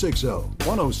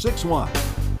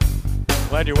 504-260-1061.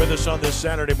 Glad you're with us on this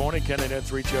Saturday morning. Ken and Ed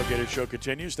 3 Tailgaters Show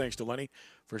continues. Thanks to Lenny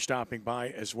for stopping by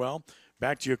as well.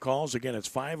 Back to your calls. Again, it's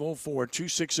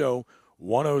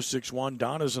 504-260-1061.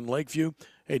 Don is in Lakeview.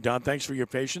 Hey, Don, thanks for your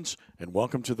patience, and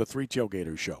welcome to the 3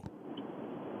 Tailgaters Show.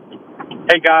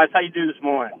 Hey, guys. How you doing this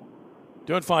morning?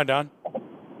 Doing fine, Don.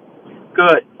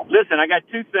 Good. Listen, I got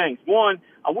 2 things. One,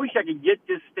 I wish I could get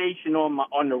this station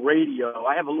on the radio.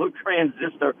 I have a little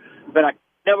transistor, but I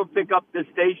never pick up this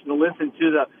station to listen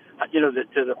to the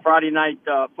Friday night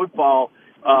football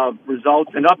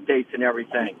results and updates and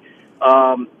everything.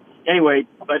 Anyway,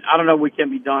 but I don't know what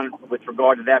can be done with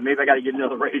regard to that. Maybe I got to get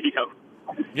another radio.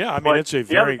 Yeah, I mean, it's a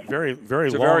very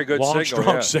long,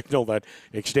 strong signal that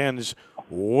extends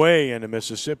way into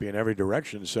Mississippi in every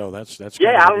direction. So that's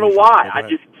yeah. I don't know why. I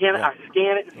just can't. Yeah. I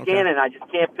scan it, and I just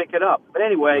can't pick it up. But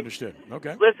anyway, understood.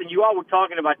 Okay. Listen, you all were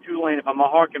talking about Tulane. If I'm gonna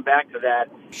harken back to that,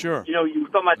 sure. You were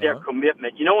talking about their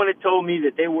commitment. You know when it told me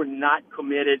that they were not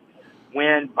committed.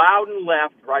 When Bowden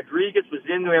left, Rodriguez was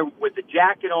in there with the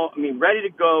jacket on, ready to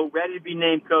go, ready to be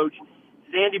named coach.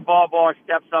 Sandy Barbar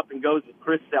steps up and goes with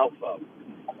Chris Selfo.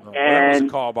 And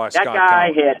that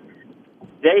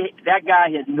guy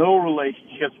had no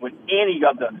relationships with any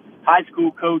of the high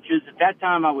school coaches. At that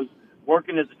time, I was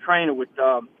working as a trainer with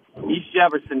East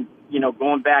Jefferson,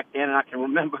 going back then, and I can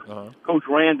remember Coach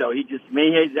Rando. He just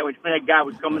made that when that guy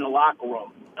would come in the locker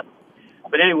room.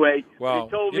 But anyway, well,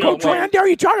 they told me, Coach Rando, are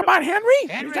you talking about Henry?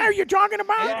 Is that what you're talking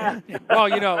about? Yeah. Well,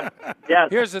 yes.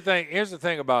 Here's the thing. Here's the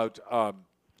thing about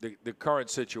the current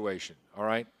situation. All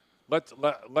right,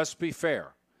 let's be fair.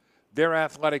 Their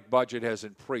athletic budget has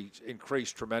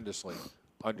increased tremendously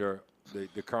under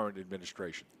the current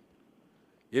administration.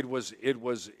 It was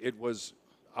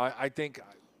I think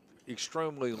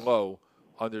extremely low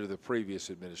under the previous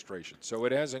administration. So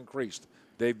it has increased.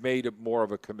 They've made it more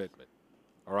of a commitment.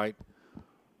 All right.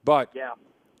 But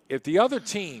if the other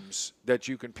teams that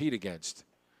you compete against,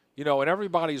 and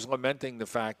everybody's lamenting the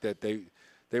fact that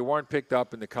they weren't picked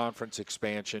up in the conference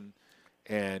expansion,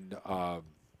 and and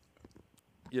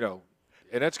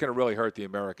that's going to really hurt the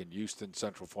American, Houston,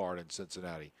 Central Florida, and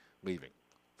Cincinnati leaving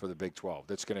for the Big 12.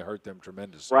 That's going to hurt them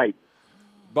tremendously. Right.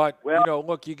 But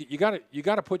look, you got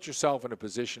to put yourself in a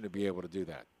position to be able to do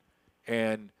that,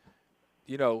 and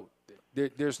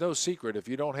there's no secret if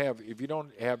you don't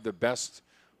have the best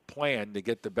plan to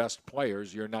get the best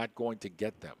players, you're not going to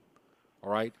get them. All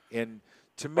right, and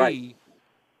to me,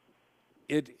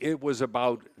 it was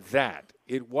about that.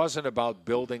 It wasn't about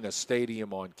building a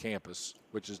stadium on campus,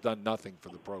 which has done nothing for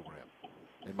the program,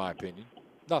 in my opinion.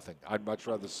 Nothing. I'd much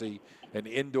rather see an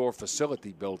indoor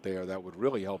facility built there that would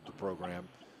really help the program,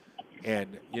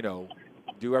 and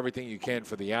do everything you can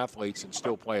for the athletes and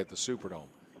still play at the Superdome.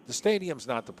 The stadium's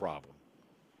not the problem.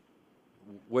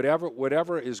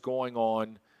 Whatever is going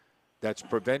on that's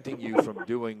preventing you from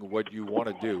doing what you want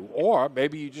to do, or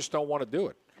maybe you just don't want to do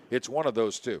it. It's one of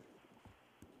those two.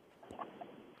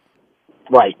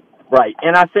 Right.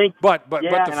 And I think But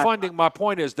the funding, my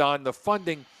point is, Don, the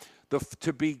funding,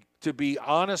 to be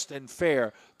honest and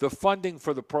fair, the funding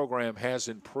for the program has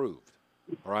improved.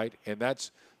 All right? And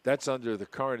that's under the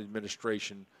current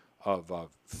administration of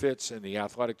Fitz and the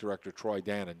athletic director, Troy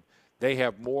Dannon. They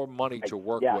have more money to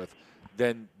work with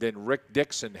than Rick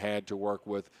Dixon had to work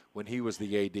with when he was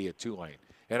the AD at Tulane.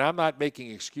 And I'm not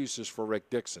making excuses for Rick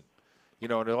Dixon.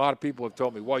 And a lot of people have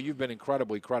told me, well, you've been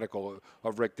incredibly critical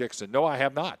of Rick Dixon. No, I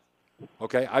have not.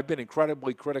 Okay? I've been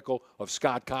incredibly critical of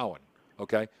Scott Cowan,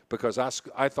 okay? Because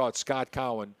I thought Scott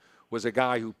Cowan was a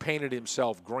guy who painted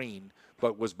himself green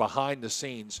but was behind the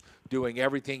scenes doing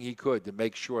everything he could to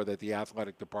make sure that the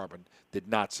athletic department did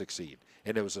not succeed.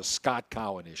 And it was a Scott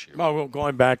Cowan issue. Well,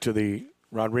 going back to the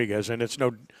Rodriguez, and it's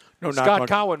no knock Scott on,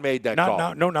 Cowan made that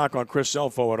call. No knock on Chris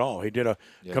Selfo at all. He did a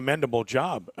commendable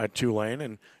job at Tulane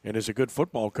and is a good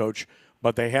football coach.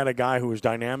 But they had a guy who was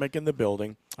dynamic in the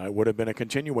building. It would have been a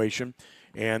continuation.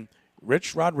 And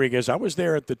Rich Rodriguez, I was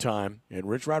there at the time, and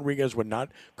Rich Rodriguez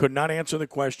could not answer the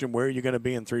question, where are you going to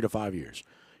be in 3 to 5 years?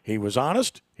 He was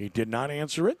honest. He did not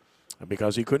answer it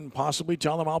because he couldn't possibly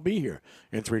tell them I'll be here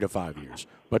in 3 to 5 years.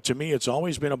 But to me, it's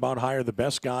always been about hire the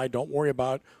best guy. Don't worry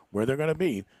about where they're going to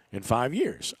be in 5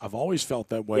 years. I've always felt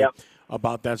that way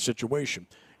about that situation.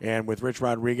 And with Rich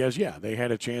Rodriguez, they had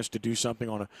a chance to do something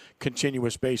on a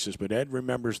continuous basis. But Ed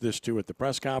remembers this, too, at the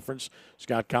press conference.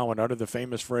 Scott Cowan uttered the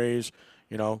famous phrase,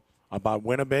 about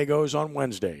Winnebagos on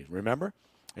Wednesdays. Remember?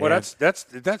 Well, that's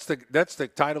the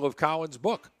title of Cowan's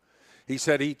book. He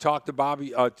said he talked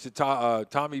to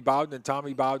Tommy Bowden, and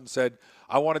Tommy Bowden said,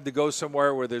 I wanted to go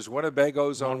somewhere where there's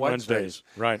Winnebagos on Wednesdays.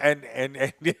 Right. And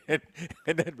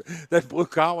that blew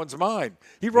Cowan's mind.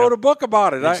 He wrote a book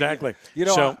about it. Exactly.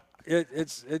 And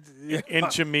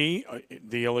to me,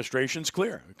 the illustration's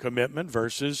clear. Commitment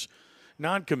versus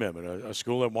non-commitment. A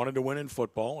school that wanted to win in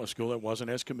football, a school that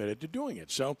wasn't as committed to doing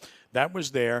it. So that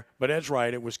was there. But Ed's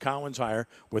right. It was Cowan's hire,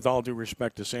 with all due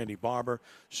respect to Sandy Barber.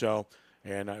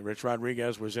 And Rich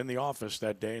Rodriguez was in the office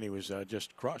that day, and he was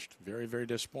just crushed. Very, very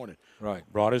disappointed. Right.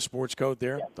 Brought his sports coat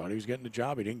there. Thought he was getting the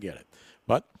job. He didn't get it.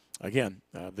 But, again,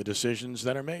 the decisions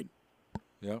that are made.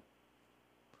 Yep.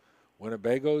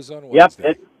 Winnebagos on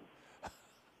Wednesday.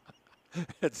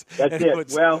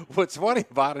 Yep. What's funny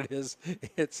about it is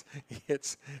it's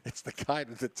the kind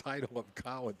of the title of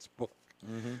Cowan's book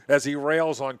as he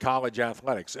rails on college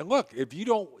athletics. And look, and he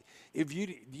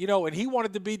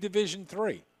wanted to be Division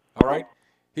III. All right,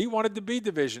 he wanted to be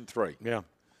Division III. Yeah,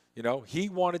 he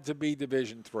wanted to be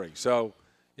Division III. So,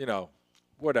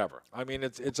 whatever. I mean,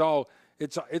 it's all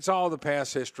the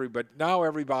past history. But now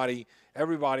everybody,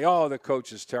 oh, the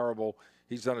coach is terrible.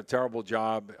 He's done a terrible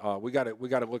job. We got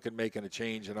to look at making a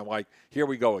change. And I'm like, here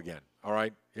we go again. All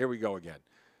right, here we go again.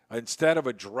 Instead of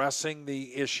addressing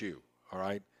the issue, all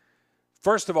right.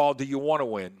 First of all, do you want to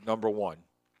win? Number one.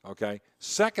 Okay.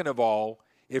 Second of all,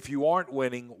 if you aren't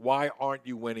winning, why aren't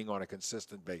you winning on a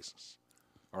consistent basis?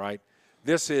 All right?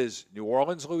 This is New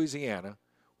Orleans, Louisiana,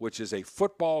 which is a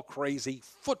football-crazy,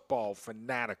 football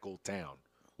fanatical town.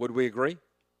 Would we agree?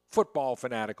 Football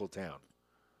fanatical town.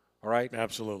 All right?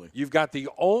 Absolutely. You've got the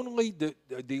only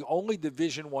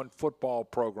Division I football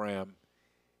program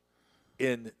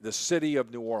in the city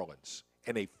of New Orleans,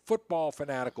 in a football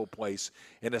fanatical place,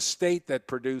 in a state that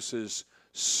produces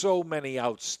so many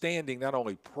outstanding, not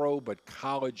only pro but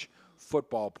college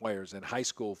football players and high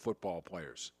school football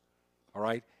players. All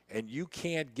right? And you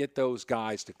can't get those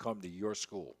guys to come to your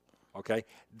school. Okay?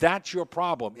 That's your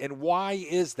problem. And why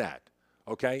is that?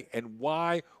 Okay? And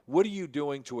why? What are you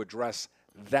doing to address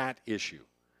that issue?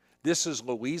 This is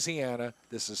Louisiana.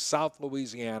 This is South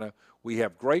Louisiana. We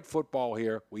have great football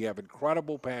here. We have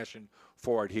incredible passion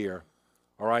for it here.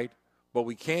 All right? But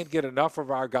we can't get enough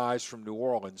of our guys from New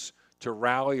Orleans to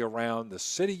rally around the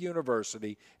city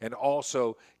university and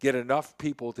also get enough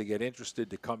people to get interested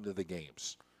to come to the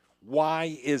games.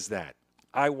 Why is that?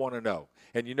 I want to know.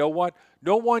 And you know what?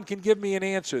 No one can give me an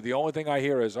answer. The only thing I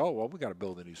hear is, oh, well, we got to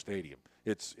build a new stadium.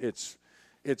 It's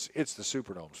the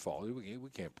Superdome's fault. We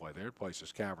can't play there. The place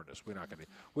is cavernous. We're not going to.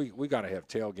 We got to have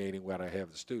tailgating. We got to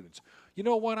have the students. You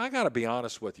know what? I got to be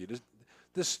honest with you.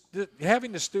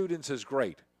 Having the students is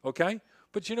great, okay?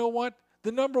 But you know what?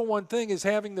 The number one thing is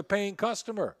having the paying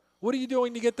customer. What are you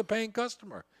doing to get the paying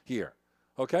customer here?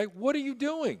 Okay? What are you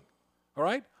doing? All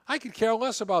right? I could care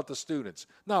less about the students.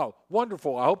 Now,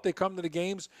 wonderful. I hope they come to the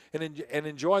games and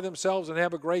enjoy themselves and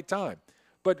have a great time.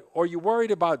 But are you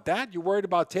worried about that? You worried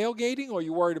about tailgating, or are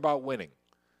you worried about winning?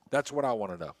 That's what I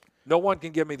want to know. No one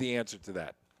can give me the answer to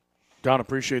that. Don,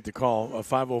 appreciate the call.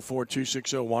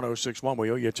 504-260-1061.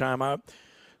 We owe you a timeout.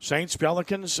 Saints,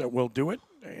 Pelicans, we'll do it.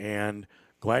 And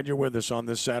glad you're with us on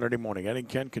this Saturday morning. Ed and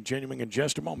Ken continuing in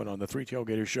just a moment on the Three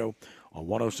Tailgaters Show on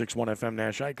 106.1 FM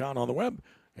Nash Icon, on the web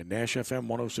at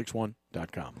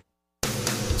NashFM1061.com.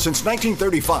 Since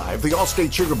 1935, the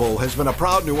Allstate Sugar Bowl has been a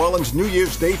proud New Orleans New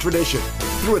Year's Day tradition.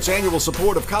 Through its annual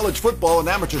support of college football and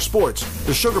amateur sports,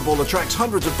 the Sugar Bowl attracts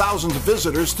hundreds of thousands of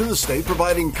visitors to the state,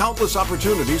 providing countless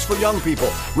opportunities for young people.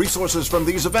 Resources from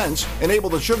these events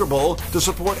enable the Sugar Bowl to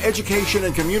support education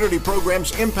and community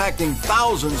programs impacting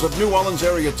thousands of New Orleans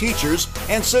area teachers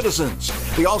and citizens.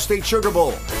 The Allstate Sugar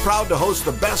Bowl, proud to host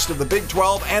the best of the Big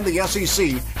 12 and the SEC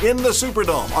in the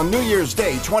Superdome on New Year's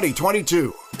Day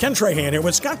 2022. Ken Trahan here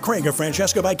with Scott Craig of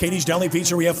Francesca by Katie's Deli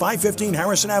Pizzeria, 515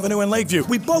 Harrison Avenue in Lakeview.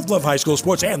 We both love high school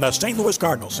sports and the St. Louis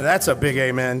Cardinals. That's a big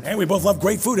amen. And we both love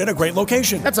great food at a great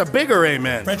location. That's a bigger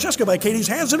amen. Francesca by Katie's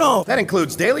has it all. That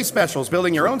includes daily specials,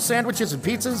 building your own sandwiches and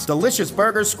pizzas, delicious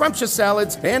burgers, scrumptious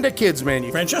salads, and a kids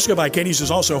menu. Francesca by Katie's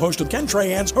is also host of Ken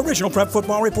Trahan's Original Prep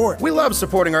Football Report. We love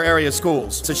supporting our area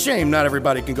schools. It's a shame not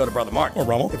everybody can go to Brother Martin. Or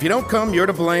Rummel. If you don't come, you're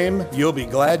to blame. You'll be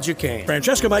glad you came.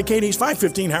 Francesca by Katie's,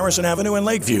 515 Harrison Avenue in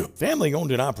Lakeview. Family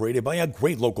owned and operated by a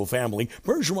great local family,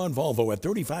 Bergeron Volvo at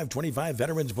 3525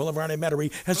 Veterans Boulevard in Metairie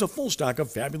has a full stock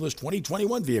of fabulous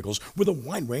 2021 vehicles with a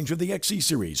wide range of the XC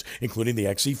series, including the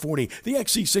XC40, the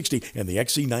XC60, and the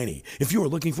XC90. If you are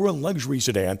looking for a luxury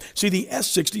sedan, see the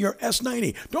S60 or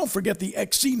S90. Don't forget the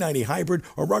XC90 Hybrid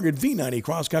or rugged V90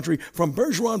 Cross Country from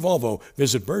Bergeron Volvo.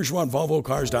 Visit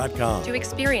BergeronVolvoCars.com. To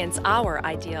experience our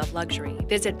idea of luxury,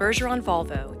 visit Bergeron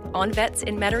Volvo on Vets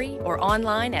in Metairie or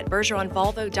online at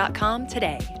BergeronVolvo.com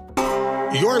today.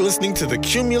 You're listening to the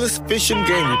Cumulus Fish and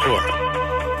Game Report.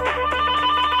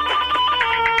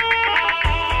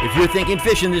 If you're thinking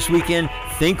fishing this weekend,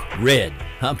 think red.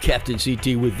 I'm Captain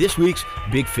CT with this week's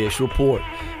Big Fish Report.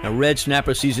 Now, red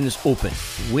snapper season is open.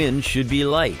 Wind should be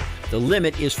light. The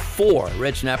limit is 4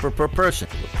 red snapper per person.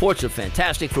 Reports are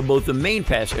fantastic for both the Main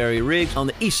Pass area rigs on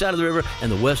the east side of the river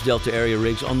and the West Delta area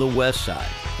rigs on the west side.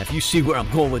 Now, if you see where I'm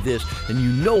going with this, then you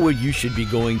know where you should be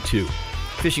going too.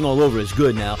 Fishing all over is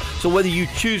good now, so whether you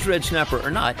choose red snapper or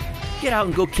not, get out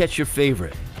and go catch your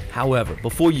favorite. However,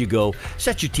 before you go,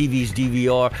 set your TV's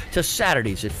DVR to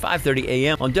Saturdays at 5:30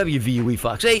 a.m. on WVUE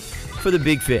Fox 8 for The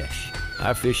Big Fish,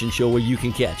 our fishing show where you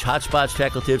can catch hot spots,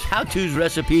 tackle tips, how-tos,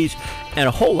 recipes, and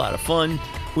a whole lot of fun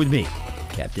with me,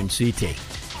 Captain CT.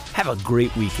 Have a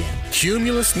great weekend.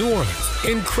 Cumulus New Orleans.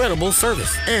 Incredible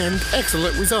service and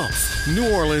excellent results.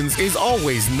 New Orleans is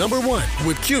always #1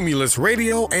 with Cumulus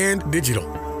Radio and Digital.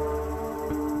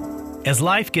 As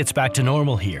life gets back to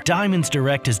normal here, Diamonds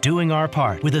Direct is doing our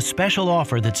part with a special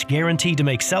offer that's guaranteed to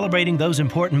make celebrating those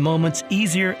important moments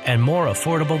easier and more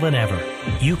affordable than ever.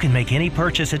 You can make any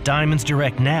purchase at Diamonds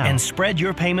Direct now and spread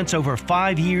your payments over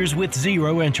 5 years with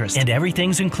 0 interest. And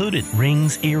everything's included.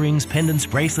 Rings, earrings, pendants,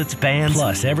 bracelets, bands.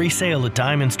 Plus, every sale at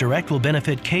Diamonds Direct will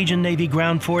benefit Cajun Navy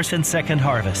Ground Force and Second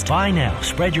Harvest. Buy now,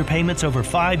 spread your payments over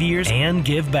 5 years, and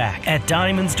give back at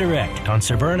Diamonds Direct on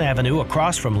Severn Avenue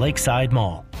across from Lakeside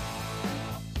Mall.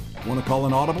 Want to call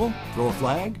an audible? Throw a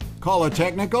flag? Call a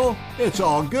technical? It's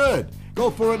all good. Go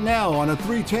for it now on a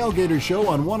 3 Tailgater show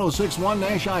on 1061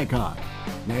 Nash Icon,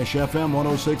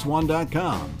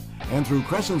 NashFM1061.com, and through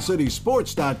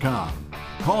CrescentCitySports.com.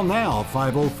 Call now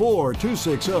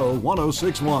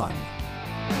 504-260-1061.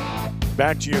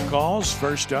 Back to your calls.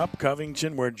 First up,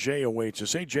 Covington, where Jay awaits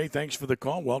us. Hey, Jay, thanks for the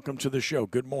call. Welcome to the show.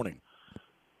 Good morning.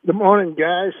 Good morning,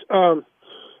 guys. I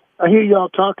hear y'all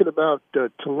talking about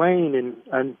Tulane, and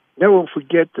I never will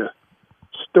forget the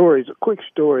stories, a quick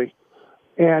story.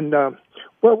 And,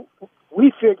 well,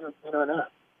 we figured,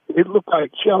 it looked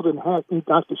like Sheldon Haskins,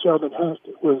 Dr. Sheldon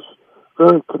Haskins, was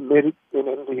very committed, and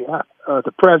then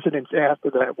the presidents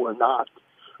after that were not.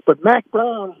 But Mack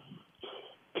Brown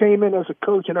came in as a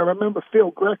coach, and I remember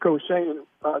Phil Greco saying,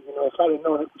 if I didn't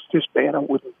know it was this bad, I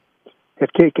wouldn't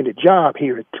have taken a job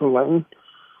here at Tulane.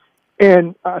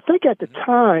 And I think at the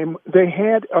time they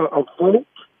had a vote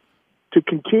to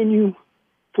continue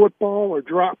football or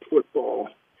drop football,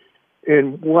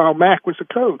 and while Mack was a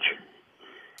coach,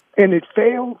 and they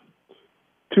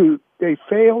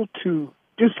failed to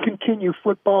discontinue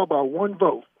football by one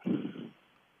vote,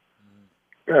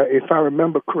 if I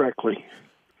remember correctly.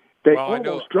 I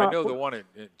know the one in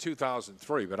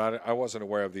 2003, but I wasn't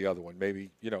aware of the other one. Maybe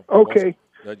Okay.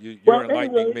 You're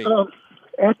enlightening me.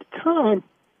 At the time,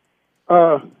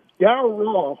 Darryl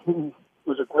Raw, who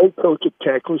was a great coach at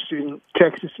Texas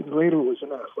and later was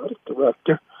an athletic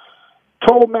director,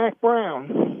 told Mack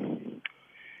Brown,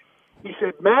 he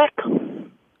said, Mack,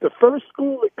 the first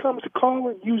school that comes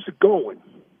calling, you's a going.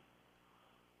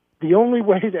 The only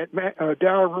way that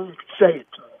Darryl Raw could say it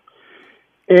to him.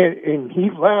 And he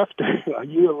left a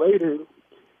year later,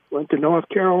 went to North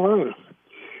Carolina.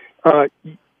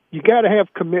 You got to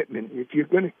have commitment. If you're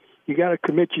you got to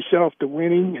commit yourself to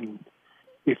winning, and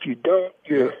if you don't,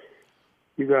 you're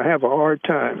going to have a hard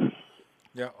time.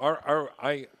 Yeah,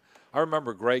 I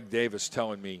remember Greg Davis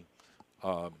telling me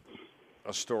a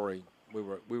story.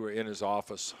 We were in his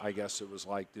office. I guess it was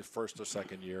like the first or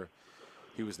second year.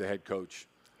 He was the head coach,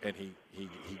 and he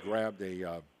grabbed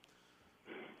a.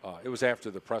 It was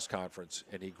after the press conference,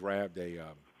 and he grabbed a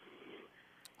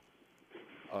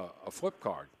flip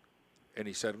card, and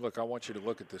he said, "Look, I want you to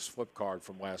look at this flip card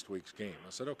from last week's game." I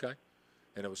said, "Okay,"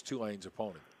 and it was Tulane's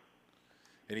opponent,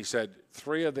 and he said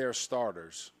 3 of their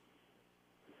starters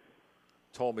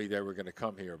told me they were going to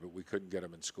come here, but we couldn't get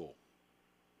them in school.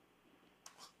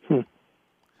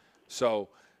 So,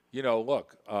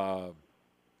 look,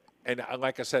 and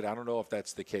like I said, I don't know if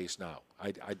that's the case now.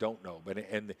 I don't know, but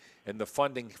and the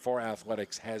funding for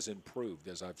athletics has improved,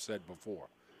 as I've said before.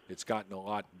 It's gotten a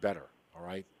lot better. All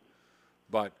right,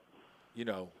 but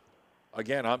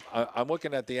again, I'm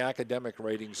looking at the academic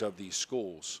ratings of these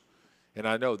schools, and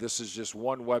I know this is just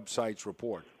one website's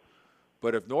report,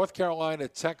 but if North Carolina,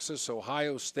 Texas,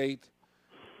 Ohio State,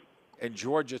 and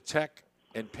Georgia Tech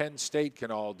and Penn State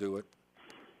can all do it,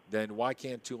 then why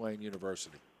can't Tulane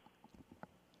University?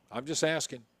 I'm just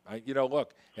asking.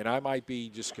 Look, and I might be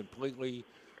just completely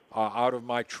out of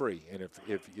my tree. And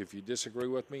if you disagree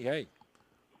with me, hey,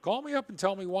 call me up and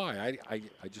tell me why. I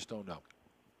just don't know.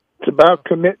 It's about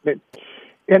commitment.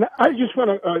 And I just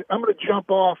want to. I'm going to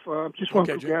jump off. Just want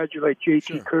to congratulate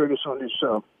J.T. Curtis on his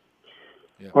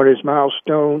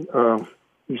milestone.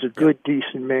 He's a good,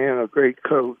 decent man, a great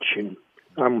coach, and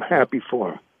I'm happy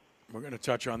for him. We're going to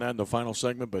touch on that in the final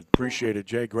segment, but appreciate it,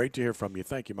 Jay. Great to hear from you.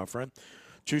 Thank you, my friend.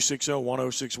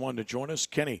 260-1061 to join us.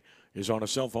 Kenny is on a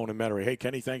cell phone in Metairie. Hey,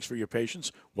 Kenny, thanks for your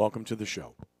patience. Welcome to the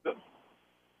show.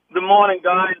 Good morning,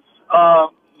 guys.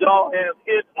 Y'all have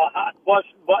hit a hot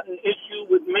button issue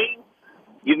with me.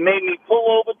 You made me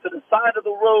pull over to the side of the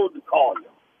road to call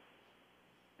you.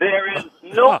 There is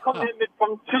no commitment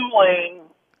from Tulane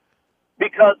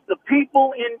because the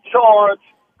people in charge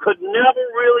could never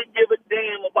really give a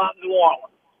damn about New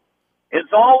Orleans.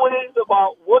 It's always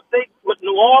about what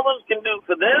New Orleans can do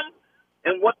for them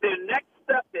and what their next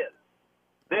step is.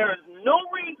 There is no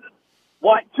reason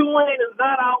why Tulane is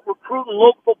not out recruiting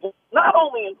local football, not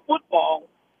only in football,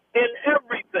 in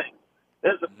everything.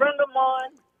 There's a friend of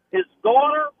mine, his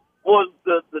daughter was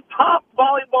the top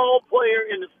volleyball player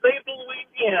in the state of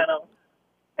Louisiana,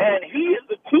 and he is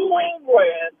a Tulane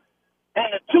grad,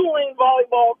 and the Tulane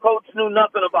volleyball coach knew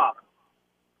nothing about him.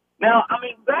 Now,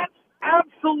 that's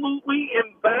absolutely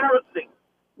embarrassing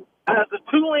as a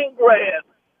Tulane grad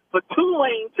for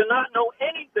Tulane to not know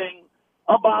anything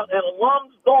about an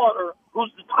alum's daughter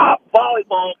who's the top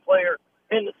volleyball player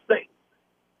in the state.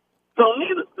 So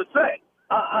needless to say,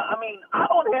 I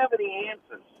don't have any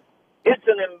answers. It's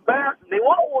an embarrassment. They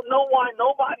want to know why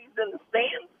nobody's in the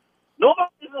stands.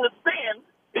 Nobody's in the stands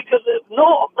because there's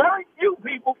very few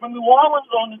people from New Orleans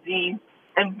on the team,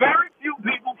 and very few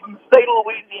people from the state of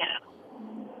Louisiana.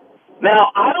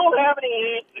 Now, I don't have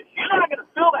any answers. You're not going to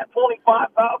fill that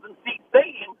 25,000-seat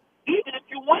stadium even if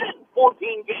you win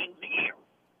 14 games a year,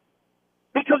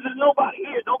 because there's nobody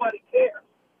here. Nobody cares.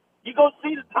 You go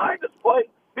see the Tigers play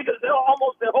because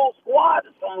almost their whole squad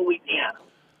is from Louisiana.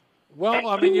 Well,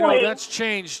 I mean, that's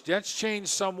changed. That's changed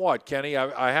somewhat, Kenny.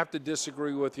 I have to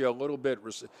disagree with you a little bit,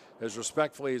 as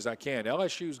respectfully as I can.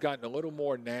 LSU's gotten a little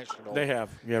more national. They have,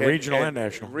 regional and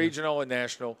national. Regional and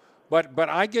national. But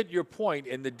I get your point,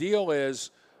 and the deal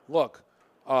is, look,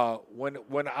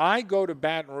 when I go to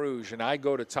Baton Rouge and I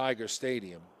go to Tiger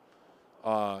Stadium,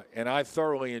 and I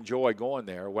thoroughly enjoy going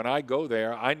there. When I go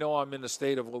there, I know I'm in the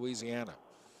state of Louisiana.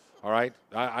 All right,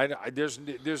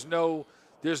 there's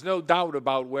no doubt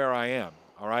about where I am.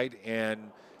 All right, and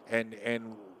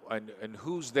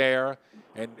who's there,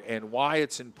 and why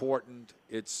it's important.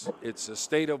 It's a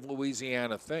state of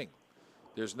Louisiana thing.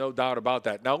 There's no doubt about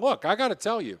that. Now, look, I got to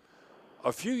tell you,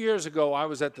 a few years ago, I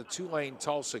was at the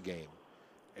Tulane-Tulsa game,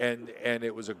 and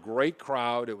it was a great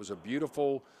crowd. It was a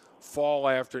beautiful fall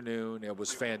afternoon. It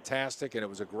was fantastic, and it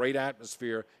was a great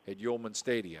atmosphere at Yulman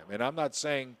Stadium. And I'm not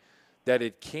saying that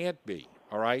it can't be,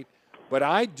 all right? But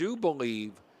I do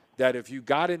believe that if you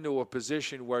got into a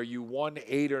position where you won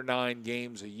 8 or 9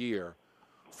 games a year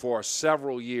for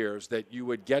several years, that you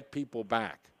would get people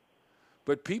back.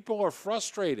 But people are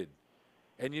frustrated.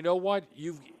 And you know what?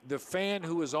 The fan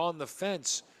who is on the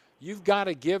fence, you've got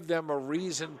to give them a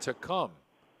reason to come.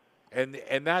 And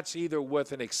that's either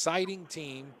with an exciting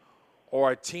team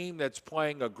or a team that's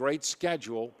playing a great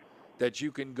schedule that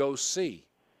you can go see.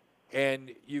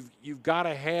 And you've got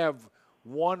to have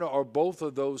one or both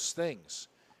of those things.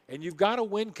 And you've got to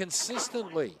win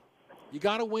consistently. You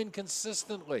got to win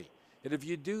consistently. And if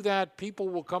you do that, people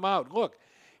will come out. Look,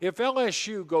 if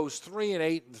LSU goes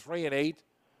 3-8 and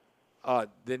 3-8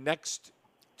 the next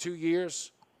 2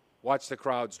 years, watch the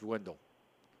crowds dwindle.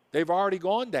 They've already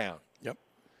gone down. Yep.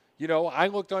 I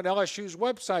looked on LSU's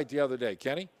website the other day,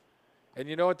 Kenny, and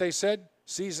you know what they said?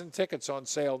 Season tickets on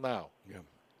sale now. Yeah.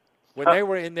 When they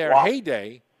were in their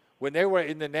heyday, when they were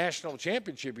in the national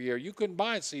championship year, you couldn't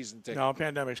buy a season ticket. No,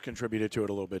 pandemic's contributed to it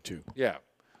a little bit too. Yeah.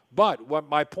 But what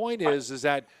my point is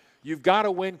that you've got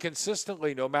to win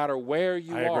consistently no matter where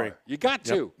you are. I agree. You got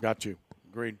to. Yep, got to.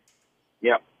 Agreed.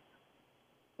 Yep.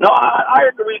 No, I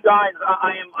agree, guys.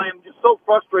 I am just so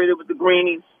frustrated with the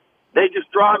Greenies. They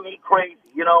just drive me crazy.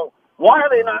 Why are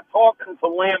they not talking to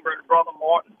Lambert and Brother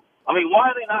Martin? I mean, why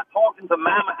are they not talking to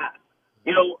Mamahat?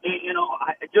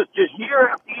 Just year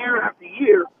after year after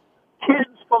year,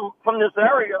 kids from this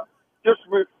area just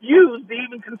refuse to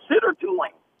even consider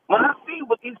Tulane. When I see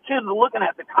what these kids are looking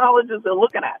at, the colleges they're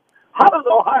looking at, how does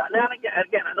Ohio? Now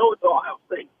again, I know it's Ohio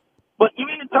State, but you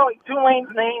mean to tell me Tulane's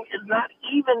name is not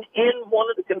even in one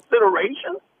of the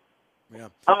considerations? Yeah.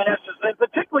 I mean, that's just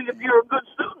particularly if you're a good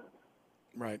student.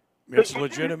 Right. It's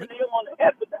legitimate. You hit the nail on the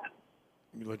head with that.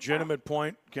 Legitimate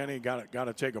point, Kenny. Got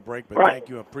to take a break, but Thank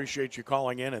you. Appreciate you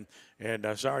calling in,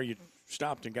 and sorry you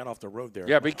stopped and got off the road there.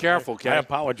 Yeah, be careful, Kenny. I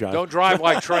apologize. Don't drive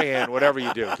like Trahan, whatever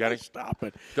you do, Kenny. Stop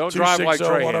it. Don't drive like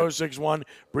Trahan. 260-1061.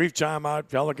 Brief timeout.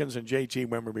 Pelicans and JT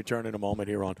when we return in a moment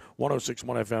here on 106.1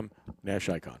 FM, Nash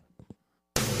Icon.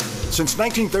 Since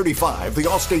 1935, the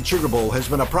Allstate Sugar Bowl has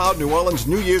been a proud New Orleans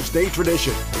New Year's Day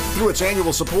tradition. Through its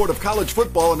annual support of college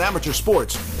football and amateur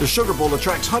sports, the Sugar Bowl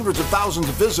attracts hundreds of thousands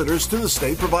of visitors to the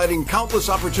state, providing countless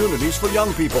opportunities for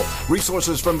young people.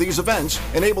 Resources from these events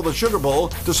enable the Sugar Bowl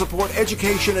to support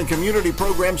education and community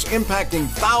programs impacting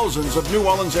thousands of New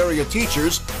Orleans area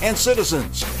teachers and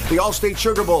citizens. The Allstate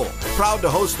Sugar Bowl, proud to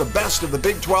host the best of the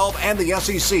Big 12 and the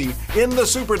SEC in the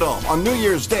Superdome on New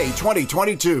Year's Day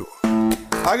 2022.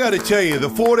 I got to tell you, the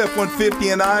Ford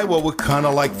F-150 and I, well, we're kind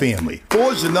of like family.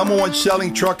 Ford's the #1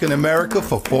 selling truck in America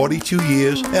for 42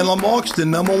 years, and Lamarck's the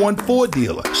 #1 Ford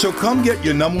dealer. So come get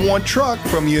your #1 truck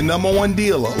from your #1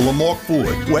 dealer, Lamarck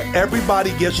Ford, where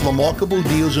everybody gets remarkable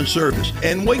deals and service.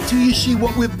 And wait till you see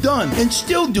what we've done and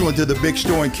still doing to the big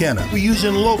store in Kenner. We're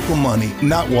using local money,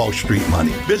 not Wall Street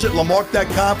money. Visit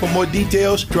Lamarck.com for more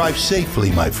details. Drive safely,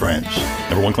 my friends.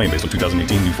 #1 claim based on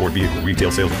 2018 new Ford vehicle.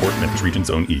 Retail sales report, Memphis Region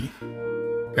Zone E.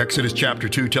 Exodus chapter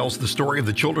 2 tells the story of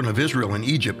the children of Israel in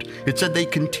Egypt. It said they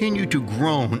continued to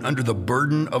groan under the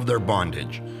burden of their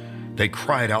bondage. They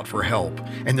cried out for help,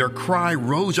 and their cry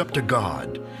rose up to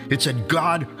God. It said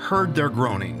God heard their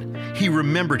groaning. He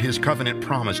remembered his covenant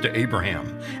promise to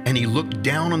Abraham, and he looked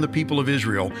down on the people of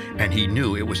Israel, and he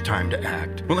knew it was time to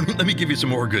act. Well, let me give you some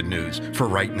more good news for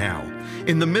right now.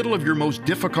 In the middle of your most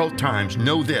difficult times,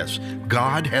 know this: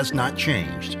 God has not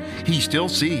changed. He still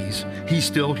sees, he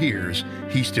still hears,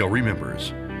 he still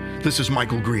remembers. This is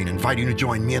Michael Green inviting you to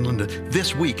join me and Linda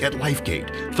this week at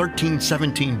LifeGate,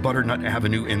 1317 Butternut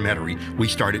Avenue in Metairie. We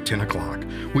start at 10 o'clock.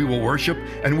 We will worship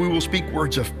and we will speak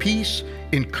words of peace,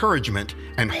 encouragement,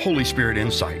 and Holy Spirit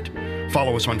insight.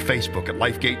 Follow us on Facebook at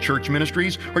LifeGate Church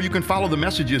Ministries, or you can follow the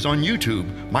messages on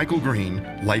YouTube, Michael Green,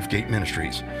 LifeGate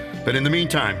Ministries. But in the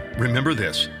meantime, remember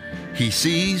this: He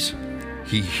sees,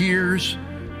 He hears,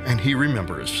 and He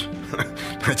remembers.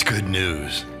 That's good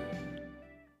news.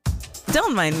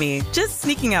 Don't mind me, just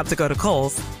sneaking out to go to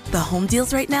Kohl's. The home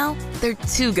deals right now, they're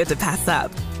too good to pass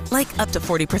up. Like up to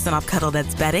 40% off Cuddle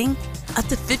That's bedding, up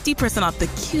to 50% off the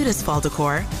cutest fall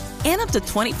decor, and up to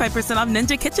 25% off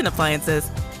Ninja kitchen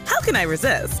appliances. How can I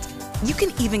resist? You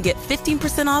can even get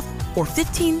 15% off or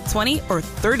 15, 20, or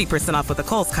 30% off with a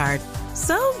Kohl's card.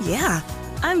 So yeah,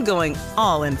 I'm going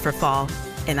all in for fall,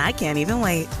 and I can't even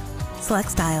wait. Select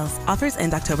styles. Offers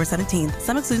end October 17th.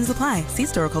 Some exclusions apply. See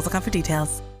store or Kohl's.com for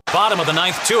details. Bottom of the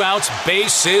ninth, 2 outs,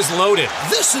 base is loaded.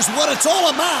 This is what it's all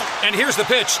about. And here's the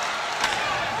pitch.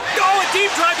 Oh, a deep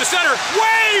drive to center,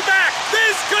 way back.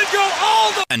 This could go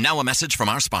all the... And now a message from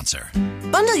our sponsor.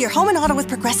 Bundle your home and auto with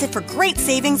Progressive for great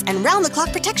savings and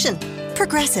round-the-clock protection.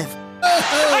 Progressive.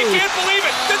 I can't believe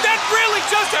it. Did that really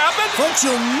just happen? Folks,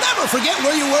 you'll never forget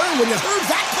where you were when you heard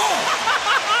that call.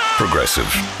 Progressive.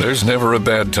 There's never a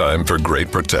bad time for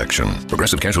great protection.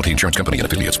 Progressive Casualty Insurance Company and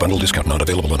affiliates. Bundle discount not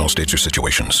available in all states or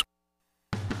situations.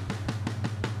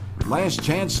 Last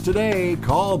chance today.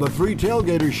 Call the Three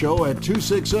Tailgaters Show at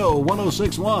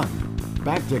 260-1061.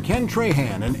 Back to Ken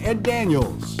Trahan and Ed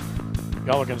Daniels.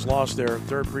 Pelicans lost their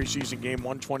third preseason game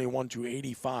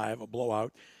 121-85, a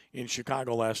blowout in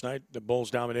Chicago last night. The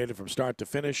Bulls dominated from start to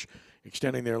finish,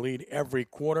 extending their lead every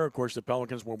quarter. Of course, the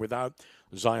Pelicans were without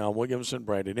Zion Williamson,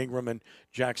 Brandon Ingram, and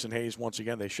Jackson Hayes. Once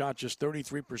again, they shot just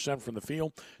 33% from the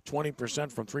field,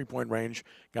 20% from three-point range,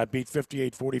 got beat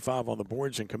 58-45 on the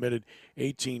boards, and committed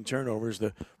 18 turnovers.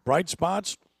 The bright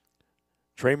spots,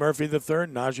 Trey Murphy III,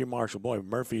 Najee Marshall. Boy,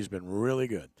 Murphy's been really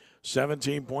good.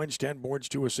 17 points, 10 boards,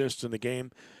 2 assists in the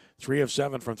game, 3 of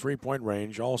 7 from three-point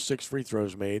range, all 6 free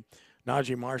throws made.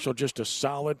 Najee Marshall, just a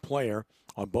solid player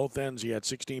on both ends. He had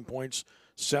 16 points,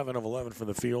 7 of 11 from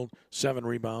the field, 7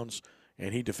 rebounds,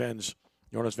 and he defends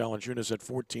Jonas Valanciunas at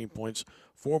 14 points,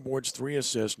 4 boards, 3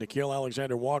 assists. Nickeil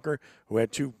Alexander-Walker, who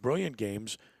had 2 brilliant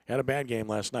games, had a bad game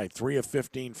last night, 3 of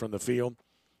 15 from the field,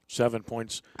 7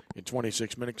 points in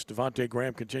 26 minutes. Devontae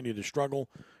Graham continued to struggle,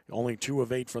 only 2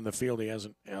 of 8 from the field. He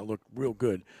hasn't looked real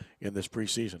good in this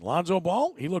preseason. Lonzo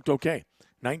Ball, he looked okay,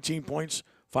 19 points,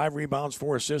 5 rebounds,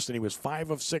 4 assists, and he was 5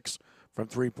 of 6 from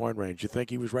three-point range. You think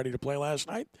he was ready to play last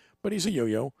night? But he's a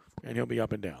yo-yo, and he'll be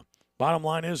up and down. Bottom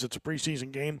line is it's a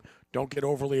preseason game. Don't get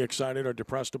overly excited or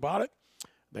depressed about it.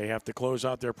 They have to close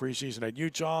out their preseason at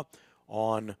Utah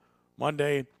on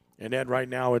Monday. And Ed, right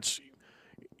now,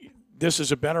 this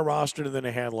is a better roster than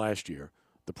they had last year.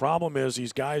 The problem is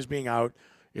these guys being out,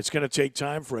 it's going to take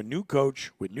time for a new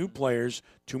coach with new players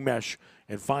to mesh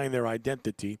and find their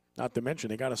identity. Not to mention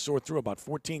they got to sort through about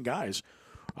 14 guys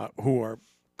who are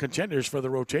contenders for the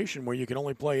rotation where you can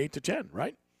only play 8 to 10,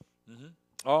 right? Mm-hmm.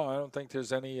 Oh, I don't think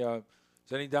there's any doubt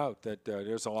that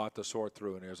there's a lot to sort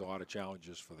through and there's a lot of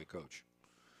challenges for the coach.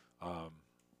 I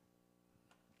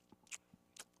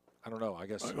don't know. I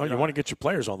guess you want to get your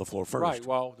players on the floor first, right?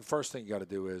 Well, the first thing you got to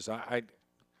do is I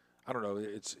don't know.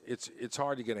 It's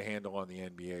hard to get a handle on the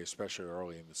NBA, especially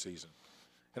early in the season.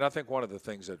 And I think one of the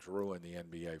things that's ruined the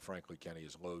NBA, frankly, Kenny,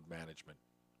 is load management.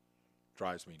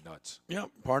 Drives me nuts. Yeah,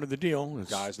 part of the deal.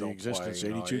 It's guys the don't existence.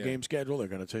 play, 82-game schedule. They're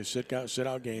going to sit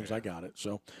out games. Yeah. I got it.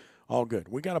 So, all good.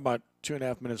 We got about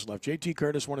 2.5 minutes left. J.T.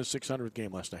 Curtis won his 600th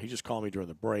game last night. He just called me during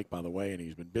the break, by the way, and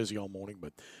he's been busy all morning.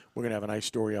 But we're going to have a nice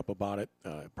story up about it,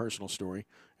 a personal story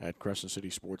at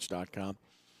CrescentCitySports.com.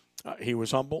 He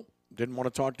was humble. Didn't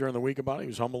want to talk during the week about it. He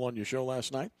was humble on your show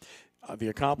last night. The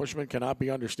accomplishment cannot be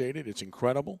understated. It's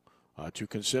incredible to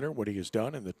consider what he has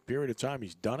done in the period of time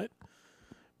he's done it.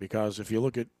 Because if you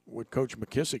look at what Coach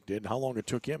McKissick did, how long it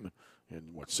took him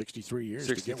in, 63 years?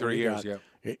 63 years, yeah.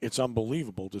 It's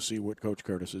unbelievable to see what Coach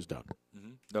Curtis has done.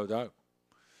 Mm-hmm. No doubt.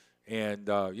 And,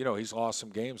 he's lost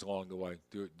some games along the way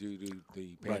due to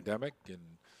the pandemic and,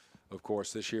 of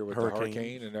course, this year with the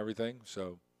hurricane and everything.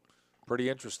 So, pretty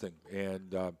interesting.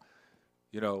 And,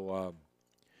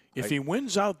 if he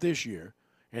wins out this year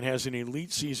and has an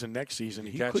elite season next season,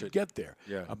 he could get there.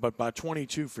 Yeah. But by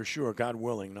 22 for sure, God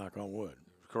willing, knock on wood.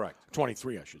 Correct.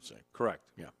 23, I should say. Correct.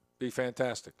 Yeah. Be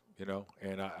fantastic,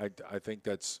 and I think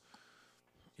that's,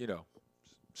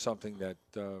 something that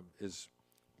is,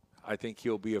 I think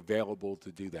he'll be available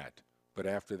to do that. But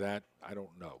after that, I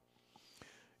don't know.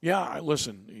 Yeah,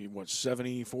 listen,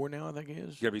 74 now, I think he is?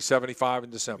 He's going to be 75 in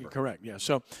December. Correct, yeah.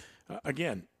 So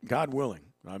again, God willing.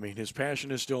 I mean, his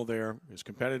passion is still there. His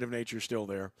competitive nature is still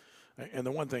there. And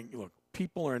the one thing, look,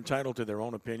 people are entitled to their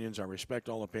own opinions. I respect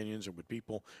all opinions and what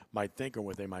people might think or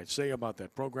what they might say about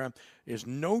that program. There's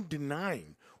no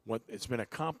denying what it's been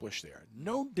accomplished there.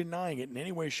 No denying it in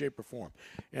any way, shape, or form.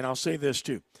 And I'll say this,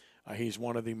 too. He's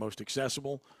one of the most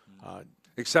accessible,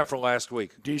 except for last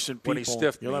week. Decent people. When he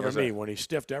stiffed You'll ever meet when he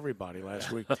stiffed everybody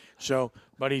last week. So,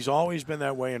 but he's always been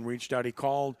that way and reached out. He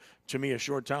called to me a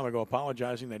short time ago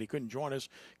apologizing that he couldn't join us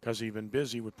because he'd been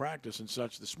busy with practice and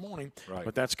such this morning. Right.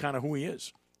 But that's kind of who he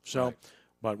is. So,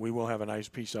 but we will have a nice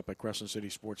piece up at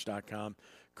CrescentCitySports.com.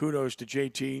 Kudos to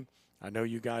JT. I know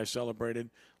you guys celebrated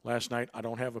last night. I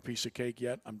don't have a piece of cake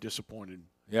yet. I'm disappointed.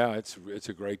 Yeah, it's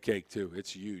a great cake, too.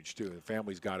 It's huge, too. The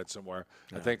family's got it somewhere.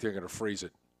 Yeah. I think they're going to freeze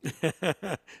it.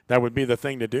 That would be the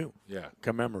thing to do. Yeah.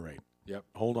 Commemorate. Yep.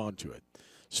 Hold on to it.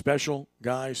 Special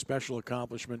guy, special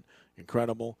accomplishment,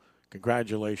 incredible.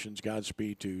 Congratulations,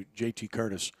 Godspeed to JT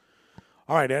Curtis.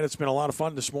 All right, Ed, it's been a lot of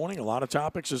fun this morning. A lot of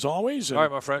topics as always. All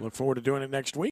right, my friend. Look forward to doing it next week.